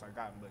the lowest I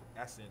got, but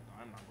that's it.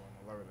 I'm not going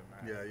no lower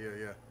than that.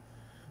 Yeah.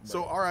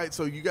 So all right,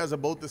 so you guys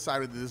have both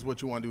decided that this is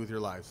what you want to do with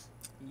your lives.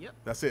 Yep.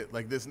 That's it.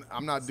 Like this,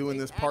 I'm not doing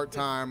Stay this part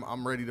time.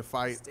 I'm ready to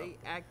fight. Stay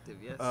active,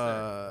 yes,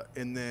 sir.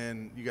 And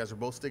then you guys are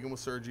both sticking with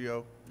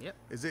Sergio. Yep.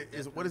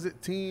 What is it?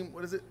 Team?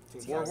 What is it?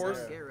 Team Warhorse.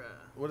 Sagara.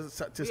 What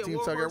is it? Just Yeah, Team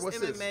Sagara. Warhorse What's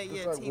MMA, this? Yeah,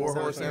 It's like Team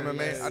Warhorse Sagara, MMA.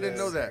 yes, I didn't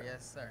know yes, that.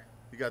 Yes, sir.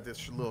 You got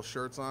this little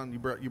shirts on. You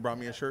brought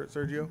me a shirt,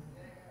 Sergio.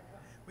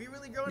 We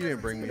really growing. You as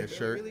didn't bring me a team.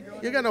 shirt. Really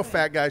growing You as got a no team.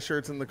 fat guy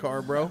shirts in the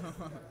car, bro.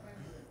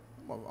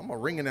 I'm a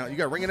ring announcer. You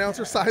got ring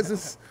announcer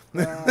sizes?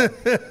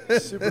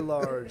 Super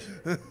large.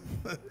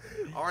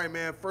 All right,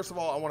 man. First of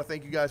all, I want to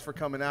thank you guys for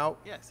coming out.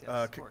 Yes,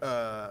 of course.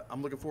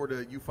 I'm looking forward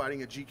to you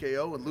fighting at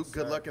GKO. And Luke,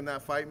 good luck in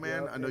that fight,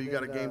 man. Yep, I know and you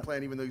got a then, game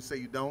plan, even though you say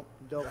you don't.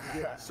 Don't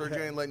forget.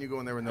 Sergio ain't letting you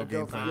go in there with no game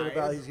Don't plan. forget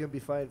about he's going to be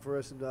fighting for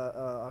us in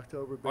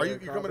October. Are you Barrier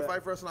coming to Combat.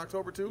 fight for us in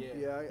October too?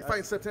 Yeah. You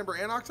fighting September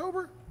and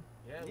October?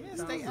 Yeah, stay This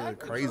is a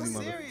active. crazy We're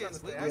mother-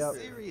 serious. Yep. We're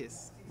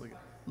serious.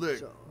 Look,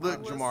 So,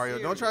 look, we're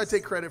Jamario. Don't try to serious.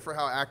 take credit for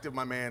how active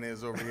my man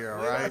is over here.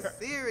 All right. We're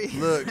serious.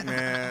 Look,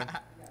 man.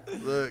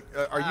 Look,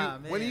 are you? Ah,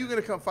 When are you man.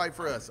 gonna come fight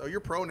for us? Oh, you're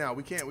pro now.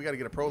 We can't. We got to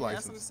get a pro Yeah,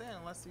 that's what I'm license. saying.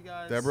 Unless you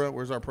guys. Deborah,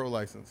 where's our pro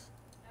license?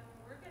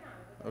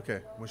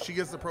 Okay. When she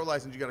gets the pro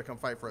license, you got to come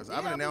fight for us. I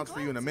haven't I'll be announced for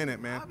you in a glad minute,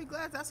 to. man. I'll be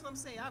glad. That's what I'm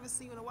saying. I haven't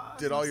seen you in a while.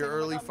 Did That's all what your I'm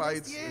saying. early Like, I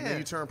missed- fights, and then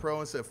you turned pro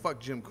and said, "Fuck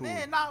Jim Cooley."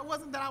 Man, no, it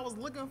wasn't that I was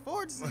looking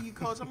forward to seeing you,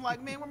 coach. I'm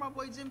like, man, where my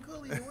boy Jim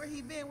Cooley? Where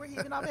he been? Where he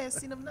been? I haven't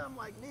seen him. Now I'm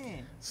like,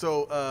 man.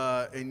 So,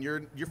 and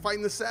you're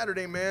fighting this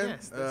Saturday, man.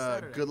 Yes, this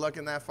Saturday. Good luck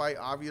in that fight.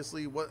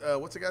 Obviously,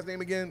 what's the guy's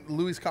name again?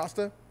 Luis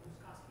Costa.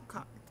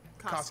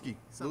 Koski.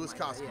 Something Louis like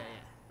that. Koski. Yeah.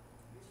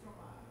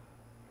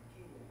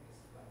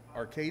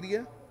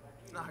 Arcadia.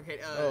 No, okay.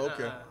 Oh,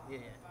 okay. Yeah.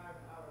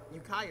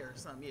 Ukiah or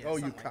something. Yeah. Oh,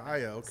 something like that.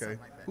 Ukiah. Okay. Something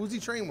like that. Who's he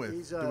train with?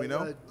 He's Do we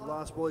know?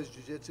 Lost Boys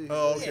Jiu-Jitsu.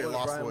 Oh, He's okay, one of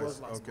Lost Brian Boys.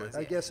 Wilson's. Lost Okay.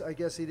 Boys. I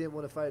guess he didn't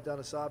want to fight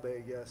Donasabe,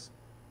 I guess.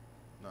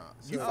 Nah.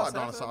 You So- fought Oh, so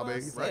that's what it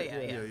Donasabe, was? right? Yeah,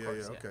 of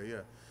course, yeah. Okay, yeah.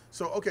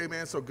 So, okay,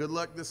 man. So, good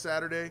luck this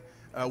Saturday.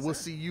 We'll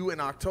see you in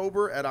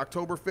October at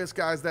Oktoberfest,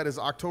 guys. That is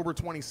October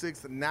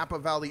 26th, Napa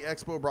Valley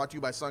Expo, brought to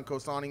you by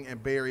Suncoast Awning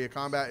and Bay Area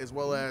Combat, as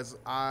well as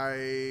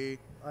IBEW.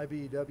 Local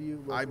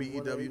IBEW,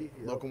 180. Yep.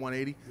 Local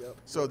 180. Yep.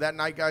 So that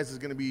night, guys, is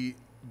going to be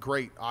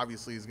great.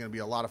 Obviously, it's going to be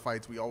a lot of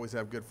fights. We always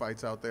have good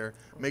fights out there.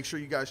 Make sure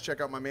you guys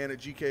check out my man at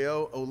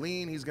GKO,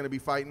 Oleen. He's going to be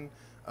fighting.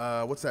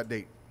 What's that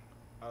date?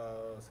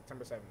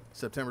 September 7th.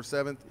 September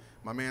 7th.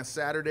 My man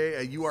Saturday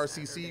at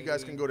URCC. You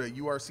guys can go to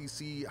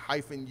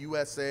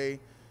URCC-USA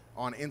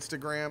on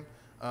Instagram.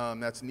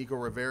 That's Nico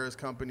Rivera's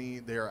company.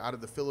 They are out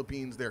of the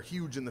Philippines. They're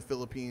huge in the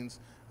Philippines.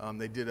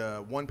 They did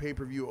one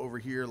pay-per-view over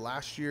here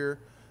last year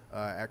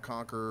at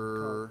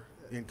Conquer.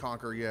 In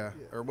Conquer, yeah.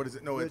 Or what is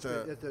it? No,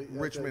 Richmond, it's at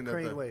Richmond. the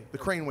Craneway. The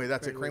Craneway,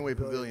 that's it, Craneway Craneway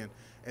Pavilion.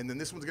 And then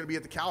this one's going to be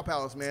at the Cow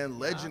Palace, man.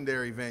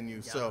 Legendary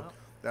venue. So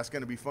that's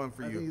going to be fun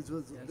for I you.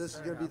 think this is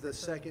going to be the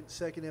second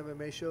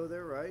MMA show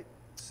there, right?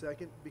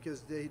 Second,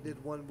 because they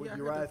did one with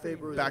Uriah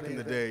Faber. was Back the in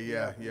the main day,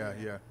 event.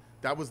 yeah.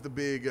 That was the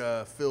big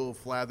Phil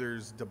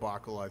Flathers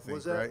debacle, I think,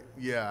 Was that? right?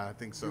 Yeah, I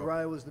think so.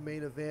 Uriah was the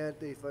main event.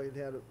 They fucking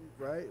had it,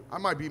 right? I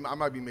might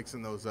be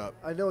mixing those up.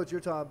 I know what you're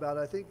talking about.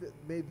 I think that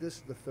maybe this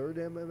is the third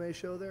MMA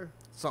show there.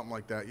 Something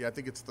like that. Yeah, I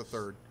think it's the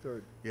third.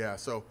 Third. Yeah,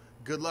 so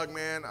good luck,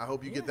 man. I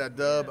hope you get that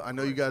dub. I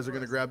know you guys are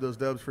going to grab those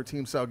dubs for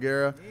Team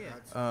Salguera.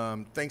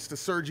 Thanks to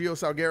Sergio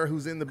Salguera,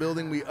 who's in the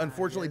building. We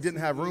unfortunately didn't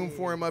have room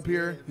for him up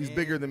here. He's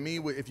bigger than me,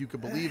 if you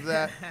could believe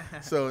that.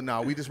 So,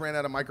 no, we just ran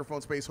out of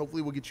microphone space.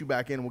 Hopefully, we'll get you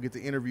back in. We'll get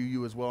to interview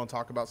you as well and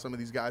talk about some of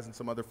these guys and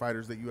some other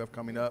fighters that you have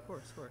coming up. Of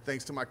course.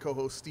 Thanks to my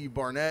co-host, Steve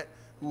Barnett,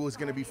 who is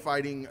going to be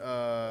fighting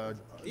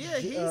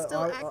He's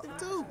still active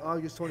too.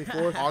 August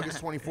 24th.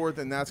 August 24th,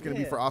 and that's going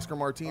to be for Oscar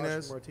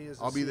Martinez. Oscar Martinez,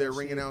 I'll be there CFC.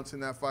 ring announcing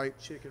that fight.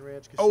 Chicken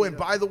Ranch Casino. Oh, and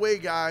by the way,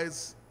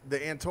 guys,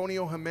 the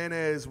Antonio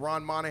Jimenez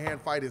Ron Monahan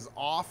fight is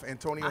off.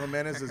 Antonio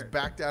Jimenez is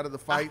backed out of the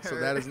fight, so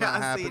that is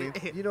not happening.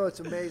 You know,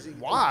 it's amazing.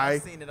 Why?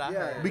 I've seen it. I Yeah.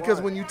 heard. Because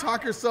Why? when you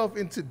talk yourself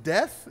into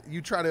death,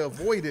 you try to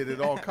avoid it at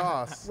all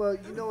costs. Well,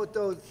 you know what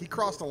though? He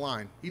crossed a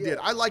line. He Yeah. did.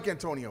 I like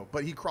Antonio,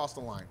 but he crossed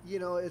a line. You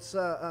know, it's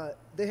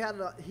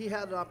he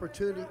had an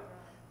opportunity.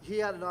 He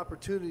had an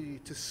opportunity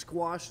to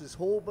squash this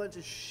whole bunch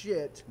of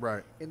shit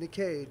Right. in the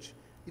cage.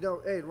 You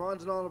know, hey,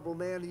 Ron's an honorable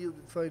man.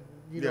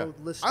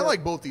 List I up-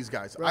 like both these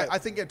guys. Right. I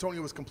think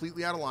Antonio was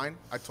completely out of line.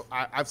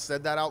 I've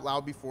said that out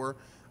loud before.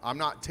 I'm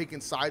not taking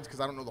sides because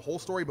I don't know the whole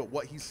story, but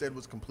what he said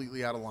was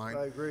completely out of line.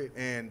 I agree.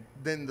 And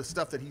then the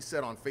stuff that he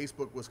said on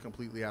Facebook was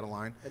completely out of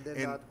line. And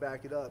then not to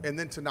back it up. And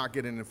then to not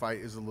get in a fight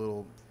is a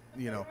little,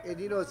 And you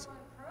know, it's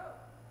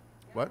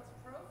What?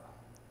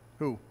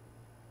 Who?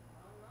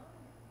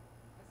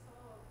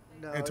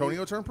 no.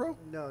 Antonio turned pro?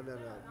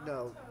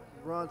 No.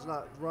 Ron's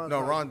not. No,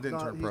 not- Ron didn't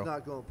not- turn pro. He's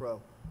not going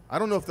pro. I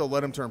don't know if they'll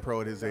let him turn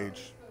pro at his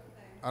age.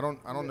 I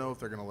don't know if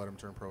they're going to let him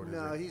turn pro at his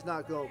No, age. he's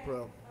not going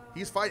pro.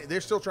 He's fighting.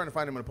 They're still trying to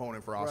find him an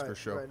opponent for Oscar's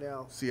show. right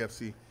now.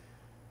 CFC.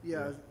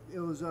 Yeah, it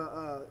was.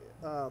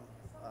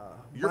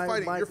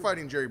 You're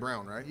fighting Jerry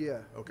Brown, right? Yeah.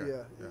 Okay.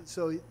 Yeah.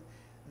 So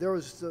there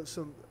was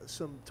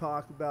some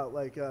talk about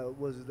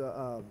was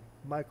it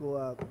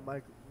Michael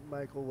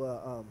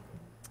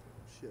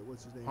shit,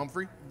 what's his name?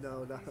 Humphrey?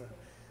 No,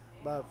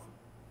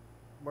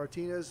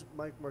 Martinez,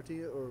 Mike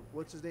Martinez, or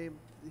what's his name?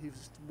 He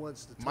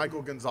wants to.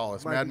 Michael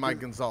Gonzalez, Mike Mad Mike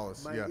Gon-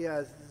 Gonzalez. Mike- yeah. yeah,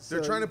 They're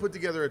so- trying to put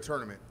together a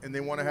tournament, and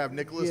they want to have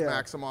Nicholas Yeah.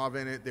 Maximov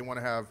in it. They want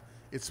to have.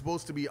 It's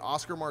supposed to be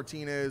Oscar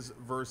Martinez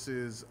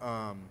versus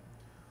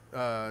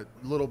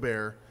Little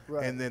Bear,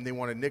 Right. and then they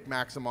wanted Nick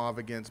Maximov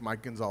against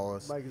Mike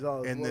Gonzalez. Mike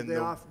Gonzalez. And Well, then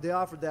they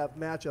offered that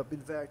matchup.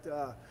 In fact,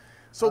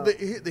 So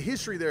the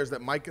history there is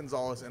that Mike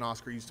Gonzalez and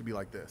Oscar used to be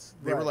like this.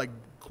 They were Right. like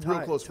real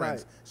Tight, close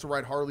friends. tight. So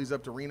ride Harleys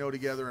up to Reno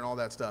together and all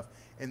that stuff.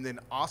 And then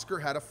Oscar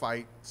had a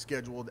fight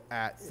scheduled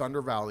at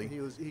Thunder Valley.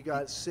 he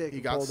got sick. He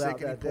and got pulled sick out and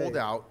he that pulled day.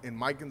 out. And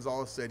Mike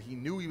Gonzalez said he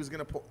knew he was going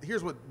to pull.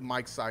 Here's what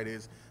Mike's side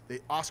is.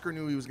 Oscar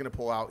knew he was going to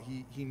pull out.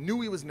 He knew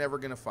he was never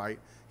going to fight.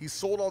 He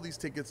sold all these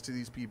tickets to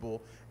these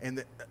people.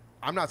 And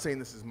I'm not saying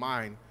this is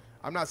mine.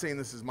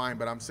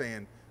 But I'm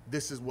saying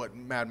this is what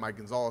Mad Mike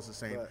Gonzalez is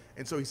saying. Right.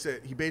 And so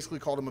he basically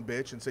called him a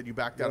bitch and said, you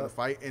backed out of Yep. the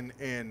fight.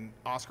 And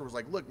Oscar was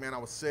like, look, man, I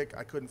was sick.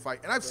 I couldn't fight.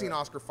 And I've seen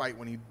Oscar fight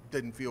when he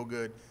didn't feel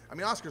good. I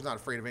mean, Oscar's not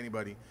afraid of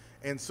anybody.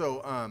 And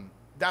so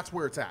that's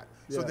where it's at.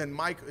 So Yeah. then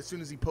Mike, as soon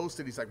as he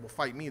posted, he's like, well,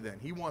 fight me then.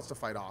 He wants to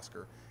fight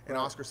Oscar. And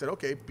Right. Oscar said,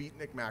 okay, beat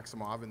Nick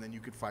Maximov, and then you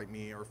could fight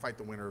me or fight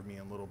the winner of me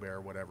and Little Bear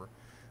or whatever.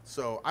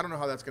 So I don't know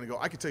how that's going to go.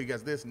 I can tell you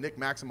guys this. Nick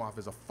Maximov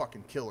is a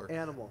fucking killer.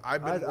 Animal.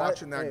 I've been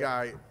watching that hey.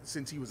 guy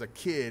since he was a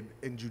kid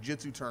in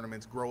jiu-jitsu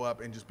tournaments grow up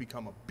and just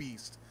become a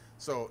beast.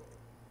 So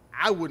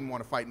I wouldn't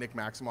want to fight Nick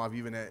Maximov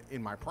even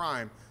in my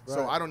prime.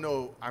 So Right. I don't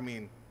know. I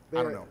mean,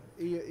 I don't know.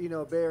 You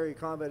know, Bay Area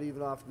Combat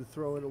even offered to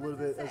throw in a little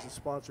bit as the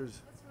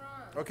sponsors.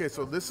 Okay,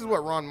 so this is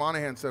what Ron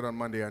Monahan said on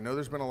Monday. I know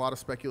there's been a lot of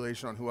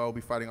speculation on who I will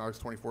be fighting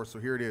August 24th, so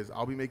here it is.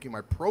 I'll be making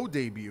my pro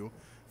debut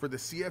for the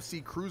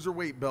CFC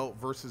Cruiserweight belt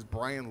versus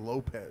Brian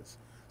Lopez.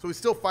 So he's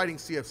still fighting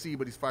CFC,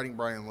 but he's fighting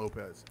Brian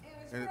Lopez.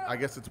 And I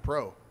guess it's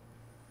pro.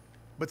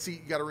 But see,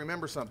 you got to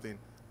remember something.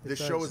 This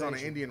It's show is on an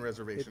unsanctioned. Indian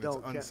reservation. It don't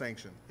It's count.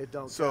 unsanctioned. It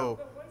don't So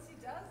But once he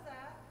does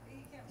that,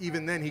 he can't.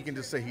 even then, he can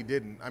just say he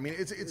didn't. I mean,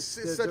 it's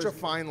There's- such a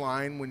fine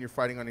line when you're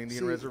fighting on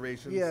Indian See,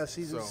 reservations. Yeah,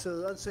 see, so.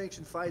 so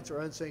unsanctioned fights are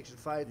unsanctioned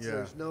fights. Yeah.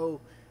 There's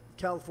no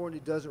California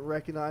doesn't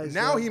recognize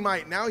Now them. he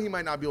might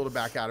not be able to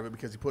back out of it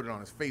because he put it on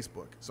his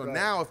Facebook. So Right.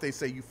 now if they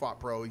say you fought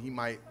pro, he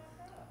might,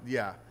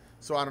 yeah.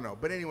 So I don't know.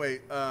 But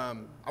anyway, I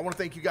want to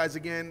thank you guys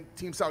again,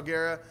 Team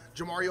Salguera,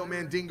 Jamario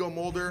Mandingo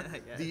Mulder,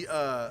 Yes. the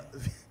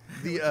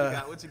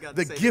What you got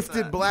the to say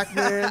gifted this black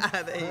man.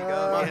 There you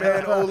go. My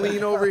man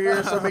Oleen over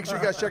here. So make sure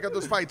you guys check out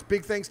those fights.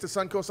 Big thanks to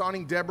Suncoast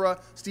Awning, Deborah,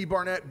 Steve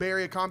Barnett, Bay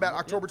Area Combat.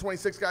 October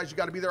 26th, guys. You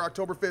got to be there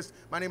October 5th.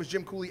 My name is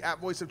Jim Cooley at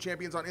Voice of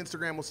Champions on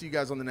Instagram. We'll see you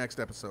guys on the next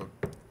episode.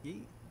 Yeah.